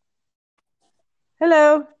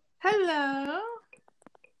 Hello. Hello.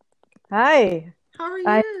 Hi. How are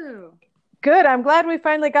you? Good. I'm glad we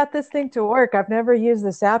finally got this thing to work. I've never used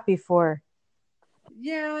this app before.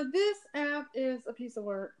 Yeah, this app is a piece of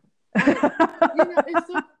work. It's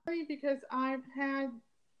so funny because I've had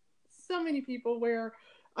so many people where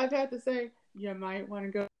I've had to say, you might want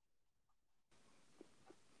to go.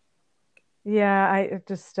 Yeah, I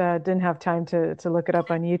just didn't have time to look it up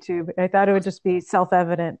on YouTube. I thought it would just be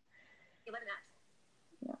self-evident.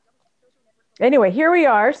 Anyway, here we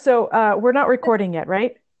are. So we're not recording yet,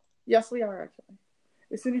 right? Yes, we are actually.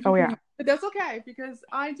 As soon as you we are. But that's okay because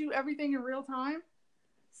I do everything in real time.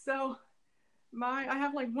 So I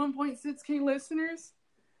have like 1.6K listeners,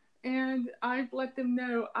 and I've let them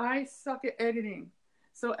know I suck at editing.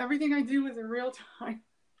 So everything I do is in real time.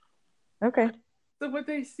 Okay. So what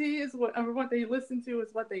they see is what they listen to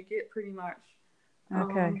is what they get pretty much.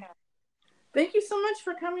 Okay. Thank you so much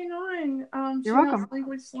for coming on. You're welcome.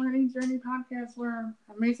 Language Learning Journey podcast where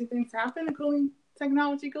amazing things happen, including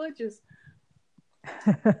technology glitches.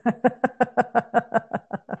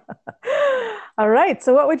 All right.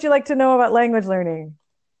 So what would you like to know about language learning?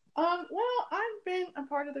 Well, I've been a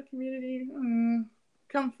part of the community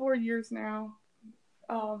come 4 years now,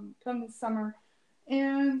 come this summer.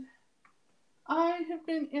 And I have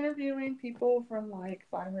been interviewing people from like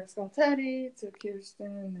Vladimir Skoltedi to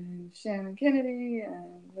Kirsten and Shannon Kennedy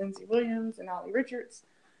and Lindsay Williams and Ollie Richards.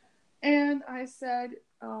 And I said,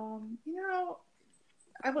 I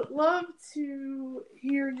would love to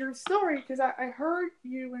hear your story because I heard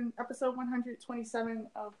you in episode 127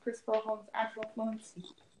 of Chris Frohome's Actual Fluency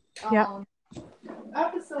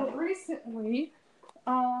episode recently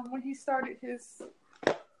when he started his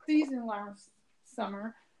season last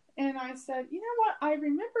summer. And I said, you know what? I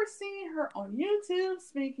remember seeing her on YouTube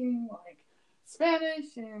speaking like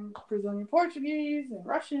Spanish and Brazilian Portuguese and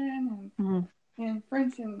Russian and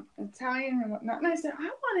French and Italian and whatnot. And I said, I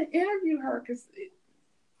want to interview her because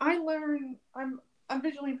I'm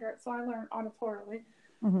visually impaired, so I learn auditorily.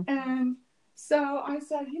 And so I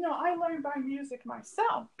said, I learned by music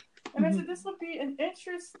myself. And I said, this would be an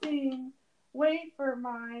interesting way for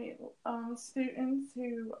my students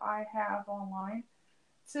who I have online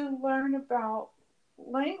to learn about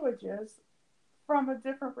languages from a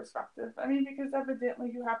different perspective. I mean, because evidently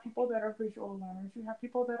you have people that are visual learners, you have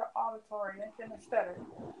people that are auditory and kinesthetic,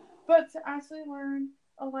 but to actually learn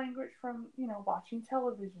a language from, watching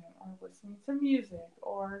television or listening to music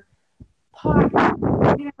or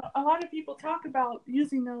podcasts. A lot of people talk about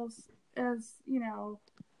using those as,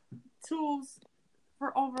 tools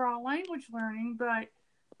for overall language learning, but,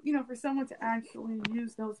 for someone to actually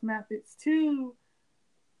use those methods to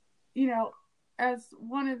as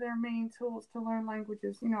one of their main tools to learn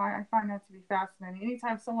languages, I find that to be fascinating.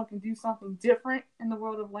 Anytime someone can do something different in the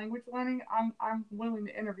world of language learning, I'm willing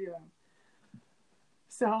to interview them.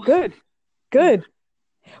 So good.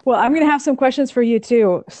 Well, I'm going to have some questions for you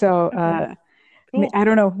too. So cool. I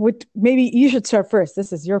don't know. Maybe you should start first.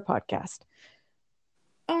 This is your podcast.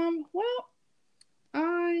 Well,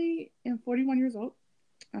 I am 41 years old.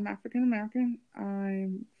 I'm African American.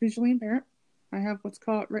 I'm visually impaired. I have what's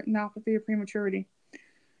called retinopathy of prematurity.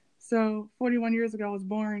 So 41 years ago, I was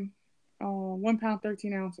born 1 pound,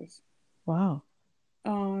 13 ounces. Wow.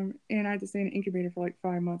 And I had to stay in an incubator for like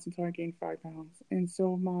 5 months until I gained 5 pounds. And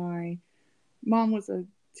so my mom was a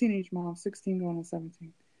teenage mom, 16 going on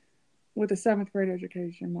 17, with a seventh grade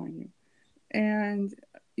education, mind you. And,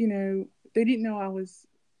 they didn't know I was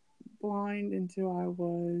blind until I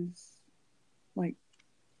was like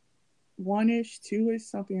one ish, two ish,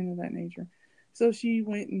 something of that nature. So she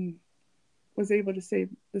went and was able to save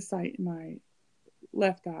the sight in my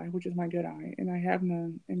left eye, which is my good eye, and I have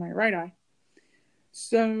none in my right eye.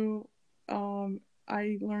 So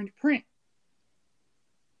I learned print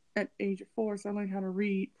at age of 4. So I learned how to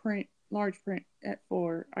read print, large print at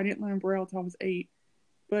 4. I didn't learn Braille until I was 8.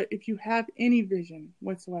 But if you have any vision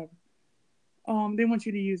whatsoever, they want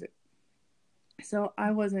you to use it. So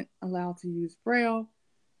I wasn't allowed to use Braille.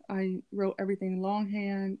 I wrote everything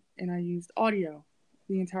longhand, and I used audio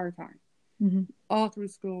the entire time, all through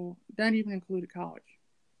school. That even included college,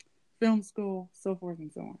 film school, so forth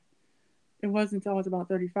and so on. It wasn't until I was about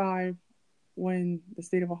 35 when the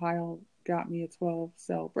state of Ohio got me a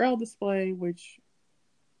 12-cell Braille display, which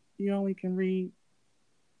you only can read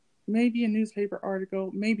maybe a newspaper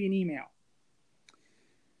article, maybe an email.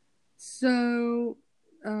 So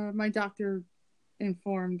my doctor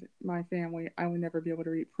informed my family I would never be able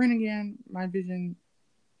to read print again. My vision,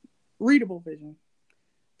 readable vision,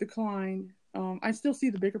 declined. I still see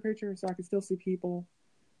the bigger picture, so I can still see people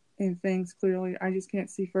and things clearly. I just can't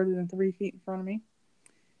see further than 3 feet in front of me,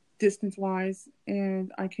 distance-wise,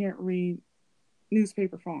 and I can't read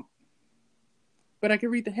newspaper font. But I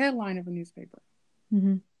can read the headline of a newspaper.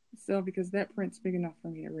 So because that print's big enough for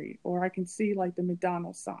me to read. Or I can see like the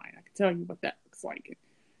McDonald's sign. I can tell you what that looks like.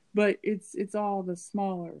 But it's all the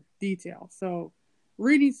smaller details. So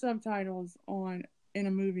reading subtitles in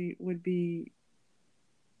a movie would be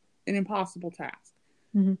an impossible task.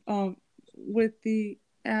 With the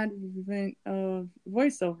advent of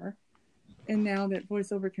voiceover, and now that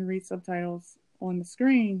voiceover can read subtitles on the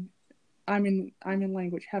screen, I'm in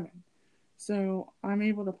language heaven. So I'm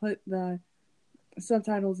able to put the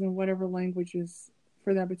subtitles in whatever languages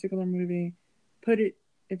for that particular movie. Put it,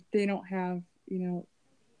 if they don't have, the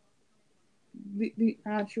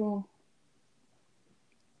actual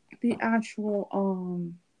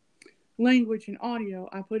language and audio,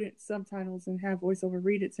 I put it subtitles and have voiceover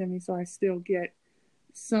read it to me, so I still get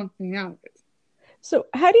something out of it. So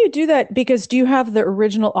how do you do that? Because do you have the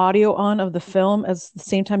original audio on of the film as the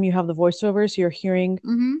same time you have the voiceover, so you're hearing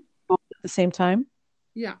both at the same time?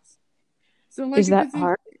 Yes. So like Is that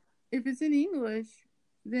hard? If it's in English,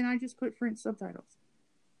 then I just put French subtitles.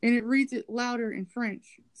 And it reads it louder in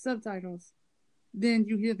French subtitles than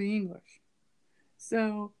you hear the English.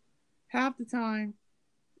 So half the time,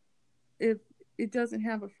 if it doesn't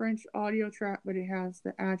have a French audio track, but it has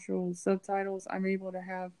the actual subtitles, I'm able to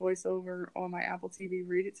have voiceover on my Apple TV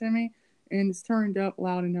read it to me, and it's turned up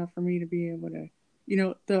loud enough for me to be able to,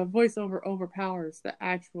 the voiceover overpowers the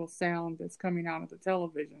actual sound that's coming out of the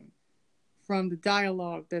television from the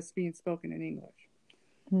dialogue that's being spoken in English.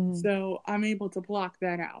 So I'm able to block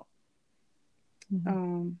that out.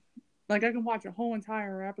 Like I can watch a whole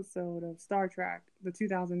entire episode of Star Trek, the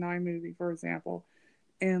 2009 movie, for example,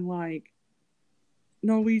 and like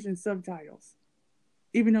Norwegian subtitles,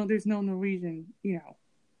 even though there's no Norwegian,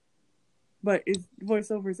 but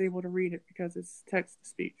voiceover is able to read it because it's text to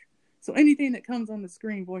speech. So anything that comes on the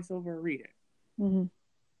screen, voiceover will read it.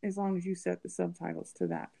 As long as you set the subtitles to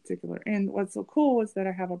that particular. And what's so cool is that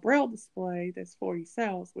I have a Braille display that's 40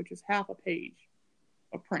 cells, which is half a page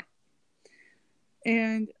of print.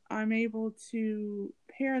 And I'm able to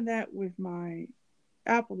pair that with my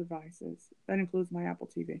Apple devices. That includes my Apple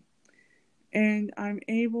TV. And I'm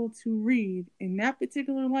able to read in that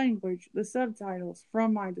particular language the subtitles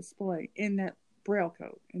from my display in that Braille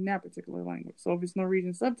code in that particular language. So if it's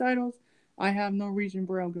Norwegian subtitles, I have Norwegian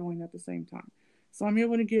Braille going at the same time. So I'm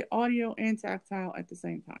able to get audio and tactile at the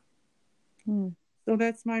same time. So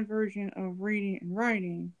that's my version of reading and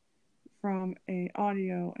writing from a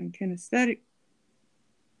audio and kinesthetic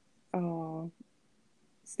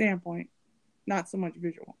standpoint, not so much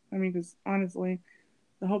visual. I mean, because honestly,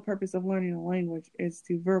 the whole purpose of learning a language is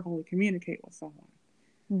to verbally communicate with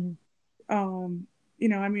someone. I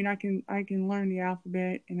mean, I can learn the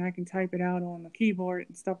alphabet and I can type it out on the keyboard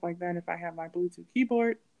and stuff like that if I have my Bluetooth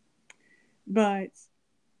keyboard. But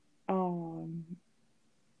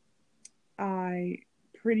I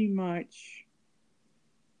pretty much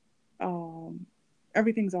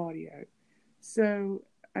everything's audio. So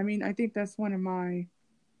I mean, I think that's one of my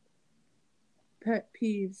pet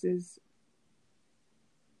peeves is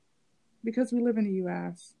because we live in the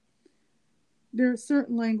U.S., there are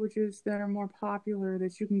certain languages that are more popular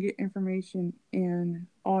that you can get information in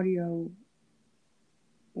audio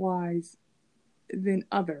wise than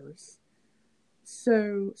others.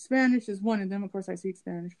 So Spanish is one of them. Of course, I speak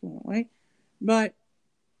Spanish fluently, but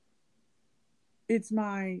it's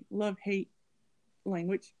my love-hate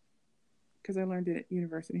language because I learned it at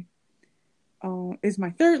university. It's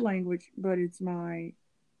my third language, but it's my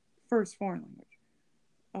first foreign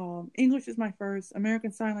language. English is my first.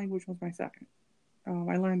 American Sign Language was my second.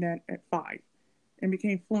 I learned that at 5 and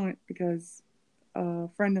became fluent because a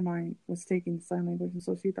friend of mine was taking sign language, and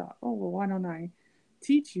so she thought, oh, well, why don't I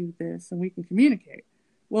teach you this and we can communicate?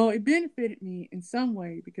 Well, it benefited me in some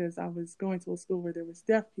way because I was going to a school where there was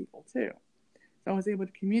deaf people too. So I was able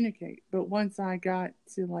to communicate. But once I got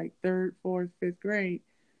to like 3rd, 4th, 5th grade,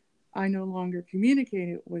 I no longer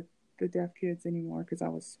communicated with the deaf kids anymore because I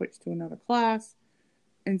was switched to another class.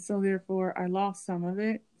 And so therefore I lost some of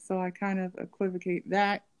it. So I kind of equivocate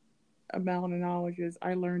that amount of knowledge as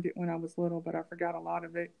I learned it when I was little, but I forgot a lot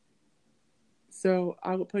of it. So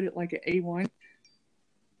I would put it like an A1,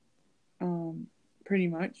 pretty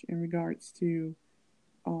much in regards to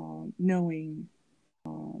knowing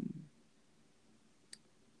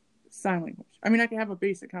sign language. I mean, I can have a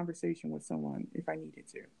basic conversation with someone if I needed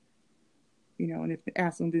to, and if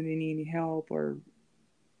ask them, do they need any help or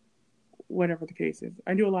whatever the case is.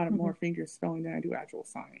 I do a lot of more finger spelling than I do actual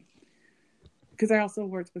signing. Because I also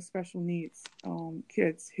worked with special needs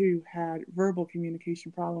kids who had verbal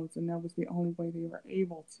communication problems, and that was the only way they were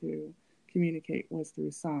able to communicate was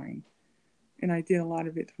through sign. And I did a lot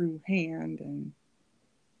of it through hand and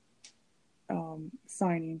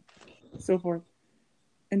signing, so forth.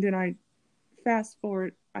 And then I fast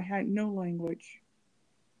forward, I had no language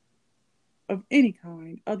of any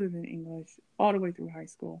kind other than English all the way through high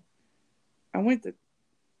school. I went to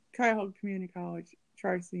Cuyahoga Community College,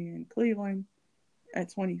 Tri-C in Cleveland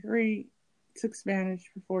at 23, took Spanish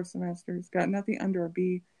for 4 semesters, got nothing under a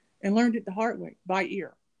B, and learned it the hard way, by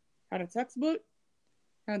ear. Had a textbook,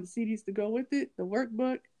 had the CDs to go with it, the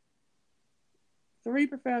workbook, 3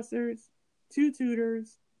 professors, 2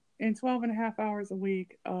 tutors, and 12 and a half hours a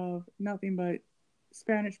week of nothing but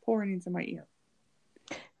Spanish pouring into my ear.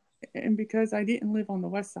 And because I didn't live on the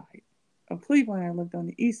west side of Cleveland, I lived on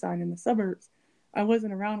the east side in the suburbs, I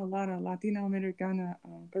wasn't around a lot of Latinoamericana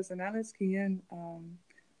personales quien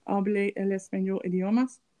hable el español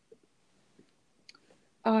idiomas.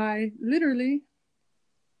 I literally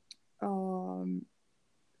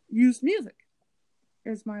used music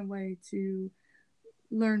as my way to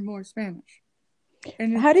learn more Spanish.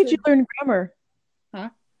 And how did you learn grammar? Huh?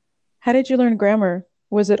 How did you learn grammar?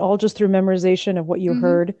 Was it all just through memorization of what you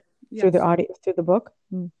heard through the audio, through the book?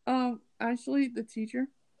 Actually, the teacher.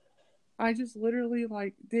 I just literally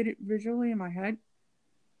did it visually in my head.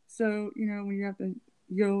 So, when you have to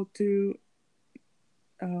yo to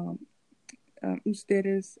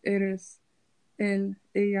ustedes, eres, él,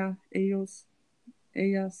 ella, ellos,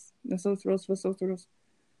 ellas, nosotros, vosotros.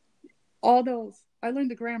 All those. I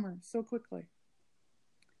learned the grammar so quickly.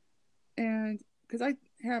 And because I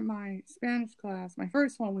had my Spanish class, my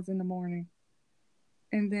first one was in the morning.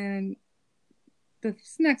 And then the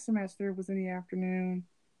next semester was in the afternoon.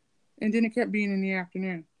 And then it kept being in the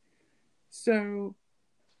afternoon. So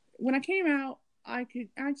when I came out, I could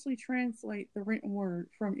actually translate the written word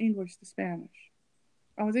from English to Spanish.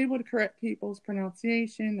 I was able to correct people's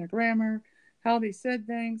pronunciation, their grammar, how they said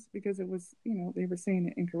things, because it was, they were saying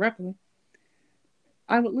it incorrectly.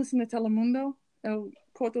 I would listen to Telemundo, El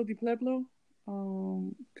Corto de Pueblo,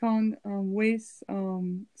 con Weiss,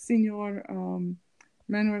 Senor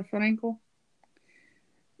Manuel Franco.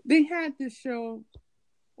 They had this show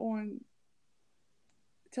on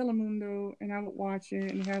Telemundo, and I would watch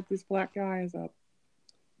it, and they had this black guy as a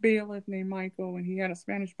bailiff named Michael, and he had a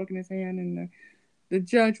Spanish book in his hand, and the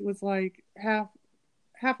judge was like half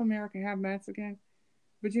American, half Mexican,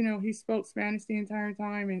 but he spoke Spanish the entire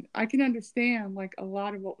time, and I can understand a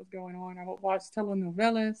lot of what was going on. I would watch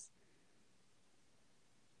telenovelas.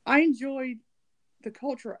 I enjoyed the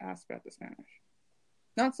cultural aspect of Spanish,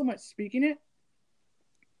 not so much speaking it,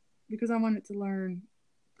 because I wanted to learn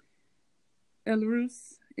el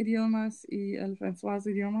Rus idiomas y el François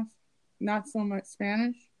idiomas, not so much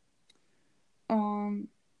Spanish.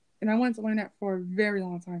 And I wanted to learn that for a very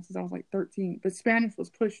long time, since I was 13. But Spanish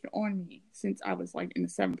was pushed on me since I was in the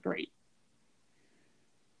 7th grade.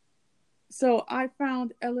 So I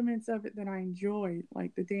found elements of it that I enjoyed,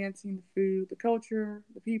 like the dancing, the food, the culture,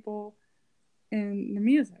 the people, and the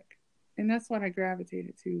music. And that's what I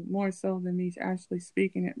gravitated to, more so than me actually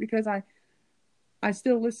speaking it, because I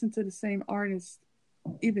still listen to the same artists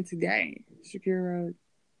even today. Shakira,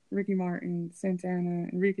 Ricky Martin, Santana,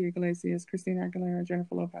 Enrique Iglesias, Christina Aguilera,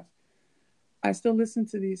 Jennifer Lopez. I still listen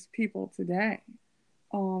to these people today.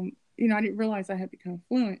 I didn't realize I had become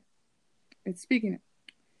fluent at speaking it.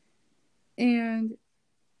 And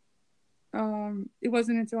it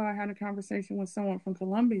wasn't until I had a conversation with someone from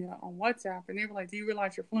Colombia on WhatsApp, and they were like, "Do you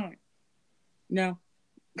realize you're fluent?" No.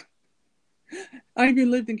 I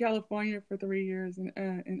even lived in California for 3 years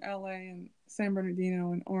in LA and San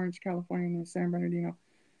Bernardino and Orange, California, near San Bernardino.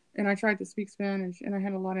 And I tried to speak Spanish, and I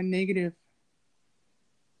had a lot of negative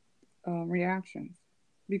reactions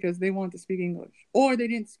because they wanted to speak English, or they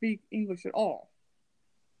didn't speak English at all.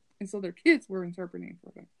 And so their kids were interpreting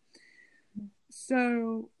for them.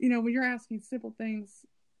 So, when you're asking simple things,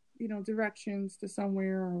 directions to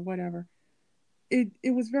somewhere or whatever,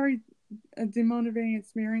 it was very a demotivating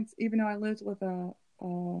experience, even though I lived with a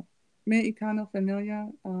mexicano familia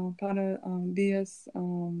para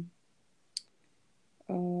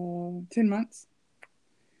 10 months.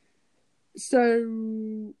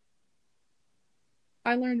 So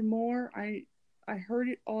I learned more. I heard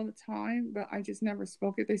it all the time, but I just never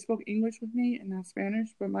spoke it. They spoke English with me and not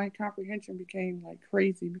Spanish, but my comprehension became like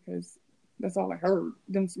crazy because that's all I heard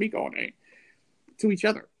them speak all day to each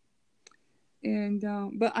other. And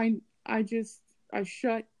but I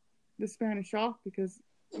shut the Spanish off because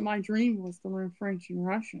my dream was to learn French and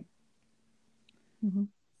Russian. Mm-hmm.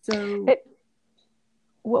 So,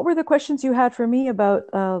 what were the questions you had for me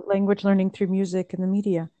about language learning through music and the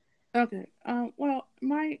media? Okay.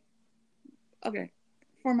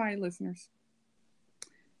 For my listeners,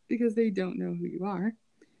 because they don't know who you are,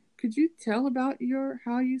 could you tell about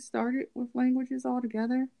how you started with languages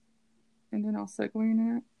altogether? And then I'll segue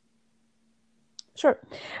into that. Sure.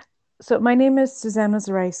 So my name is Susanna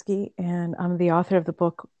Zarajski, and I'm the author of the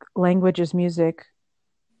book Language is Music,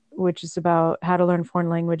 which is about how to learn foreign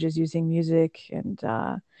languages using music and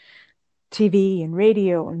TV and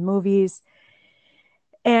radio and movies.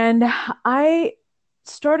 And I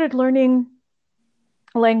started learning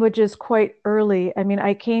languages quite early. I mean,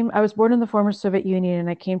 I was born in the former Soviet Union, and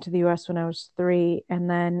I came to the US when I was 3. And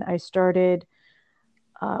then I started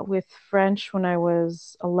with French when I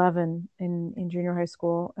was 11 in junior high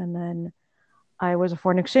school. And then I was a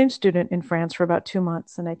foreign exchange student in France for about 2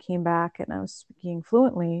 months. And I came back and I was speaking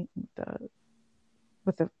fluently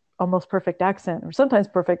with a almost perfect accent, or sometimes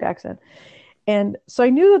perfect accent. And so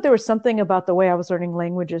I knew that there was something about the way I was learning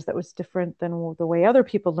languages that was different than the way other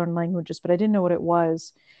people learn languages, but I didn't know what it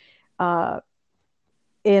was. And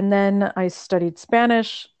then I studied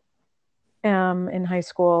Spanish in high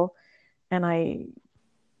school, and I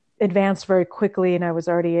advanced very quickly, and I was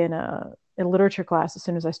already in a literature class as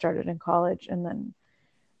soon as I started in college. And then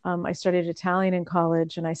I studied Italian in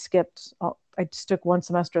college, and I just took 1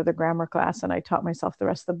 semester of the grammar class, and I taught myself the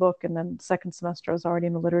rest of the book. And then the second semester, I was already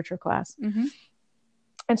in the literature class. Mm-hmm.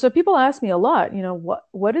 And so people ask me a lot,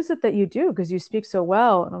 what is it that you do? Because you speak so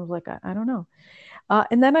well. And I was like, I don't know.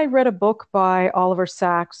 And then I read a book by Oliver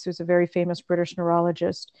Sacks, who's a very famous British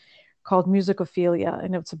neurologist, called Musicophilia.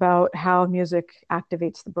 And it's about how music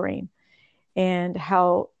activates the brain and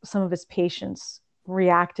how some of his patients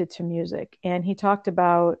reacted to music. And he talked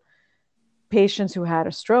about patients who had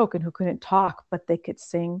a stroke and who couldn't talk, but they could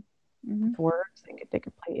sing words, they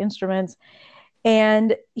could play instruments.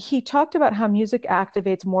 And he talked about how music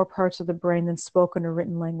activates more parts of the brain than spoken or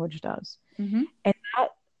written language does. Mm-hmm. And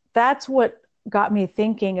that's what got me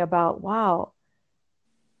thinking about, wow,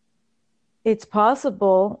 it's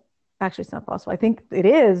possible. Actually, it's not possible. I think it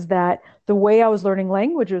is that the way I was learning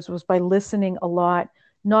languages was by listening a lot,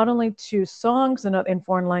 not only to songs in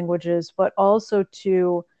foreign languages, but also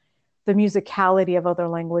to the musicality of other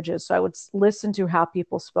languages. So I would listen to how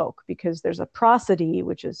people spoke, because there's a prosody,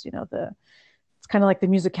 which is, it's kind of like the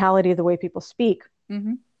musicality of the way people speak.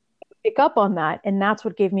 Mm-hmm. Pick up on that. And that's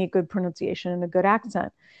what gave me a good pronunciation and a good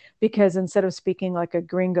accent, because instead of speaking like a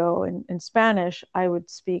gringo in Spanish, I would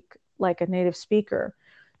speak like a native speaker.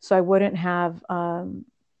 So I wouldn't have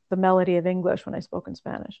the melody of English when I spoke in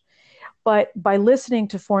Spanish. But by listening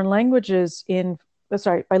to foreign language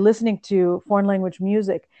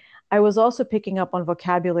music, I was also picking up on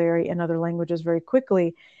vocabulary in other languages very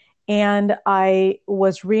quickly. And I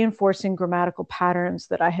was reinforcing grammatical patterns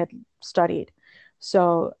that I had studied.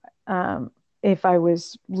 So if I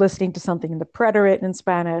was listening to something in the preterite in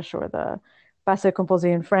Spanish or the passé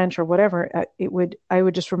composé in French or whatever, I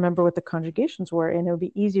would just remember what the conjugations were, and it would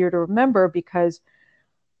be easier to remember because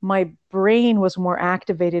my brain was more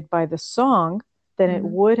activated by the song than it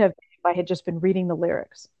would have been if I had just been reading the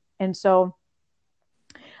lyrics. And so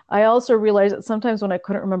I also realized that sometimes when I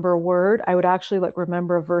couldn't remember a word, I would actually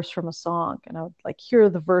remember a verse from a song, and I would hear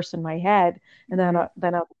the verse in my head, and then I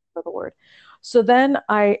would for the word. So then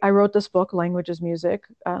I wrote this book, Language is Music,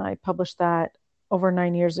 and I published that over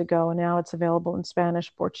 9 years ago, and now it's available in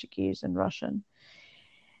Spanish, Portuguese, and Russian.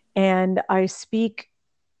 And I speak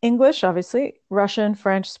English, obviously, Russian,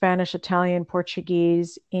 French, Spanish, Italian,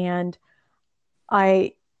 Portuguese, and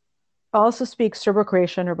I also speak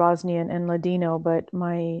Serbo-Croatian or Bosnian and Ladino, but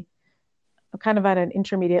I'm kind of at an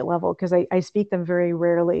intermediate level because I speak them very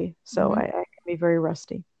rarely, so I can be very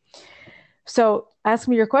rusty. So ask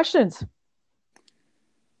me your questions.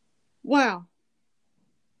 Wow,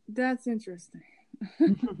 that's interesting.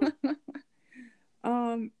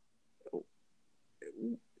 um,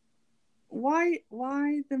 why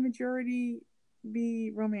the majority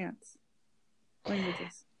be Romance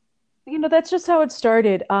languages? That's just how it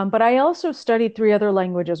started. But I also studied three other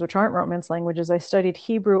languages, which aren't Romance languages. I studied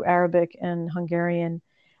Hebrew, Arabic, and Hungarian,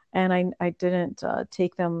 and I didn't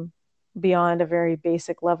take them beyond a very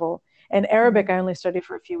basic level. And Arabic, I only studied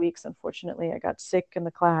for a few weeks. Unfortunately, I got sick in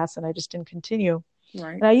the class, and I just didn't continue.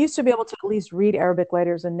 Right. And I used to be able to at least read Arabic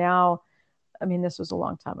letters, and now, I mean, this was a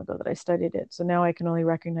long time ago that I studied it, so now I can only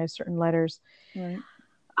recognize certain letters. Right.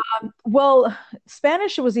 Well,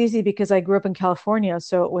 Spanish was easy because I grew up in California,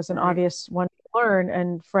 so it was an Right. obvious one to learn.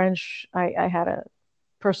 And French, I had a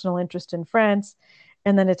personal interest in France.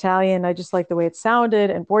 And then Italian, I just liked the way it sounded.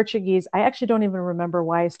 And Portuguese, I actually don't even remember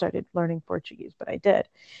why I started learning Portuguese, but I did.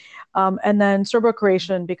 And then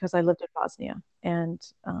Serbo-Croatian because I lived in Bosnia and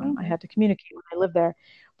I had to communicate when I lived there.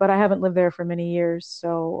 But I haven't lived there for many years,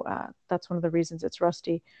 so that's one of the reasons it's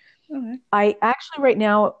rusty. Okay. I actually right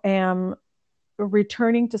now am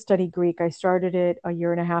returning to study Greek. I started it a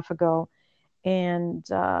year and a half ago, and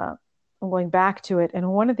I'm going back to it.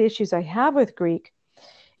 And one of the issues I have with Greek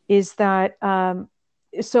is that,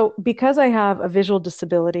 so because I have a visual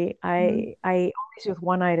disability, I only see with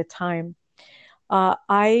one eye at a time.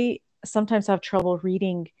 I sometimes have trouble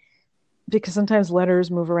reading because sometimes letters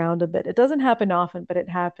move around a bit. It doesn't happen often, but it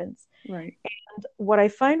happens. Right. And what I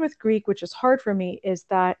find with Greek, which is hard for me, is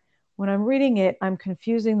that when I'm reading it, I'm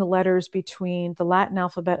confusing the letters between the Latin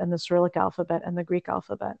alphabet and the Cyrillic alphabet and the Greek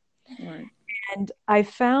alphabet. Right. And I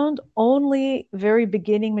found only very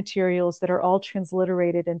beginning materials that are all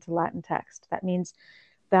transliterated into Latin text. That means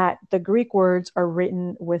that the Greek words are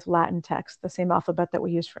written with Latin text, the same alphabet that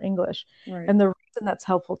we use for English. Right. And the reason that's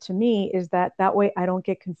helpful to me is that that way I don't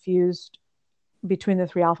get confused between the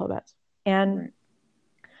three alphabets. And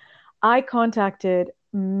I contacted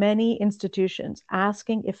many institutions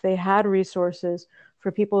asking if they had resources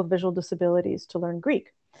for people with visual disabilities to learn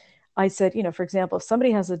Greek. I said, for example, if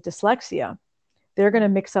somebody has a dyslexia, they're going to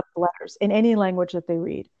mix up the letters in any language that they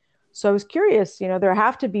read. So I was curious, there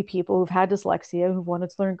have to be people who've had dyslexia who wanted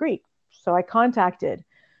to learn Greek. So I contacted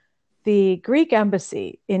the Greek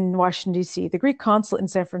embassy in Washington, D.C., the Greek consulate in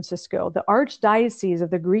San Francisco, the archdiocese of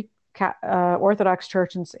the Greek Orthodox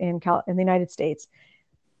Church in the United States.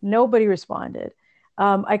 Nobody responded.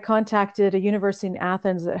 I contacted a university in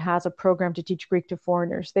Athens that has a program to teach Greek to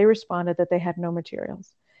foreigners. They responded that they had no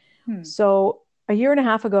materials. So a year and a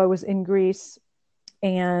half ago, I was in Greece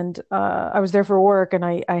and I was there for work, and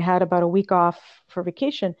I had about a week off for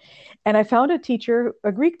vacation. And I found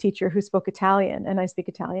a Greek teacher who spoke Italian, and I speak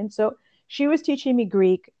Italian. So she was teaching me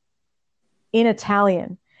Greek in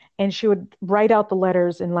Italian, and she would write out the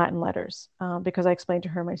letters in Latin letters because I explained to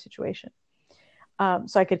her my situation.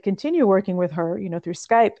 So I could continue working with her, through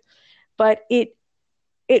Skype. But it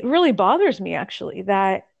really bothers me, actually,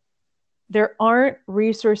 that there aren't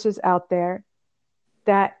resources out there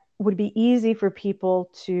that would be easy for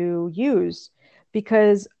people to use,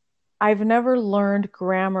 because I've never learned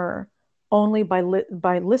grammar only by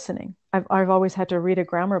listening. I've always had to read a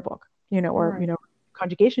grammar book, or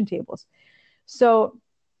conjugation tables. So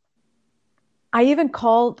I even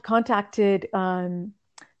contacted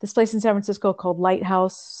this place in San Francisco called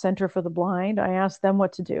Lighthouse Center for the Blind. I asked them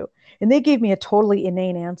what to do, and they gave me a totally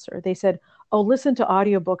inane answer. They said, "Oh, listen to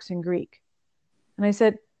audiobooks in Greek." And I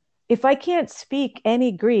said, if I can't speak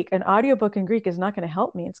any Greek, an audiobook in Greek is not going to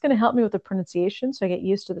help me. It's going to help me with the pronunciation, so I get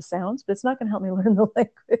used to the sounds, but it's not going to help me learn the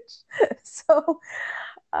language. So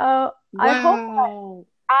I hope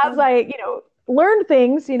that as I, learn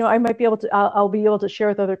things, I might be able to, I'll be able to share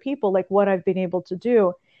with other people like what I've been able to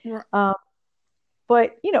do.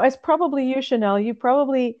 But, as probably you, Chanel, you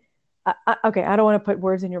probably, okay, I don't want to put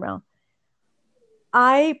words in your mouth.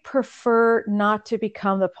 I prefer not to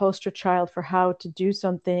become the poster child for how to do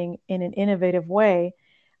something in an innovative way.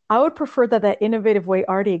 I would prefer that innovative way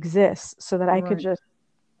already exists so that I could just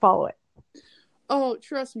follow it. Oh,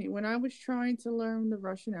 trust me, when I was trying to learn the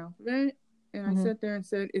Russian alphabet and I sat there and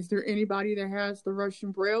said, is there anybody that has the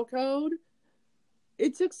Russian Braille code?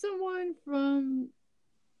 It took someone from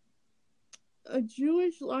a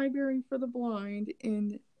Jewish library for the blind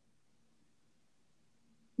in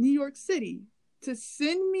New York City to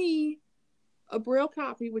send me a Braille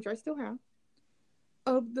copy, which I still have,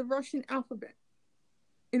 of the Russian alphabet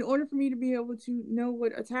in order for me to be able to know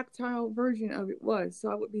what a tactile version of it was, so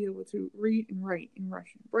I would be able to read and write in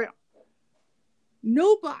Russian Braille.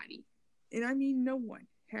 Nobody, and I mean no one,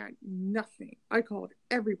 had nothing. I called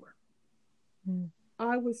everywhere.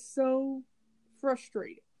 I was so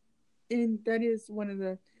frustrated. And that is one of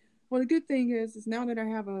the good thing is now that I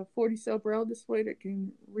have a 40 cell Braille display that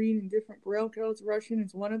can read in different Braille codes. Russian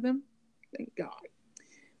is one of them. Thank God.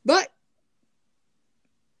 But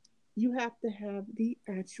you have to have the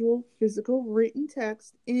actual physical written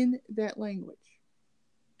text in that language.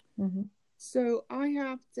 Mm-hmm. So I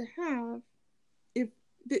have to have, if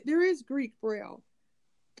there is Greek Braille.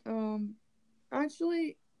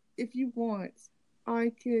 Actually, if you want,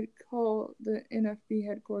 I could call the NFB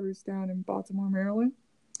headquarters down in Baltimore, Maryland,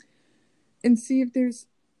 and see if there's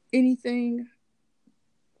anything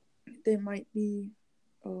that might be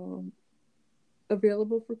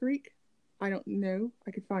available for Greek. I don't know.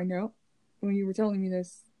 I could find out. When you were telling me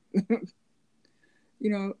this, you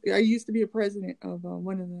know, I used to be a president of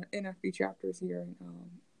one of the NFB chapters here in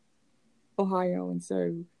Ohio, and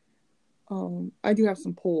so I do have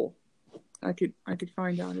some pull. I could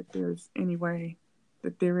find out if there's any way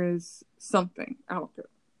that there is something out there.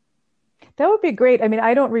 That would be great. I mean,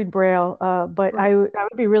 I don't read Braille, but Right. I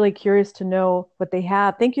would be really curious to know what they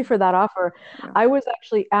have. Thank you for that offer. Yeah. I was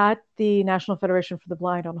actually at the National Federation for the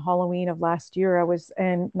Blind on Halloween of last year. I was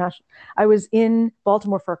in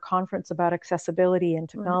Baltimore for a conference about accessibility and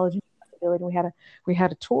technology accessibility. We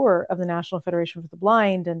had a tour of the National Federation for the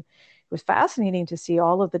Blind, and it was fascinating to see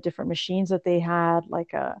all of the different machines that they had,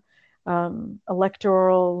 like a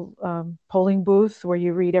electoral polling booth where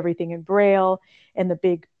you read everything in Braille, and the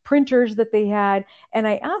big printers that they had. And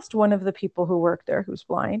I asked one of the people who worked there, who's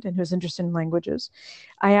blind and who's interested in languages,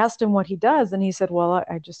 I asked him what he does, and he said, well,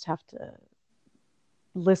 I just have to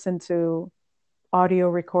listen to audio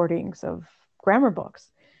recordings of grammar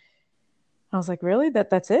books. I was like, really?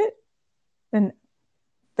 That's it? And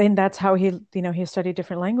then that's how he studied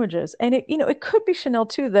different languages. And it could be, Chanel,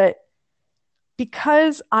 too, that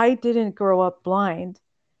because I didn't grow up blind,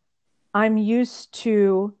 I'm used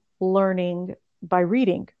to learning by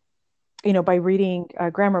reading,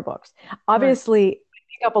 grammar books. Obviously, I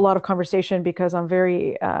pick up a lot of conversation because I'm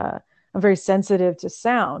very sensitive to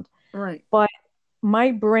sound. Right. But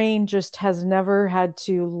my brain just has never had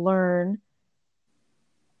to learn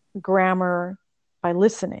grammar by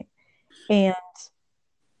listening. And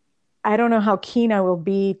I don't know how keen I will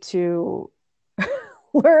be to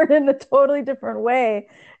learn in a totally different way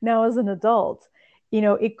now as an adult.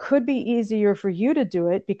 It could be easier for you to do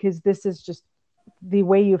it because this is just the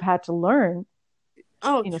way you've had to learn.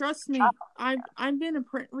 Oh, trust me, I've been a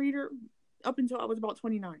print reader up until I was about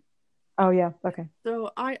 29. Oh yeah, okay.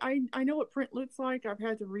 So I know what print looks like. I've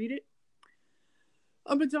had to read it.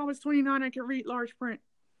 Up until I was 29, I could read large print.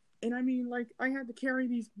 And I mean, like, I had to carry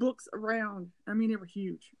these books around. I mean, they were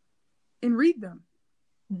huge. And read them.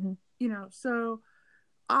 Mm-hmm. So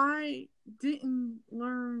I didn't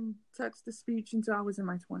learn text to speech until I was in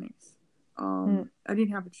my 20s. I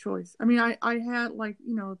didn't have a choice. I mean, I had, like,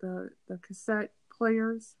 the cassette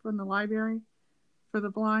players from the library for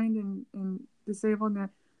the blind and disabled. And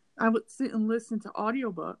I would sit and listen to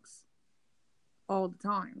audiobooks all the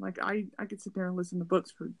time. Like, I could sit there and listen to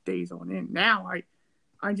books for days on end. Now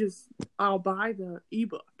I'll buy the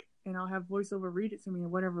ebook and I'll have voiceover read it to me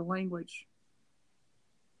in whatever language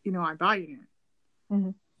I buy it in.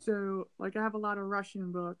 Mm-hmm. So, like, I have a lot of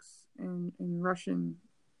Russian books and Russian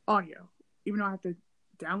audio, even though I have to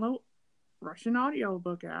download Russian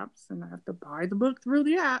audiobook apps and I have to buy the book through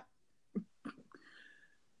the app.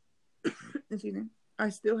 Excuse me. I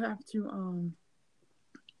still have to,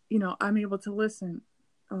 I'm able to listen.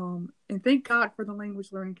 And thank God for the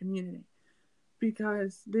language learning community,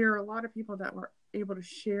 because there are a lot of people that were able to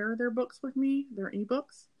share their books with me, their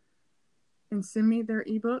ebooks, and send me their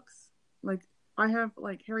ebooks. Like, I have,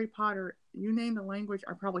 like, Harry Potter, you name the language,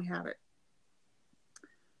 I probably have it.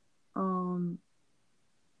 And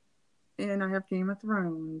I have Game of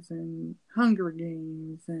Thrones and Hunger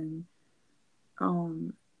Games and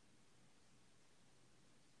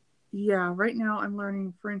right now I'm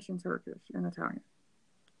learning French and Turkish and Italian.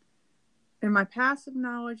 And my passive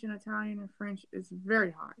knowledge in Italian and French is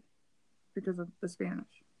very high because of the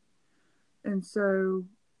Spanish. And so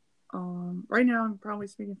right now I'm probably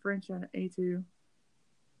speaking French at an A2.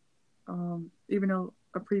 Even though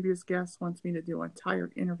a previous guest wants me to do an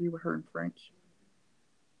entire interview with her in French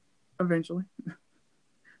eventually.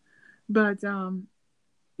 But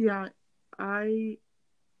yeah, I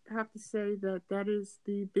have to say that that is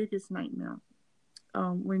the biggest nightmare.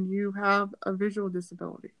 When you have a visual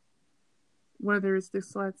disability, whether it's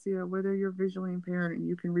dyslexia, whether you're visually impaired and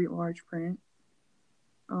you can read large print.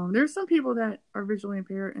 There's some people that are visually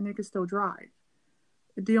impaired and they can still drive.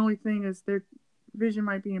 The only thing is their vision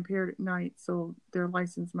might be impaired at night, so their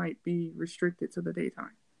license might be restricted to the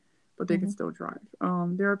daytime, but they can Mm-hmm. still drive.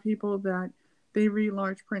 There are people that they read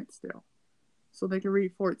large print still, so they can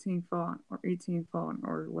read 14 font or 18 font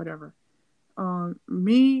or whatever.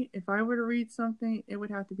 Me, if I were to read something, it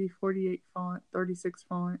would have to be 48 font, 36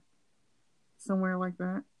 font, somewhere like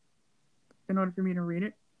that, in order for me to read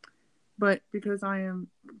it. But because I am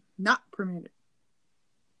not permitted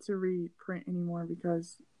to read print anymore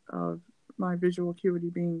because of my visual acuity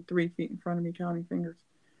being 3 feet in front of me, counting fingers,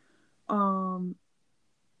 um,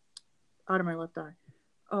 out of my left eye,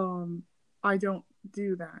 um, I don't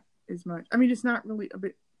do that as much. I mean, it's not really a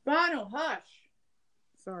bit. Bono, hush.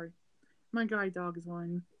 Sorry, my guide dog is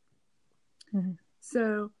whining. Mm-hmm.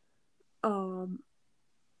 So, um,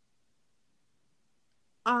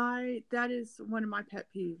 I that is one of my pet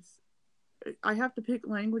peeves. I have to pick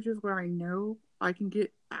languages where I know I can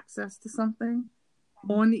get access to something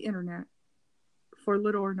on the internet for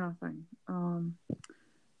little or nothing.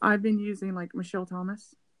 I've been using like Michelle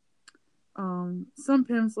Thomas, some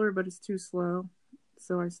Pimsleur, but it's too slow,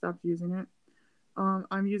 so I stopped using it.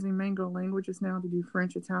 I'm using Mango Languages now to do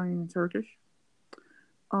French, Italian, and Turkish.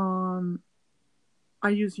 Um, I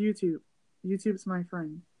use YouTube. YouTube's my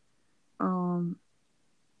friend. Um,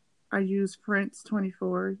 I use France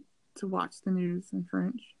 24 to watch the news in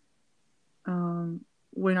French.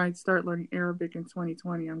 When I start learning Arabic in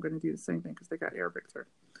 2020, I'm going to do the same thing because they got Arabic too.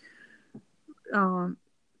 Um,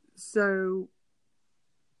 so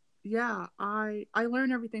yeah, I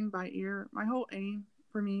learn everything by ear. My whole aim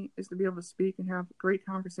for me is to be able to speak and have great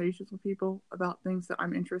conversations with people about things that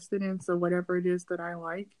I'm interested in. So whatever it is that I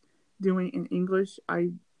like doing in English, I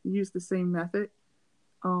use the same method,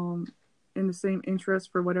 um, and the same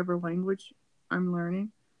interest for whatever language I'm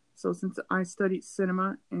learning. So since I studied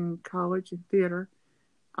cinema in college and theater,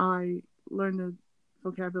 I learned the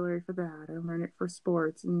vocabulary for that. I learned it for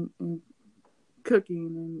sports and cooking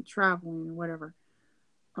and traveling and whatever.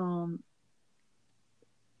 Um,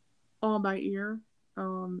 all by ear.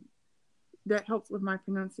 Um, that helps with my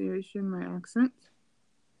pronunciation, my accent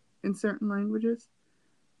in certain languages.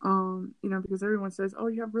 Because everyone says, "Oh,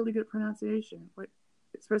 you have really good pronunciation," but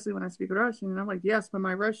especially when I speak Russian, and I'm like, "Yes, but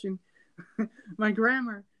my Russian, my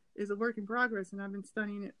grammar is a work in progress, and I've been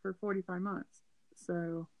studying it for 45 months."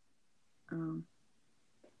 So, um,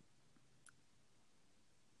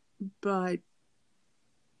 but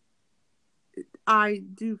I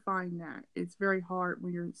do find that it's very hard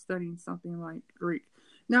when you're studying something like Greek.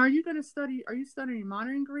 Now, are you going to study? Are you studying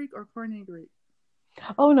modern Greek or Koine Greek?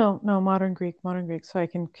 Oh no, no, modern Greek, so I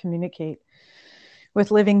can communicate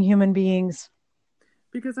with living human beings.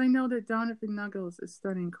 Because I know that Donovan Nuggles is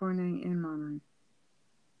studying Koine and modern.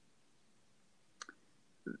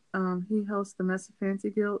 He hosts the Mess of Fancy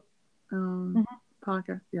Guild Mhm.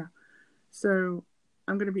 podcast. Yeah, so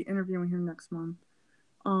I'm going to be interviewing him next month.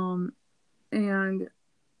 And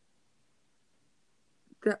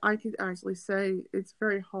that I could actually say it's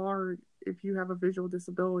very hard if you have a visual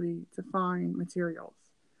disability to find materials.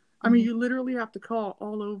 I mean, Mhm. you literally have to call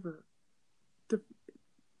all over. To,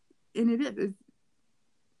 and it is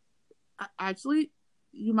actually,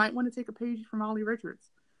 you might want to take a page from Ollie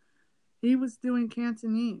Richards. He was doing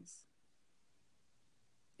Cantonese,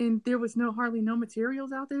 and there was hardly no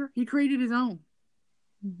materials out there. He created his own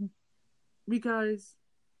Mhm. because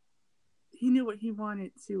he knew what he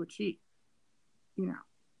wanted to achieve. You know,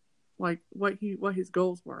 like what his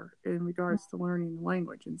goals were in regards to learning the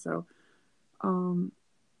language, and so um,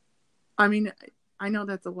 I mean, I know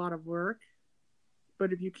that's a lot of work,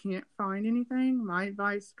 but if you can't find anything, my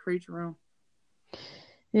advice: create your own.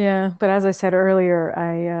 Yeah, but as I said earlier,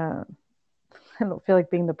 I don't feel like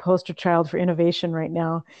being the poster child for innovation right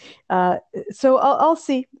now. Uh, so I'll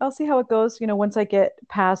see. I'll see how it goes. Once I get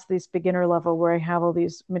past this beginner level where I have all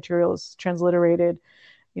these materials transliterated,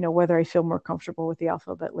 whether I feel more comfortable with the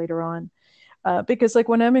alphabet later on. Because like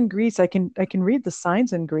when I'm in Greece, I can read the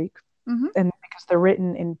signs in Greek, Mm-hmm. and because they're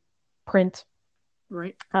written in print,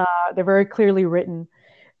 Right. they're very clearly written.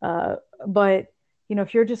 Uh, but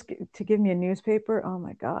if you're just to give me a newspaper, oh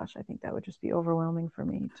my gosh, I think that would just be overwhelming for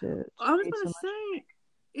me to I was read going so to much. say,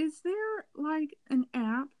 is there like an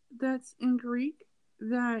app that's in Greek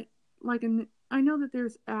that, like, I know that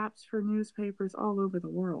there's apps for newspapers all over the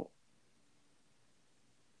world.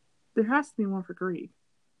 There has to be one for Greek.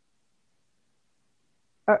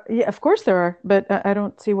 Yeah, of course there are, but I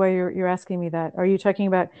don't see why you're asking me that. Are you talking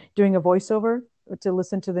about doing a voiceover to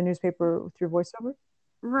listen to the newspaper through voiceover?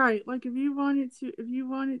 Right. Like if you wanted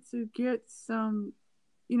to get some,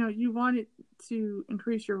 you wanted to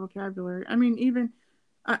increase your vocabulary. I mean, even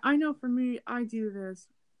I know for me, I do this.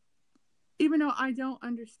 Even though I don't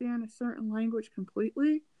understand a certain language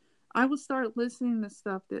completely, I will start listening to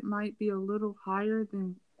stuff that might be a little higher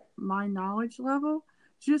than my knowledge level,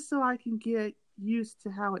 just so I can get used to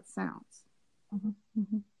how it sounds. Mhm,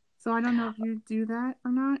 mhm. So I don't know if you do that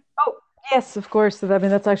or not. Oh, yes, of course. I mean,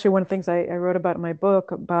 that's actually one of the things I wrote about in my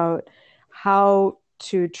book about how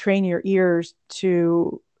to train your ears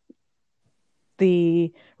to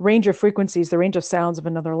the range of frequencies, the range of sounds of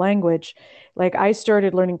another language. Like I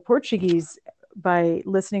started learning Portuguese by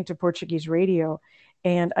listening to Portuguese radio,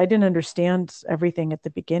 and I didn't understand everything at the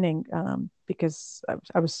beginning because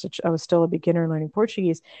I was still a beginner learning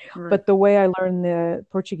Portuguese. Right. But the way I learned the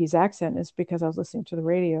Portuguese accent is because I was listening to the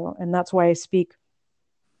radio, and that's why I speak.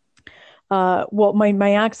 Well,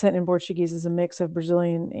 my accent in Portuguese is a mix of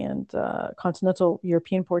Brazilian and continental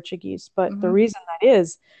European Portuguese. But the Mm-hmm. reason that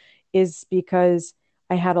is because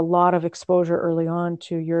I had a lot of exposure early on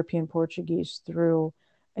to European Portuguese through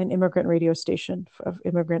an immigrant radio station of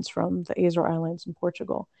immigrants from the Azore Islands in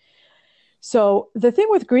Portugal. So the thing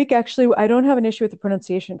with Greek, actually, I don't have an issue with the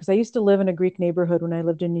pronunciation because I used to live in a Greek neighborhood when I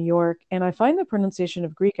lived in New York, and I find the pronunciation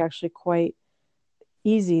of Greek actually quite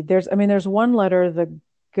easy. I mean, there's one letter, the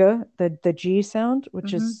g, the G sound,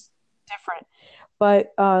 which Mm-hmm. is different.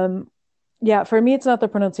 But yeah, for me, it's not the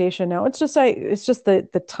pronunciation now. It's just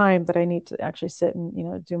the time that I need to actually sit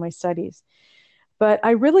and do my studies. But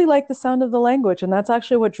I really like the sound of the language, and that's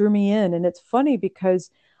actually what drew me in. And it's funny because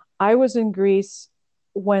I was in Greece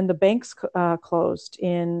when the banks closed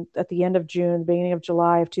in at the end of June, beginning of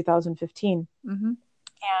July of 2015. Mm-hmm.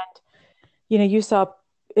 And you saw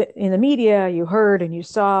in the media, you heard and you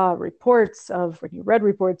saw reports of, when you read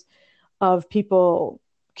reports of people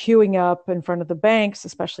queuing up in front of the banks,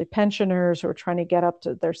 especially pensioners who are trying to get up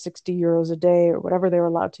to their 60 euros a day or whatever they were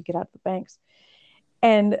allowed to get out of the banks.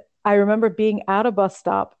 And I remember being at a bus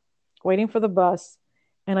stop, waiting for the bus,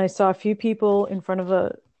 and I saw a few people in front of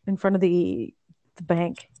the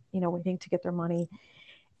bank, waiting to get their money.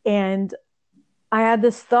 And I had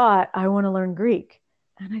this thought, I want to learn Greek.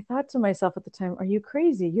 And I thought to myself at the time, are you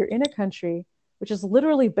crazy? You're in a country which is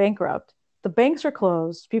literally bankrupt. The banks are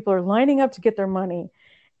closed. People are lining up to get their money.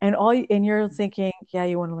 And you're thinking, yeah,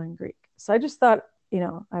 you want to learn Greek. So I just thought,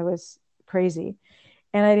 I was crazy.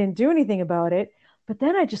 And I didn't do anything about it. But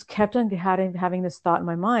then I just kept on having this thought in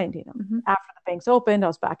my mind, Mm-hmm. after the banks opened, I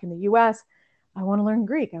was back in the US. I want to learn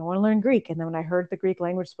Greek. I want to learn Greek. And then when I heard the Greek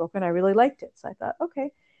language spoken, I really liked it. So I thought,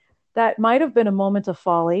 okay, that might have been a moment of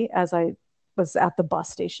folly as I was at the bus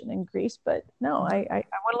station in Greece, but no, I want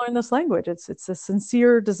to learn this language. It's a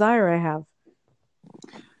sincere desire I have.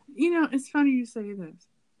 It's funny you say this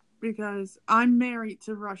because I'm married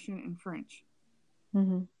to Russian and French.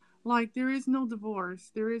 Mm-hmm. Like, there is no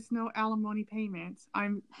divorce, there is no alimony payments.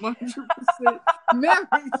 I'm 100% married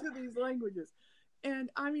to these languages.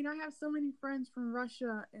 And I mean, I have so many friends from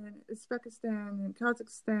Russia and Uzbekistan and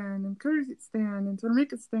Kazakhstan and Kyrgyzstan and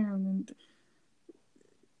Turkmenistan and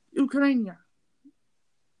Ukraine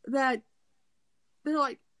that they're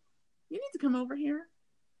like, you need to come over here.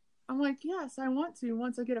 I'm like, yes, I want to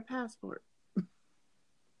once I get a passport.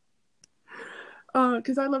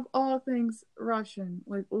 Because I love all things Russian.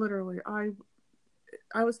 Like, literally,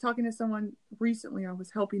 I was talking to someone recently. I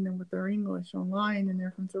was helping them with their English online, and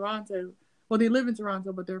they're from Toronto. Well, they live in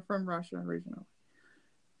Toronto, but they're from Russia originally.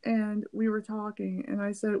 And we were talking, and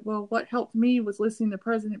I said, "Well, what helped me was listening to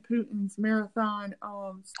President Putin's marathon,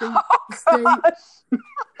 state to Oh, state,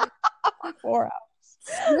 gosh. 4 hours.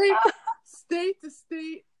 state, state to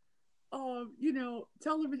state,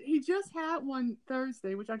 television. He just had one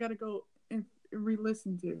Thursday, which I got to go and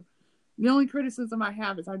re-listen to. The only criticism I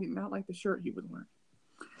have is I did not like the shirt he was wearing,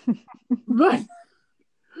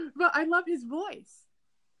 but I love his voice.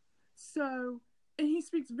 So, and he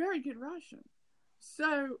speaks very good Russian.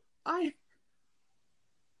 So I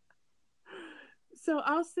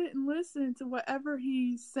I'll sit and listen to whatever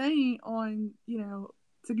he's saying on,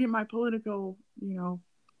 to get my political,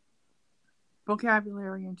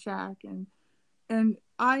 vocabulary in check. And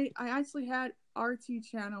I actually had RT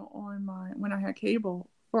channel on my when I had cable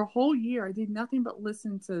for a whole year. I did nothing but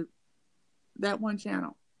listen to that one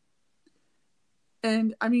channel.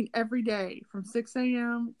 And I mean every day from 6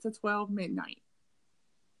 a.m. to 12 midnight.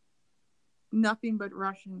 Nothing but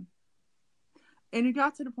Russian. And it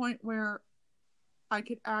got to the point where I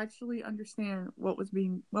could actually understand what was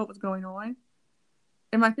going on.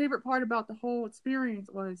 And my favorite part about the whole experience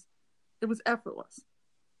was it was effortless.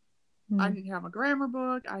 I didn't have a grammar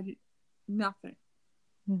book. I did nothing.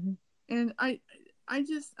 And I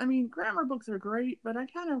mean, grammar books are great, but I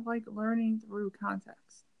kind of like learning through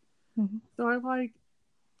context. So I like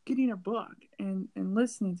getting a book and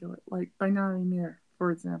listening to it, like by Nari Mir,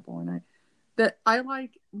 for example. And I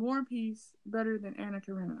like War and Peace better than Anna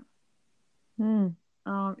Karenina.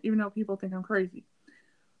 Even though people think I'm crazy.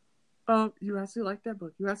 You actually like that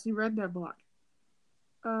book. You actually read that book.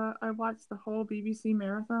 I watched the whole BBC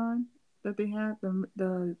marathon that they had,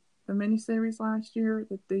 the miniseries last year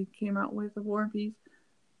that they came out with of War and Peace.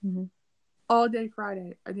 All day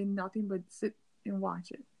Friday, I did nothing but sit and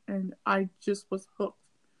watch it, and I just was hooked.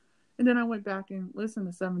 And then I went back and listened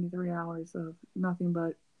to 73 hours of nothing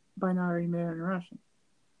but Binary Man in Russian.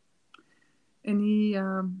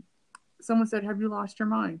 And someone said, "Have you lost your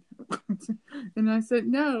mind?" And I said,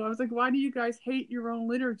 "No." I was like, "Why do you guys hate your own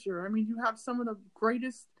literature? I mean, you have some of the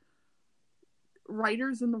greatest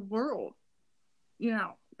writers in the world, you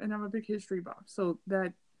know." And I'm a big history buff, so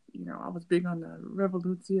that, you know, I was big on the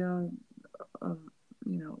Revolution of,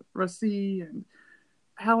 you know, Russia and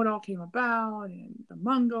how it all came about, and the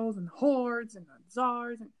Mongols and the hordes and the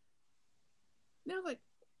czars, and you know, like,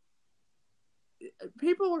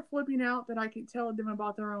 people were flipping out that I could tell them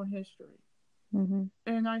about their own history.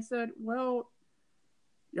 And I said, well,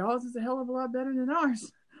 y'all's is a hell of a lot better than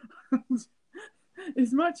ours.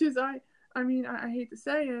 As much as I mean, I hate to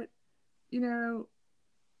say it, you know,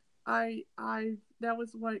 I that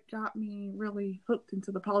was what got me really hooked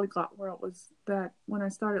into the polyglot world, was that when I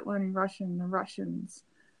started learning Russian, the Russians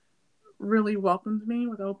really welcomed me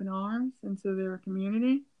with open arms into their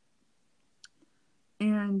community.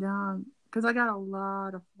 And because I got a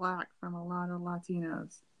lot of flack from a lot of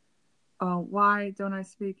Latinos. Why don't I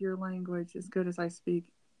speak your language as good as I speak?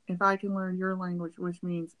 If I can learn your language, which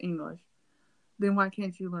means English, then why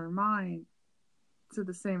can't you learn mine to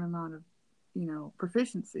the same amount of, you know,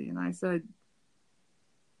 proficiency? And I said,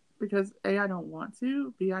 because A, I don't want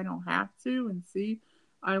to, B, I don't have to, and C,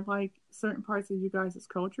 I like certain parts of you guys'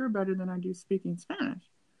 culture better than I do speaking Spanish.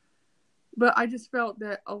 But I just felt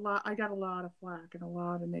that I got a lot of flack and a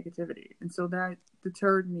lot of negativity. And so that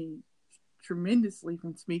deterred me tremendously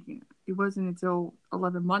from speaking. It wasn't until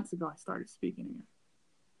 11 months ago I started speaking again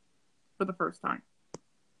for the first time.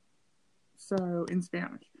 So, in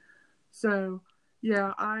Spanish. So,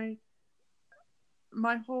 yeah,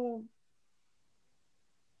 my whole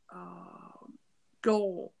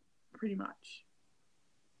goal, pretty much,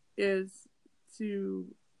 is to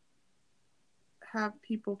have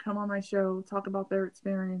people come on my show, talk about their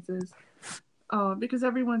experiences, because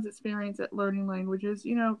everyone's experience at learning languages,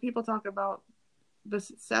 you know, people talk about the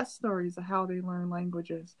success stories of how they learn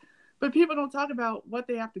languages, but people don't talk about what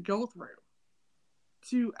they have to go through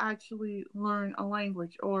to actually learn a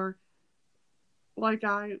language. Or like,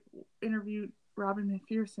 I interviewed Robin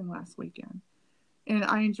McPherson last weekend, and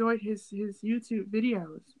I enjoyed his YouTube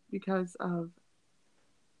videos because of,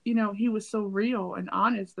 you know, he was so real and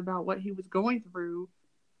honest about what he was going through,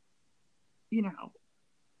 you know,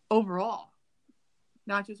 overall,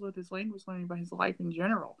 not just with his language learning, but his life in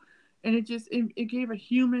general. And it gave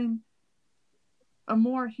a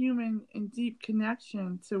more human and deep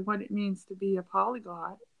connection to what it means to be a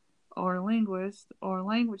polyglot or a linguist or a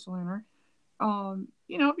language learner.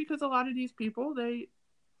 You know, because a lot of these people,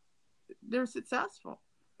 they're successful,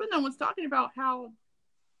 but no one's talking about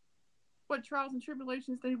what trials and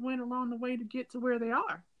tribulations they went along the way to get to where they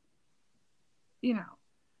are, you know.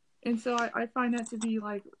 And so I find that to be,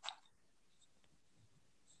 like,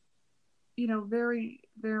 you know, very,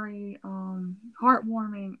 very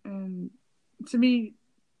heartwarming, and to me,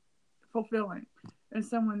 fulfilling, as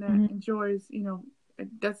someone that enjoys, you know,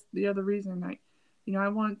 that's the other reason I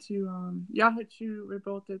want to ja хочу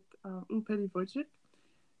работать у переводчик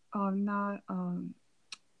на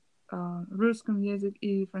русском языке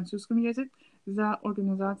и французском языке за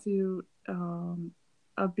организацию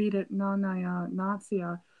объединенная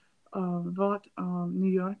нация в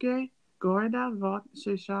Нью-Йорке, города, вот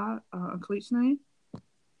сейчас отличный,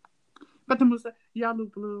 потому что я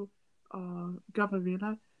люблю говорить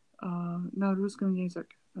на русском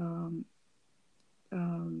языке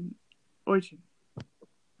очень.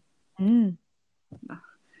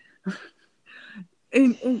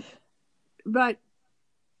 But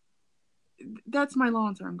that's my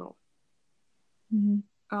long-term goal.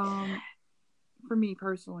 For me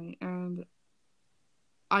personally. And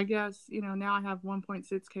I guess, you know, now I have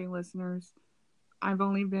 1.6K listeners. I've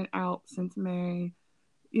only been out since May.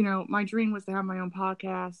 You know, my dream was to have my own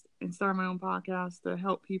podcast and start my own podcast to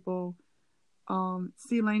help people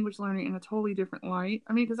see language learning in a totally different light.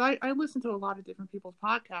 I mean, because I listen to a lot of different people's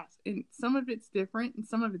podcasts, and some of it's different and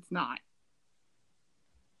some of it's not,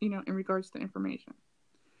 in regards to information.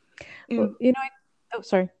 Well, And, oh,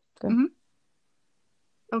 sorry. Go ahead. mm-hmm.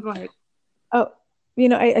 Oh, go ahead. Oh,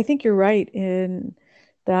 I think you're right in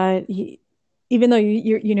that even though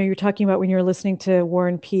you're talking about when you're listening to War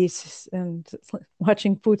and Peace and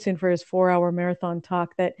watching Putin for his 4-hour marathon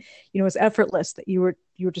talk, that was effortless, that you were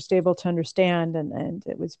just able to understand, and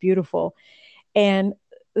it was beautiful. And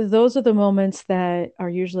those are the moments that are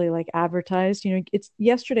usually like advertised. It's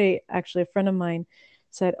yesterday actually a friend of mine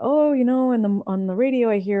said, "Oh, on the radio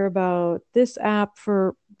I hear about this app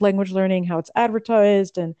for language learning, how it's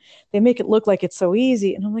advertised, and they make it look like it's so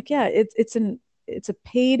easy." And I'm like, "Yeah, it's a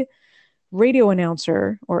paid radio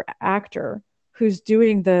announcer or actor who's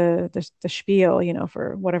doing the spiel,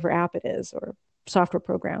 for whatever app it is or software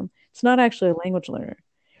program. It's not actually a language learner,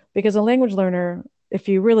 because a language learner, if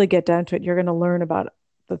you really get down to it, you're going to learn about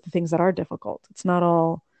the things that are difficult. It's not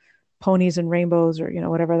all ponies and rainbows, or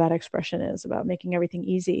whatever that expression is about making everything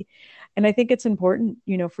easy. And I think it's important,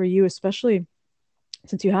 for you, especially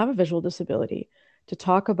since you have a visual disability, to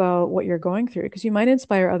talk about what you're going through, because you might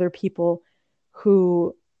inspire other people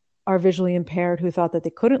who are visually impaired, who thought that they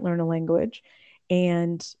couldn't learn a language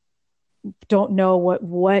and don't know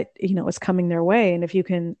what is coming their way. And if you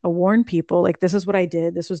can warn people, like, this is what I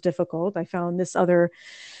did, this was difficult, I found this other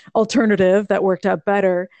alternative that worked out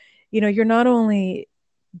better, you're not only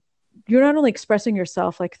expressing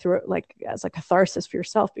yourself like through, like, as a catharsis for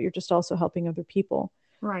yourself, but you're just also helping other people.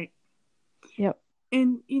 Right. Yep.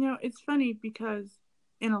 And, it's funny because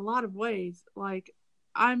in a lot of ways, like,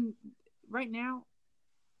 right now,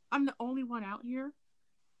 I'm the only one out here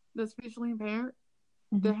that's visually impaired.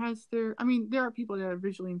 Mm-hmm. That has there are people that are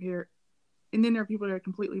visually impaired, and then there are people that are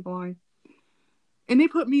completely blind. And they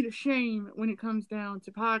put me to shame when it comes down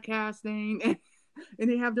to podcasting, and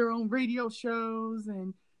they have their own radio shows,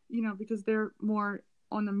 and, because they're more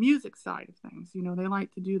on the music side of things. They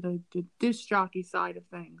like to do the disc jockey side of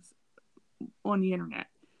things on the internet.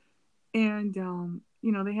 And,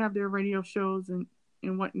 they have their radio shows and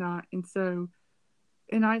whatnot. And so,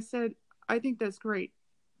 and I said, I think that's great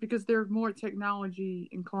because they're more technology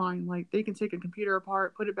inclined. Like, they can take a computer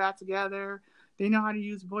apart, put it back together. They know how to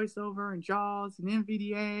use VoiceOver and JAWS and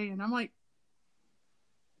NVDA. And I'm like,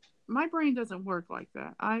 my brain doesn't work like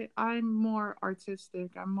that. I'm more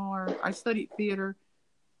artistic. I studied theater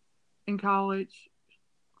in college.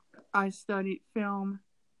 I studied film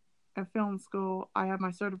at film school. I have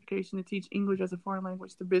my certification to teach English as a foreign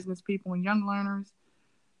language to business people and young learners.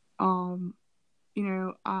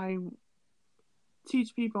 I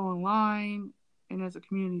teach people online and as a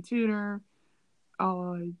community tutor,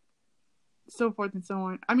 so forth and so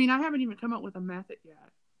on. I mean, I haven't even come up with a method yet.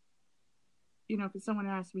 Because someone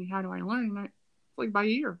asked me, how do I learn? And it's like by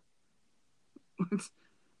ear.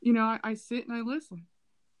 I sit and I listen.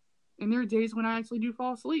 And there are days when I actually do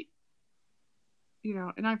fall asleep.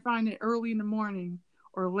 And I find that early in the morning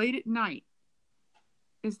or late at night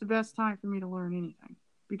is the best time for me to learn anything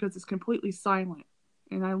because it's completely silent.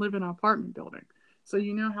 And I live in an apartment building. So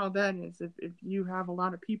you know how that is. If you have a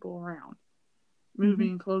lot of people around,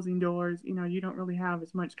 moving, closing doors, you don't really have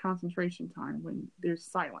as much concentration time when there's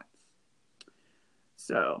silence.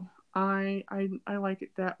 So I like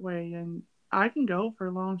it that way. And I can go for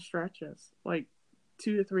long stretches, like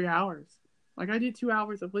 2 to 3 hours. Like, I did 2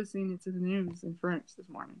 hours of listening to the news in French this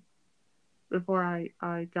morning before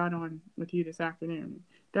I got on with you this afternoon.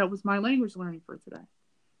 That was my language learning for today.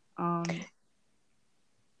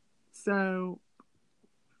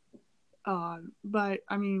 But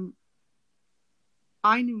I mean,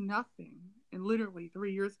 I knew nothing, and literally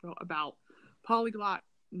 3 years ago, about polyglot,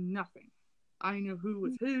 nothing. I knew who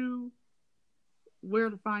was who,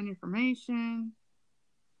 where to find information.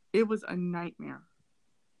 It was a nightmare.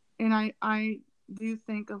 And I do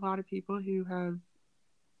think a lot of people who have,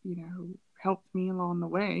 helped me along the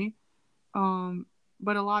way.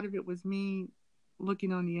 But a lot of it was me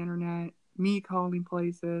looking on the internet, me calling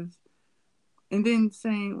places, and then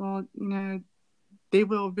saying, well, they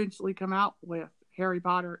will eventually come out with Harry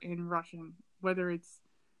Potter in Russian, whether it's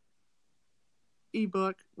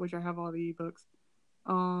ebook, which I have all the ebooks,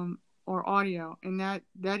 or audio. And that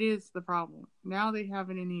is the problem. Now they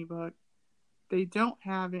have it in ebook. They don't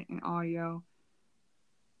have it in audio.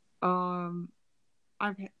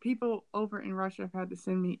 I've had people over in Russia have had to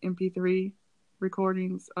send me MP3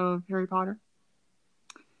 recordings of Harry Potter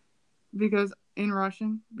because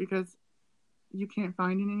you can't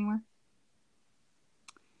find it anywhere.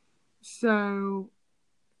 So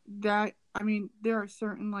there are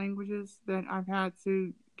certain languages that I've had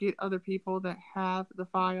to get other people that have the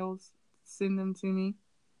files, send them to me,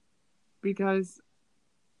 because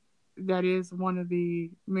that is one of the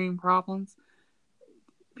main problems.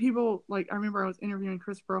 People, like, I remember I was interviewing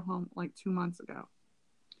Chris Broholm like 2 months ago,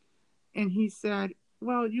 and he said,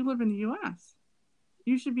 well, you live in the US.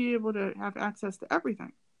 You should be able to have access to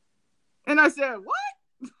everything. And I said,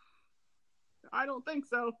 what? I don't think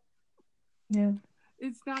so. Yeah.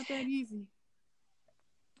 It's not that easy.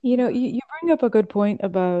 You bring up a good point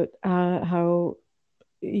about how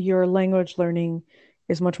your language learning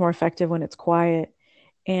is much more effective when it's quiet.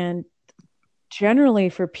 And generally,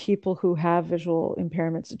 for people who have visual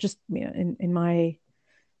impairments, just in my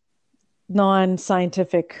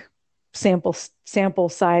non-scientific sample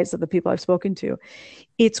size of the people I've spoken to,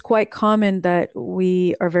 it's quite common that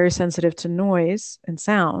we are very sensitive to noise and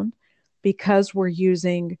sound because we're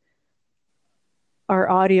using our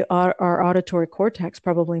auditory cortex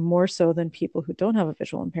probably more so than people who don't have a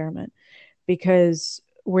visual impairment, because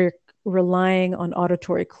we're relying on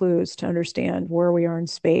auditory clues to understand where we are in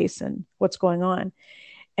space and what's going on.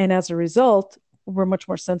 And as a result, we're much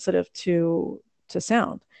more sensitive to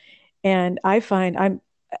sound. And I find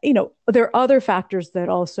there are other factors that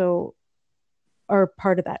also are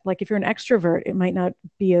part of that. Like if you're an extrovert, it might not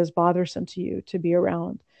be as bothersome to you to be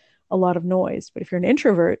around a lot of noise. But if you're an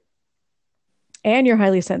introvert and you're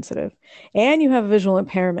highly sensitive and you have a visual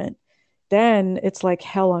impairment, then it's like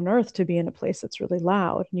hell on earth to be in a place that's really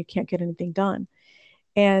loud and you can't get anything done.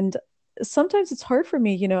 And sometimes it's hard for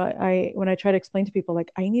me, I when I try to explain to people,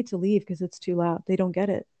 like, I need to leave because it's too loud. They don't get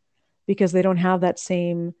it because they don't have that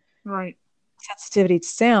same right sensitivity to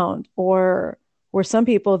sound. Or where some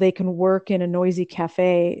people, they can work in a noisy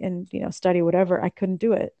cafe and study whatever. I couldn't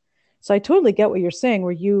do it. So I totally get what you're saying,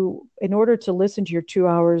 where in order to listen to your 2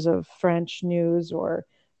 hours of French news or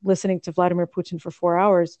listening to Vladimir Putin for 4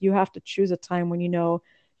 hours, you have to choose a time when your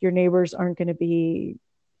neighbors aren't going to be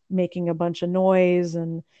making a bunch of noise,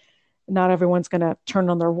 and not everyone's going to turn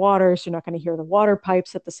on their water, so you're not going to hear the water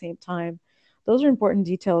pipes at the same time. Those are important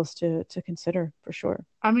details to consider, for sure.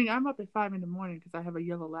 I mean, I'm up at 5 in the morning because I have a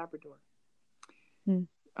yellow Labrador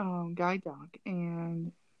guide dog,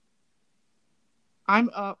 and I'm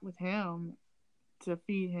up with him to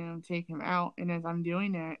feed him, take him out, and as I'm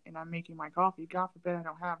doing that and I'm making my coffee, God forbid I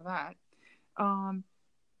don't have that,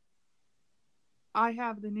 I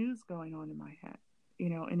have the news going on in my head,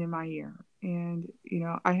 and in my ear. And,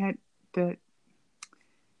 I had the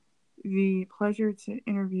pleasure to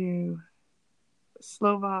interview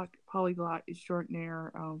Slovak polyglot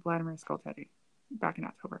extraordinaire Vladimir Skoltety back in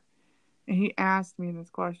October. And he asked me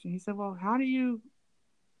this question. He said, well, how do you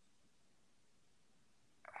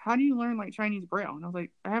learn like Chinese Braille? And I was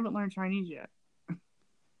like, I haven't learned Chinese yet.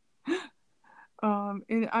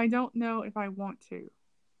 And I don't know if I want to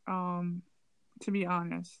be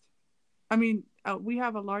honest. I mean, we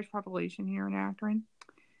have a large population here in Akron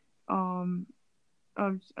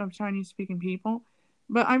of Chinese speaking people,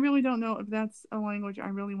 but I really don't know if that's a language I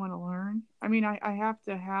really want to learn. I mean, I have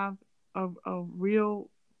to have a real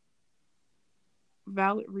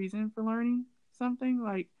valid reason for learning something.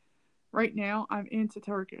 Like right now, I'm into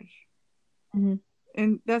Turkish. Mm-hmm.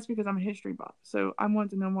 And that's because I'm a history buff. So I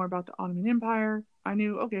wanted to know more about the Ottoman Empire. I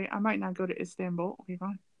knew, okay, I might not go to Istanbul. Okay,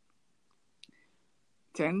 fine.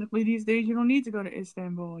 Technically, these days, you don't need to go to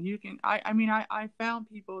Istanbul. You can, I found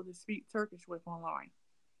people to speak Turkish with online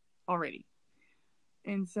already.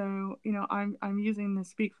 And so, I'm using the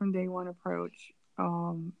speak from day one approach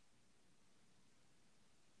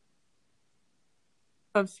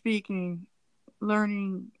of speaking,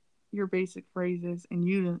 learning your basic phrases and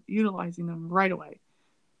utilizing them right away.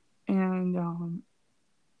 And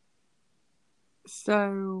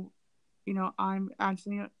so, I'm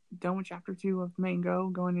actually done with chapter 2 of Mango,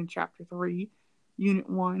 going into chapter 3, unit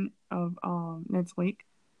 1 of next week.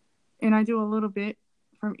 And I do a little bit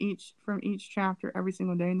from each chapter every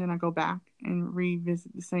single day, and then I go back and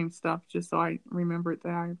revisit the same stuff just so I remember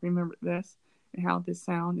that I remembered this and how this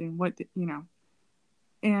sound and what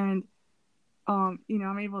and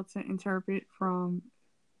I'm able to interpret from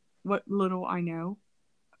what little I know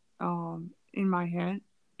in my head.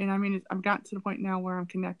 And I mean, I've gotten to the point now where I'm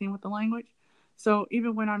connecting with the language. So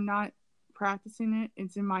even when I'm not practicing it,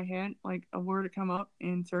 it's in my head, like a word to come up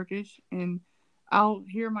in Turkish, and I'll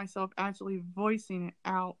hear myself actually voicing it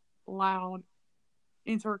out loud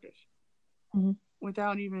in Turkish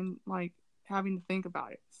without even like having to think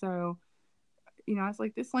about it. So, it's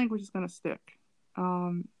like this language is going to stick.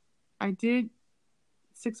 I did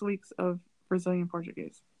 6 weeks of Brazilian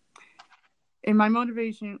Portuguese, and my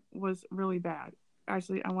motivation was really bad.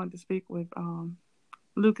 Actually, I wanted to speak with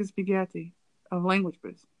Lucas Bighetti of Language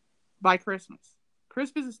Boost by Christmas.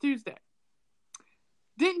 Christmas is Tuesday.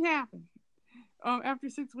 Didn't happen. After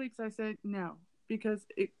 6 weeks, I said no because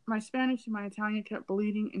my Spanish and my Italian kept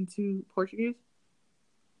bleeding into Portuguese.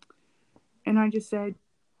 And I just said,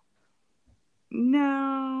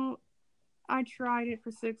 no, I tried it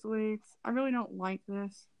for 6 weeks. I really don't like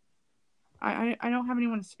this. I don't have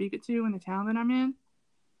anyone to speak it to in the town that I'm in.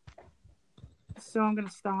 So I'm going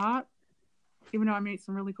to stop, even though I made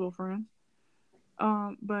some really cool friends.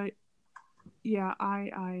 But yeah,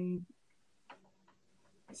 I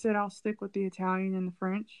said I'll stick with the Italian and the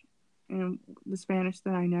French and the Spanish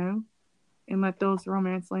that I know and let those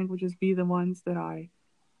Romance languages be the ones that I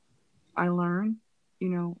learn,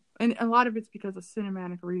 and a lot of it's because of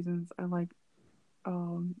cinematic reasons. I like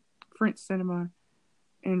French cinema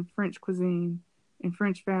and French cuisine and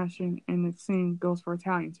French fashion, and the same goes for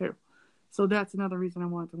Italian too. So that's another reason I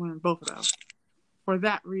wanted to learn both of those. For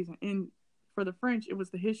that reason. And for the French, it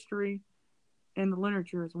was the history and the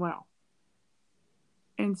literature as well.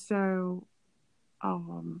 And so,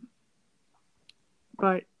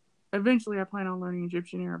 but eventually I plan on learning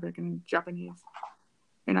Egyptian, Arabic, and Japanese.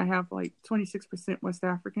 And I have like 26% West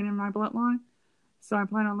African in my bloodline. So I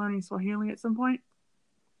plan on learning Swahili at some point.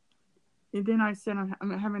 And then I said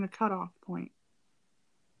I'm having a cutoff point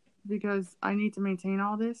because I need to maintain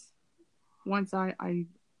all this once I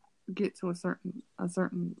get to a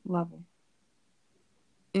certain level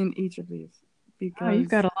in each of these. Because you've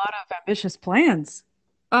got a lot of ambitious plans.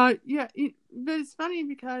 Yeah, but it's funny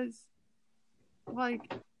because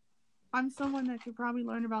like I'm someone that could probably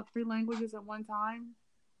learn about 3 languages at one time,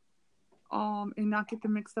 and not get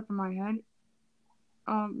them mixed up in my head.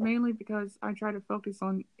 Mainly because I try to focus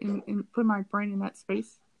on and put my brain in that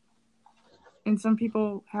space. And some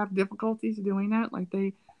people have difficulties doing that. Like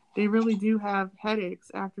they really do have headaches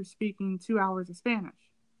after speaking 2 hours of Spanish.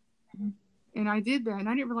 Mm-hmm. And I did that, and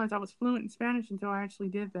I didn't realize I was fluent in Spanish until I actually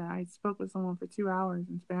did that. I spoke with someone for 2 hours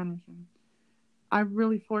in Spanish, and I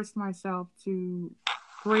really forced myself to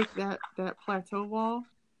break that plateau wall,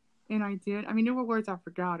 and I did. I mean, there were words I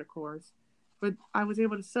forgot, of course, but I was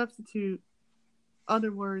able to substitute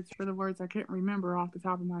other words for the words I couldn't remember off the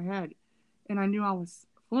top of my head. And I knew I was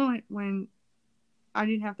fluent when I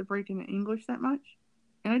didn't have to break into English that much.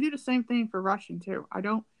 And I do the same thing for Russian, too.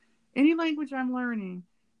 Any language I'm learning,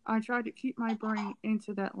 I try to keep my brain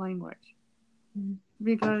into that language. Mm-hmm.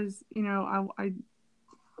 Because,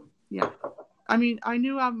 I mean, I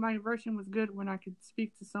knew my Russian was good when I could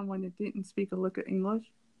speak to someone that didn't speak a lick of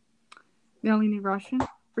English. They only knew Russian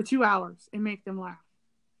for 2 hours and make them laugh.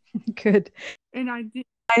 Good. And I did.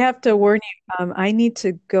 I have to warn you. I need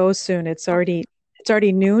to go soon. It's already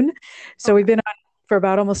noon, so we've been on for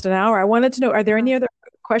about almost an hour. I wanted to know: are there any other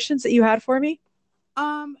questions that you had for me?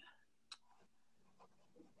 Yeah.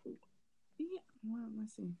 Well,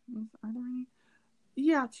 let's see. Are there any?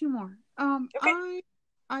 Yeah, 2 more. Okay.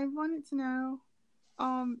 I wanted to know.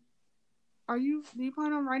 Do you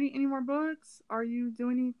plan on writing any more books? Are you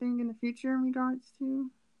doing anything in the future in regards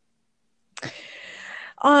to?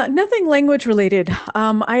 Nothing language related.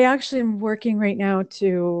 I actually am working right now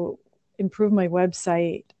to improve my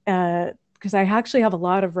website because I actually have a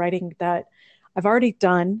lot of writing that I've already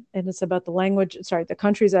done, and it's about the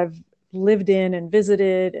countries I've lived in and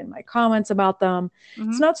visited and my comments about them. Mm-hmm.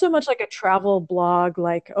 It's not so much like a travel blog,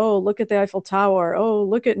 like, oh, look at the Eiffel Tower. Oh,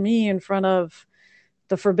 look at me in front of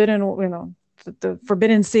the forbidden, the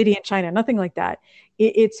forbidden city in China. Nothing like that.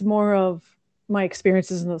 It's more of my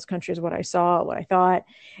experiences in those countries, what I saw, what I thought.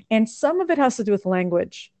 And some of it has to do with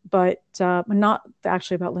language, but not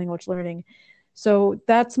actually about language learning. So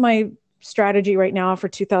that's my strategy right now for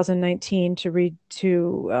 2019 to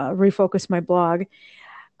refocus my blog.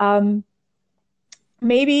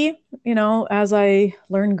 Maybe, as I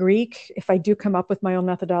learn Greek, if I do come up with my own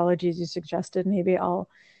methodologies you suggested, maybe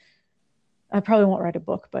I probably won't write a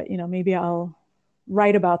book, but, maybe I'll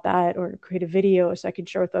write about that or create a video so I can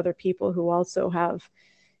share with other people who also have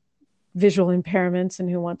visual impairments and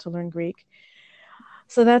who want to learn Greek.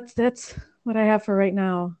 So that's what I have for right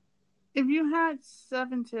now. If you had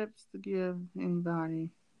 7 tips to give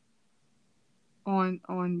anybody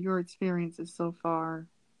on your experiences so far,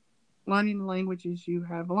 learning the languages you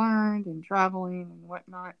have learned and traveling and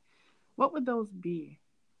whatnot, what would those be?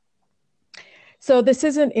 So this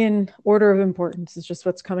isn't in order of importance. It's just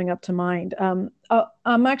what's coming up to mind. I'm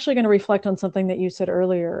actually going to reflect on something that you said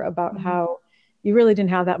earlier about mm-hmm. how you really didn't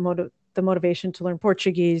have that the motivation to learn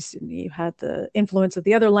Portuguese. You had the influence of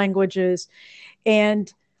the other languages.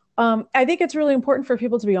 And I think it's really important for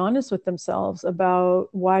people to be honest with themselves about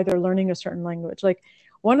why they're learning a certain language. Like,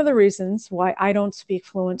 one of the reasons why I don't speak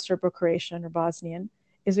fluent Serbo-Croatian or Bosnian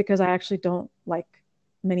is because I actually don't like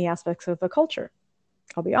many aspects of the culture.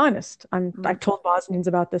 I'll be honest. Mm-hmm. I've told Bosnians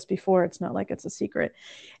about this before. It's not like it's a secret.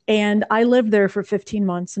 And I lived there for 15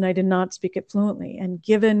 months and I did not speak it fluently. And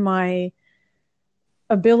given my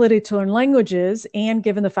ability to learn languages, and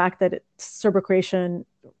given the fact that Serbo-Croatian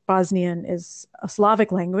Bosnian is a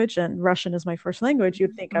Slavic language and Russian is my first language,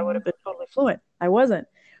 you'd think I would Mm-hmm. have been totally fluent. I wasn't,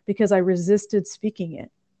 because I resisted speaking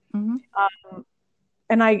it. Mm-hmm.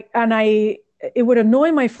 And I it would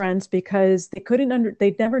annoy my friends because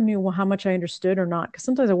they never knew how much I understood or not, because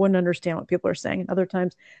sometimes I wouldn't understand what people are saying and other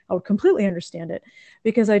times I would completely understand it,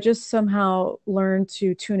 because I just somehow learned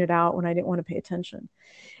to tune it out when I didn't want to pay attention.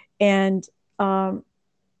 And um,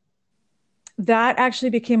 that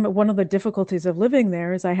actually became one of the difficulties of living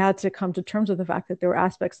there, is I had to come to terms with the fact that there were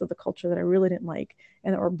aspects of the culture that I really didn't like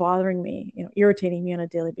and that were bothering me, irritating me on a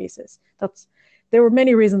daily basis. There were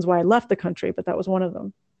many reasons why I left the country, but that was one of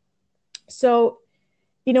them. So,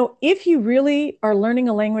 if you really are learning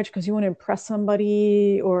a language because you want to impress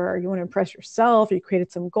somebody or you want to impress yourself, or you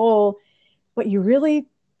created some goal, but you really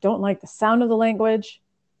don't like the sound of the language,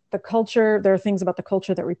 the culture, there are things about the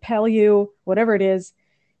culture that repel you, whatever it is,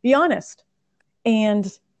 be honest. And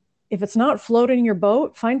if it's not floating your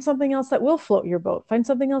boat, find something else that will float your boat. Find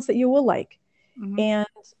something else that you will like. Mm-hmm. And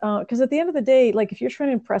because at the end of the day, like if you're trying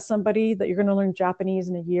to impress somebody that you're going to learn Japanese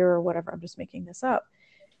in a year or whatever, I'm just making this up,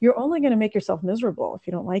 you're only going to make yourself miserable if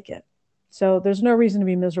you don't like it. So there's no reason to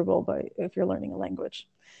be miserable if you're learning a language.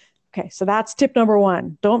 Okay, so that's tip number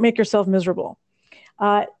one. Don't make yourself miserable.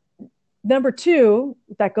 Uh, Number two,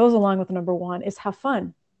 that goes along with number one, is have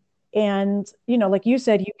fun. And, like you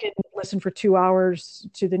said, you can listen for 2 hours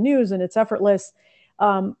to the news and it's effortless.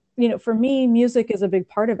 For me, music is a big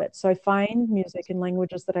part of it. So I find music in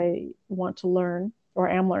languages that I want to learn or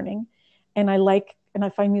am learning. And I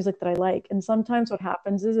find music that I like. And sometimes what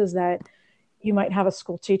happens is that you might have a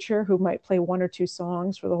school teacher who might play one or two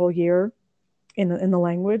songs for the whole year in the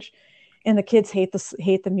language. And the kids hate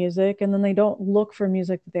the music, and then they don't look for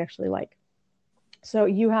music that they actually like. So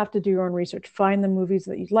you have to do your own research. Find the movies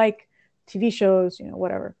that you like, TV shows,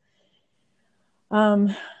 whatever.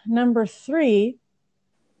 Number three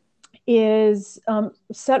is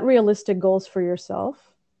set realistic goals for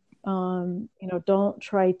yourself. Don't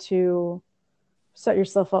try to set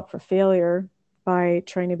yourself up for failure by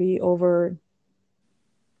trying to be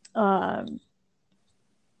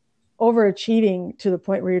overachieving to the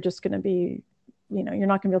point where you're just going to be, you're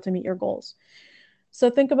not going to be able to meet your goals. So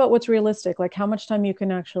think about what's realistic, like how much time you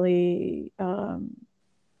can actually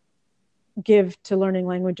give to learning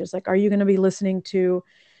languages. Like, are you going to be listening to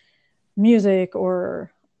music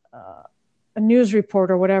or a news report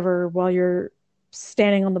or whatever while you're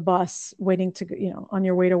standing on the bus waiting to, on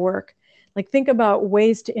your way to work? Like, think about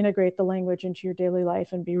ways to integrate the language into your daily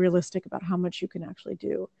life and be realistic about how much you can actually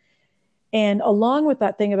do. And along with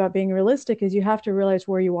that thing about being realistic is you have to realize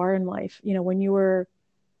where you are in life. When you were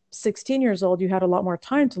 16 years old, you had a lot more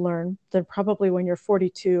time to learn than probably when you're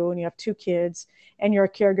 42 and you have two kids and you're a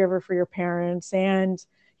caregiver for your parents and,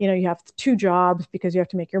 you have two jobs because you have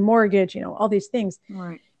to make your mortgage, all these things.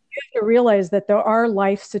 Right. You have to realize that there are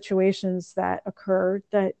life situations that occur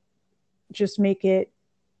that just make it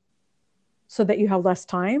so that you have less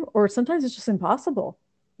time, or sometimes it's just impossible.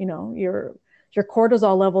 Your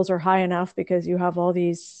cortisol levels are high enough because you have all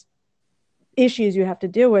these issues you have to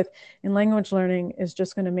deal with, and language learning is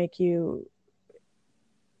just going to make you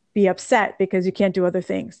be upset because you can't do other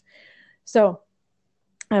things. So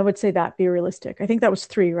I would say that, be realistic. I think that was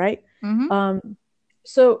three, right? Mm-hmm.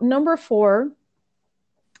 So number four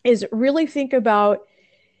is really think about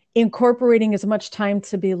incorporating as much time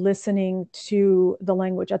to be listening to the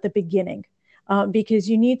language at the beginning, because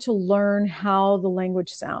you need to learn how the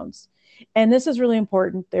language sounds. And this is really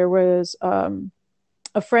important. There was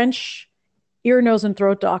a French ear, nose, and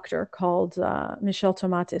throat doctor called Michel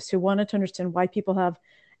Tomatis, who wanted to understand why people have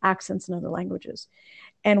accents in other languages.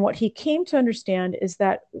 And what he came to understand is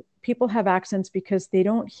that people have accents because they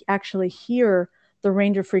don't actually hear the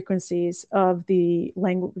range of frequencies of the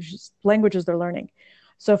languages they're learning.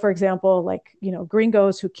 So, for example, like,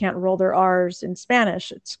 gringos who can't roll their R's in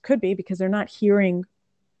Spanish, it could be because they're not hearing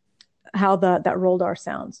how that rolled R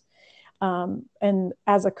sounds. And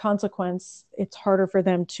as a consequence, it's harder for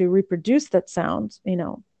them to reproduce that sound,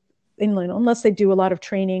 unless they do a lot of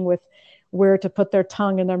training with where to put their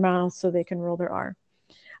tongue in their mouth so they can roll their R.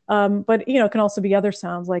 But, it can also be other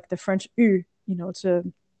sounds like the French U,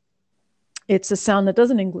 it's a sound that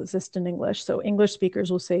doesn't exist in English. So English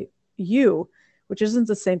speakers will say you, which isn't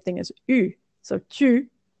the same thing as U. So tu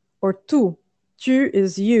or tu. Tu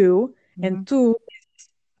is you, and tu is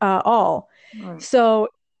all. Right. So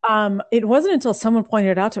It wasn't until someone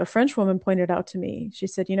pointed it out to a French woman pointed it out to me. She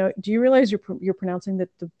said, do you realize you're pronouncing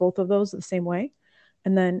both of those the same way?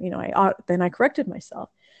 And then, I corrected myself.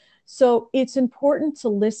 So it's important to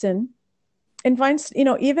listen and find,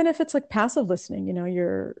 even if it's like passive listening,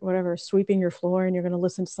 you're whatever, sweeping your floor and you're going to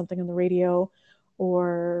listen to something on the radio,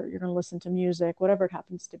 or you're going to listen to music, whatever it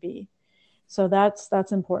happens to be. So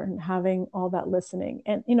that's important, having all that listening.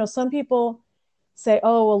 And, some people say,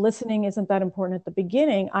 oh, well, listening isn't that important at the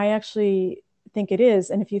beginning. I actually think it is.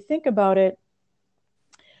 And if you think about it,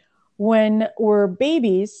 when we're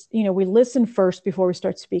babies, we listen first before we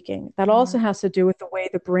start speaking. That also has to do with the way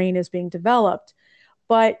the brain is being developed.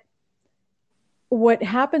 But what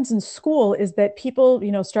happens in school is that people,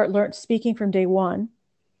 start speaking from day one.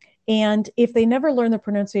 And if they never learn the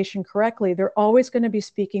pronunciation correctly, they're always going to be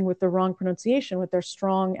speaking with the wrong pronunciation, with their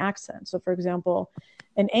strong accent. So, for example,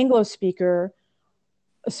 an Anglo speaker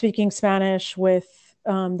speaking Spanish with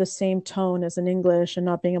the same tone as an English and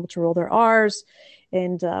not being able to roll their R's,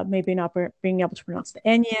 and maybe not being able to pronounce the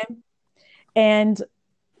ñ. And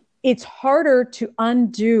it's harder to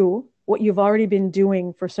undo what you've already been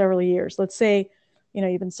doing for several years. Let's say,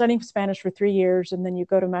 you've been studying Spanish for 3 years, and then you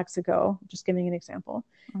go to Mexico, just giving an example,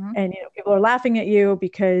 and people are laughing at you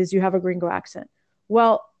because you have a gringo accent.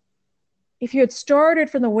 Well, if you had started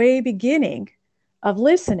from the way beginning of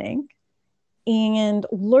listening and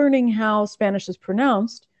learning how Spanish is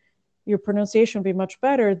pronounced, your pronunciation would be much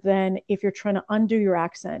better than if you're trying to undo your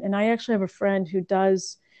accent. And I actually have a friend who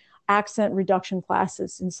does accent reduction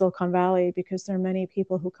classes in Silicon Valley, because there are many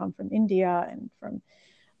people who come from India and from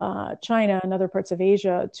China and other parts of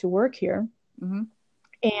Asia to work here.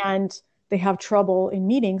 And they have trouble in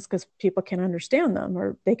meetings because people can't understand them,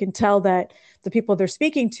 or they can tell that the people they're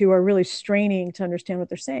speaking to are really straining to understand what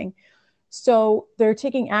they're saying. So they're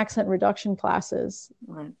taking accent reduction classes.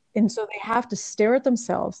 Right. And so they have to stare at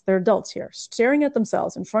themselves. They're adults here, staring at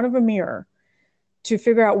themselves in front of a mirror to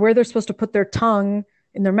figure out where they're supposed to put their tongue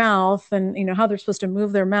in their mouth, and how they're supposed to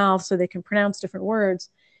move their mouth so they can pronounce different words.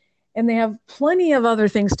 And they have plenty of other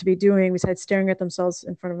things to be doing besides staring at themselves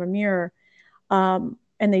in front of a mirror. And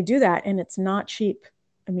they do that, and it's not cheap.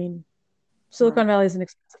 I mean, Silicon Valley is an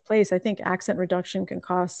expensive place. I think accent reduction can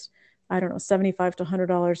cost, I don't know, $75 to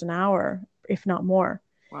 $100 an hour, if not more.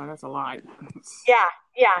 Wow, that's a lot.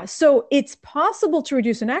 Yeah. So it's possible to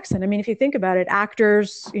reduce an accent. I mean, if you think about it,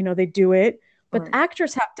 actors, they do it, but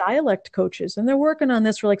actors have dialect coaches, and they're working on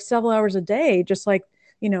this for like several hours a day, just like,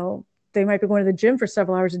 they might be going to the gym for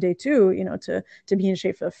several hours a day too, to be in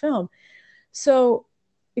shape for the film. So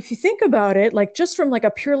if you think about it, like just from like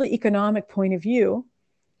a purely economic point of view,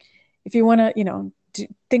 if you want to,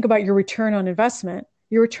 think about your return on investment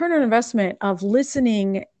of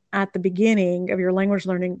listening at the beginning of your language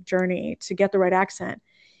learning journey to get the right accent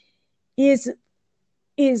is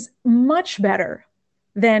much better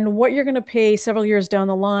than what you're going to pay several years down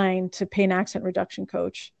the line to pay an accent reduction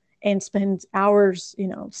coach and spend hours,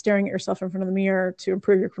 staring at yourself in front of the mirror to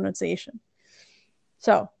improve your pronunciation.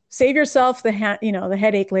 So save yourself the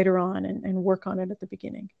headache later on, and work on it at the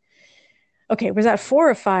beginning. Okay, was that 4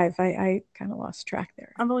 or 5? I kind of lost track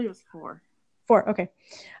there. I believe it's 4. 4, okay.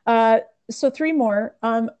 So 3 more.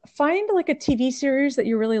 Find like a TV series that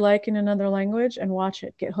you really like in another language and watch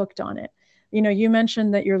it. Get hooked on it. You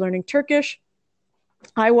mentioned that you're learning Turkish.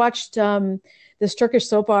 I watched this Turkish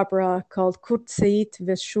soap opera called Kurt Seyit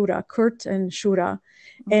ve Shura, Kurt and Shura.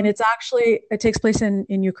 And it takes place in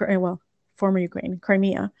Ukraine, former Ukraine,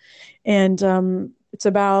 Crimea. And it's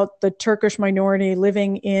about the Turkish minority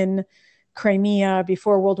living in Crimea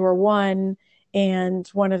before World War I. And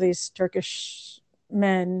one of these Turkish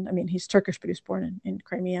men, I mean, he's Turkish, but he was born in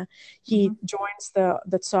Crimea. He joins the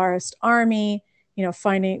Tsarist army,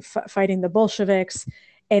 fighting the Bolsheviks.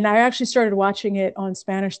 And I actually started watching it on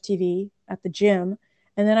Spanish TV at the gym.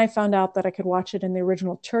 And then I found out that I could watch it in the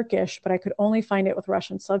original Turkish, but I could only find it with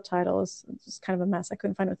Russian subtitles. It's just kind of a mess. I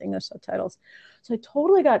couldn't find it with English subtitles. So I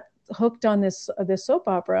totally got hooked on this soap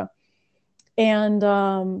opera. And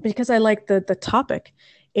because I liked the topic,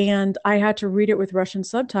 and I had to read it with Russian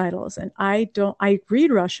subtitles. And I read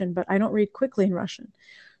Russian, but I don't read quickly in Russian.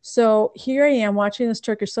 So here I am watching this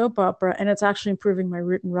Turkish soap opera, and it's actually improving my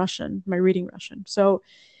reading Russian. So,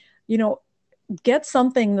 get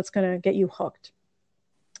something that's going to get you hooked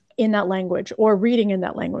in that language, or reading in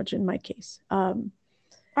that language in my case. I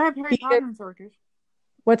have Harry Potter in Turkish.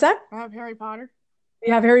 What's that? I have Harry Potter.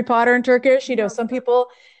 You have Harry Potter in Turkish? Some people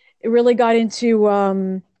really got into,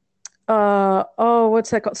 what's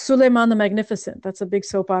that called? Suleiman the Magnificent. That's a big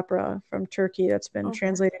soap opera from Turkey that's been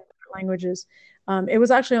translated into different languages. It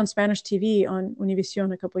was actually on Spanish TV on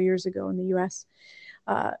Univision a couple of years ago in the US.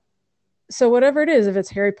 So whatever it is, if it's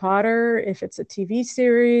Harry Potter, if it's a TV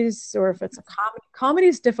series, or if it's a comedy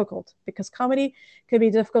is difficult because comedy can be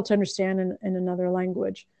difficult to understand in another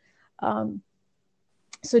language. Um,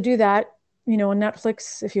 so do that. On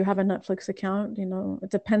Netflix, if you have a Netflix account, it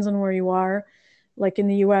depends on where you are. Like in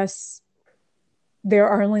the US, there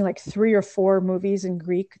are only like 3 or 4 movies in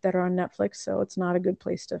Greek that are on Netflix, so it's not a good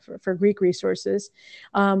place for Greek resources.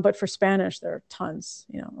 But for Spanish, there are tons,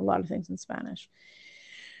 a lot of things in Spanish.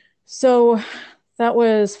 So that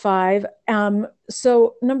was 5.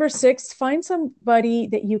 So number 6, find somebody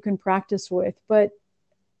that you can practice with, but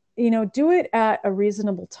do it at a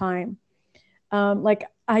reasonable time. Like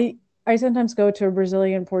I sometimes go to a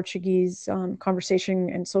Brazilian Portuguese conversation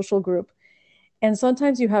and social group, and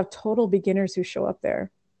sometimes you have total beginners who show up there,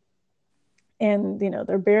 and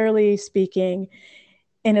they're barely speaking,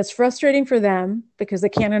 and it's frustrating for them because they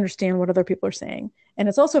can't understand what other people are saying, and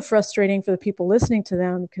it's also frustrating for the people listening to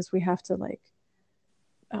them because we have to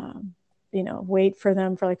wait for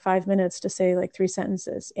them for like 5 minutes to say like 3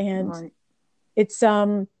 sentences, and Right. it's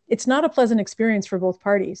not a pleasant experience for both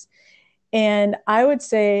parties. And I would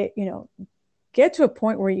say, get to a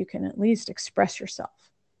point where you can at least express yourself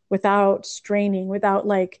without straining, without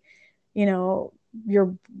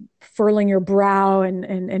you're furling your brow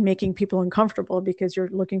and making people uncomfortable because you're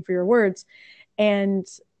looking for your words. And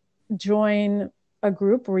join a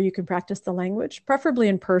group where you can practice the language, preferably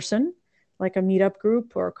in person, like a meetup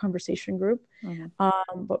group or a conversation group.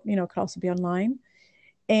 But it could also be online.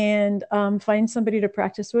 And find somebody to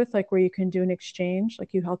practice with, like where you can do an exchange,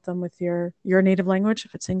 like you help them with your native language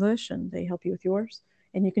if it's English, and they help you with yours,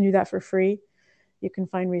 and you can do that for free. You can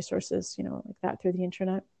find resources, like that through the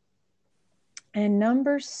internet. And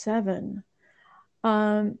number 7,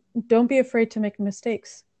 don't be afraid to make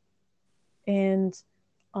mistakes. And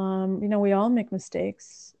we all make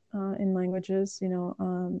mistakes in languages.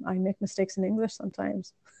 I make mistakes in English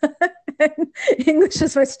sometimes. English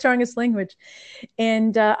is my strongest language.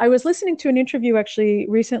 And I was listening to an interview actually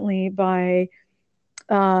recently by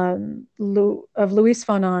Luis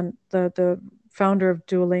Fanon, the founder of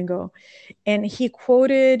Duolingo, and he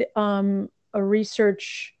quoted a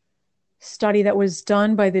research study that was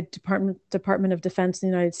done by the Department of Defense in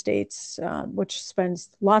the United States, which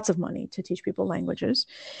spends lots of money to teach people languages.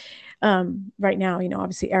 Right now,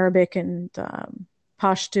 obviously Arabic and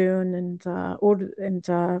Pashtun and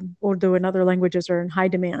Urdu and other languages are in high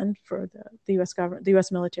demand for the U.S. government, the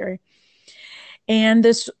U.S. military. And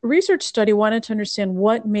this research study wanted to understand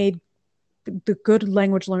what made the good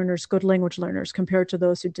language learners compared to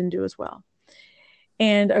those who didn't do as well.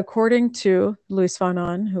 And according to Luis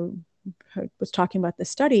Fanon, who was talking about this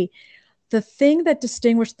study, the thing that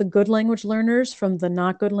distinguished the good language learners from the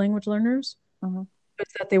not good language learners was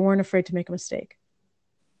that they weren't afraid to make a mistake.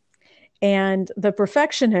 And the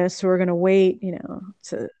perfectionists who are going to wait,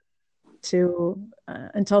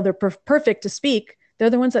 until they're perfect to speak, they're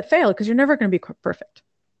the ones that fail because you're never going to be perfect.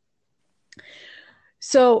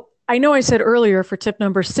 So I know I said earlier for tip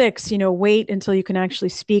number 6, wait until you can actually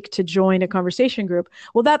speak to join a conversation group.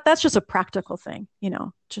 Well, that's just a practical thing,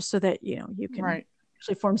 just so that, you can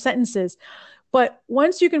actually form sentences. But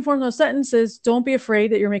once you can form those sentences, don't be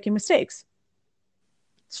afraid that you're making mistakes.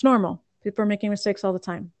 It's normal. People are making mistakes all the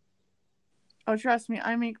time. Oh, trust me,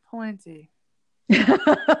 I make plenty.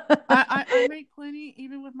 I make plenty,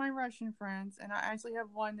 even with my Russian friends. And I actually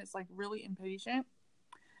have one that's like really impatient.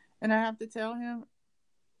 And I have to tell him,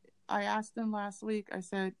 I asked him last week, I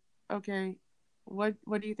said, okay, what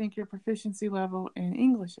do you think your proficiency level in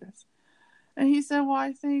English is? And he said, well,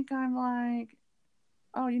 I think I'm like,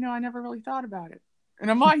 oh, I never really thought about it.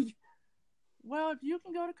 And I'm like, well, if you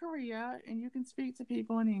can go to Korea and you can speak to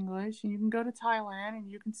people in English, and you can go to Thailand and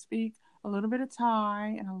you can speak a little bit of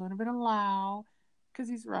Thai and a little bit of Lao, because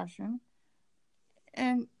he's Russian.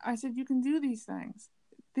 And I said, you can do these things.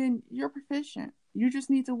 Then you're proficient. You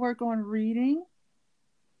just need to work on reading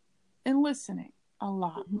and listening a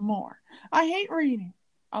lot more. I hate reading.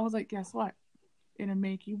 I was like, guess what? It'll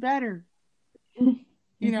make you better. And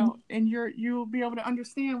you'll be able to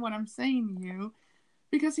understand what I'm saying to you,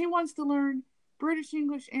 because he wants to learn British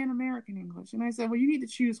English and American English. And I said, well, you need to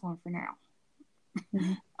choose one for now.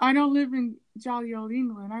 I don't live in jolly old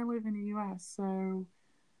England. I live in the U.S., so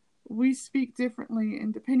we speak differently.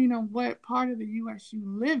 And depending on what part of the U.S. you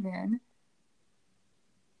live in,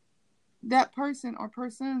 that person or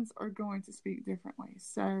persons are going to speak differently.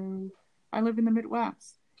 So I live in the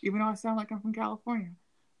Midwest, even though I sound like I'm from California.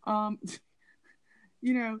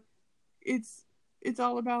 It's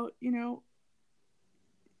all about,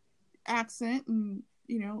 accent, and,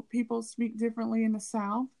 people speak differently in the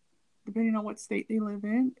South depending on what state they live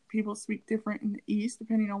in. People speak different in the East,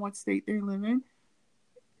 depending on what state they live in,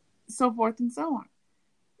 so forth and so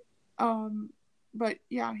on. But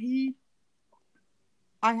yeah,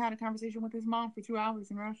 I had a conversation with his mom for 2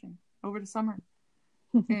 hours in Russian over the summer.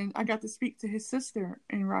 And I got to speak to his sister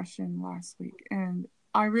in Russian last week. And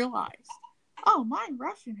I realized, oh, my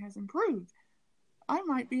Russian has improved. I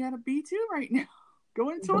might be at a B2 right now,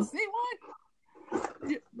 going to a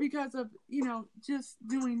C1. Because of, just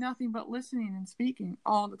doing nothing but listening and speaking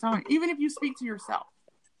all the time. Even if you speak to yourself.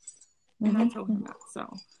 And I told him that,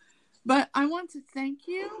 so. But I want to thank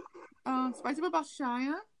you. Спасибо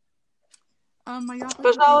большое.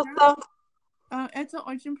 Пожалуйста. Это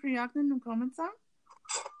очень приятно знакомиться.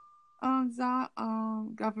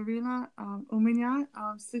 Говорила у меня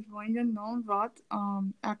сегодня новый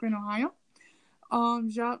Akron, Ohio.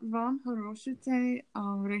 Я вам хороший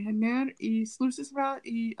регионер и слушателя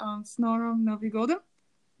и с Новым годом.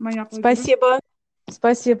 Спасибо.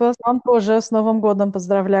 Спасибо. Вам тоже с Новым годом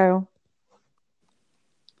поздравляю.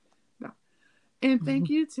 And thank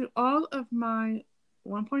you to all of my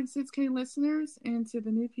 1.6K listeners and to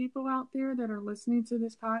the new people out there that are listening to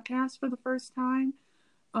this podcast for the first time.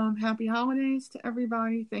 Happy holidays to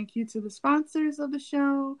everybody. Thank you to the sponsors of the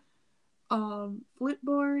show,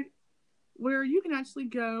 Flipboard, where you can actually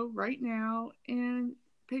go right now and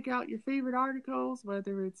pick out your favorite articles,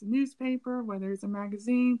 whether it's a newspaper, whether it's a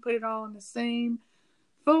magazine, put it all in the same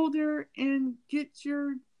folder and get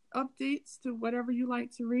your updates to whatever you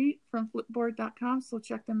like to read from flipboard.com. So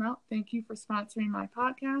check them out. Thank you for sponsoring my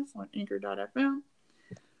podcast on anchor.fm.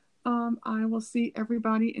 I will see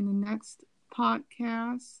everybody in the next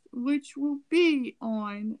podcast, which will be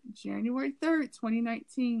on January 3rd,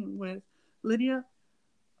 2019 with Lydia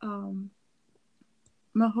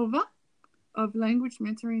Mahova of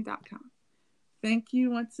languagementoring.com. Thank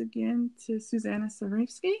you once again to Susanna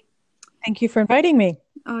Sarevsky. Thank you for inviting me.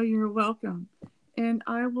 Oh, you're welcome. And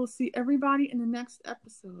I will see everybody in the next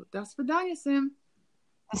episode. До свидания, Sim.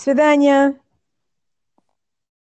 До свидания.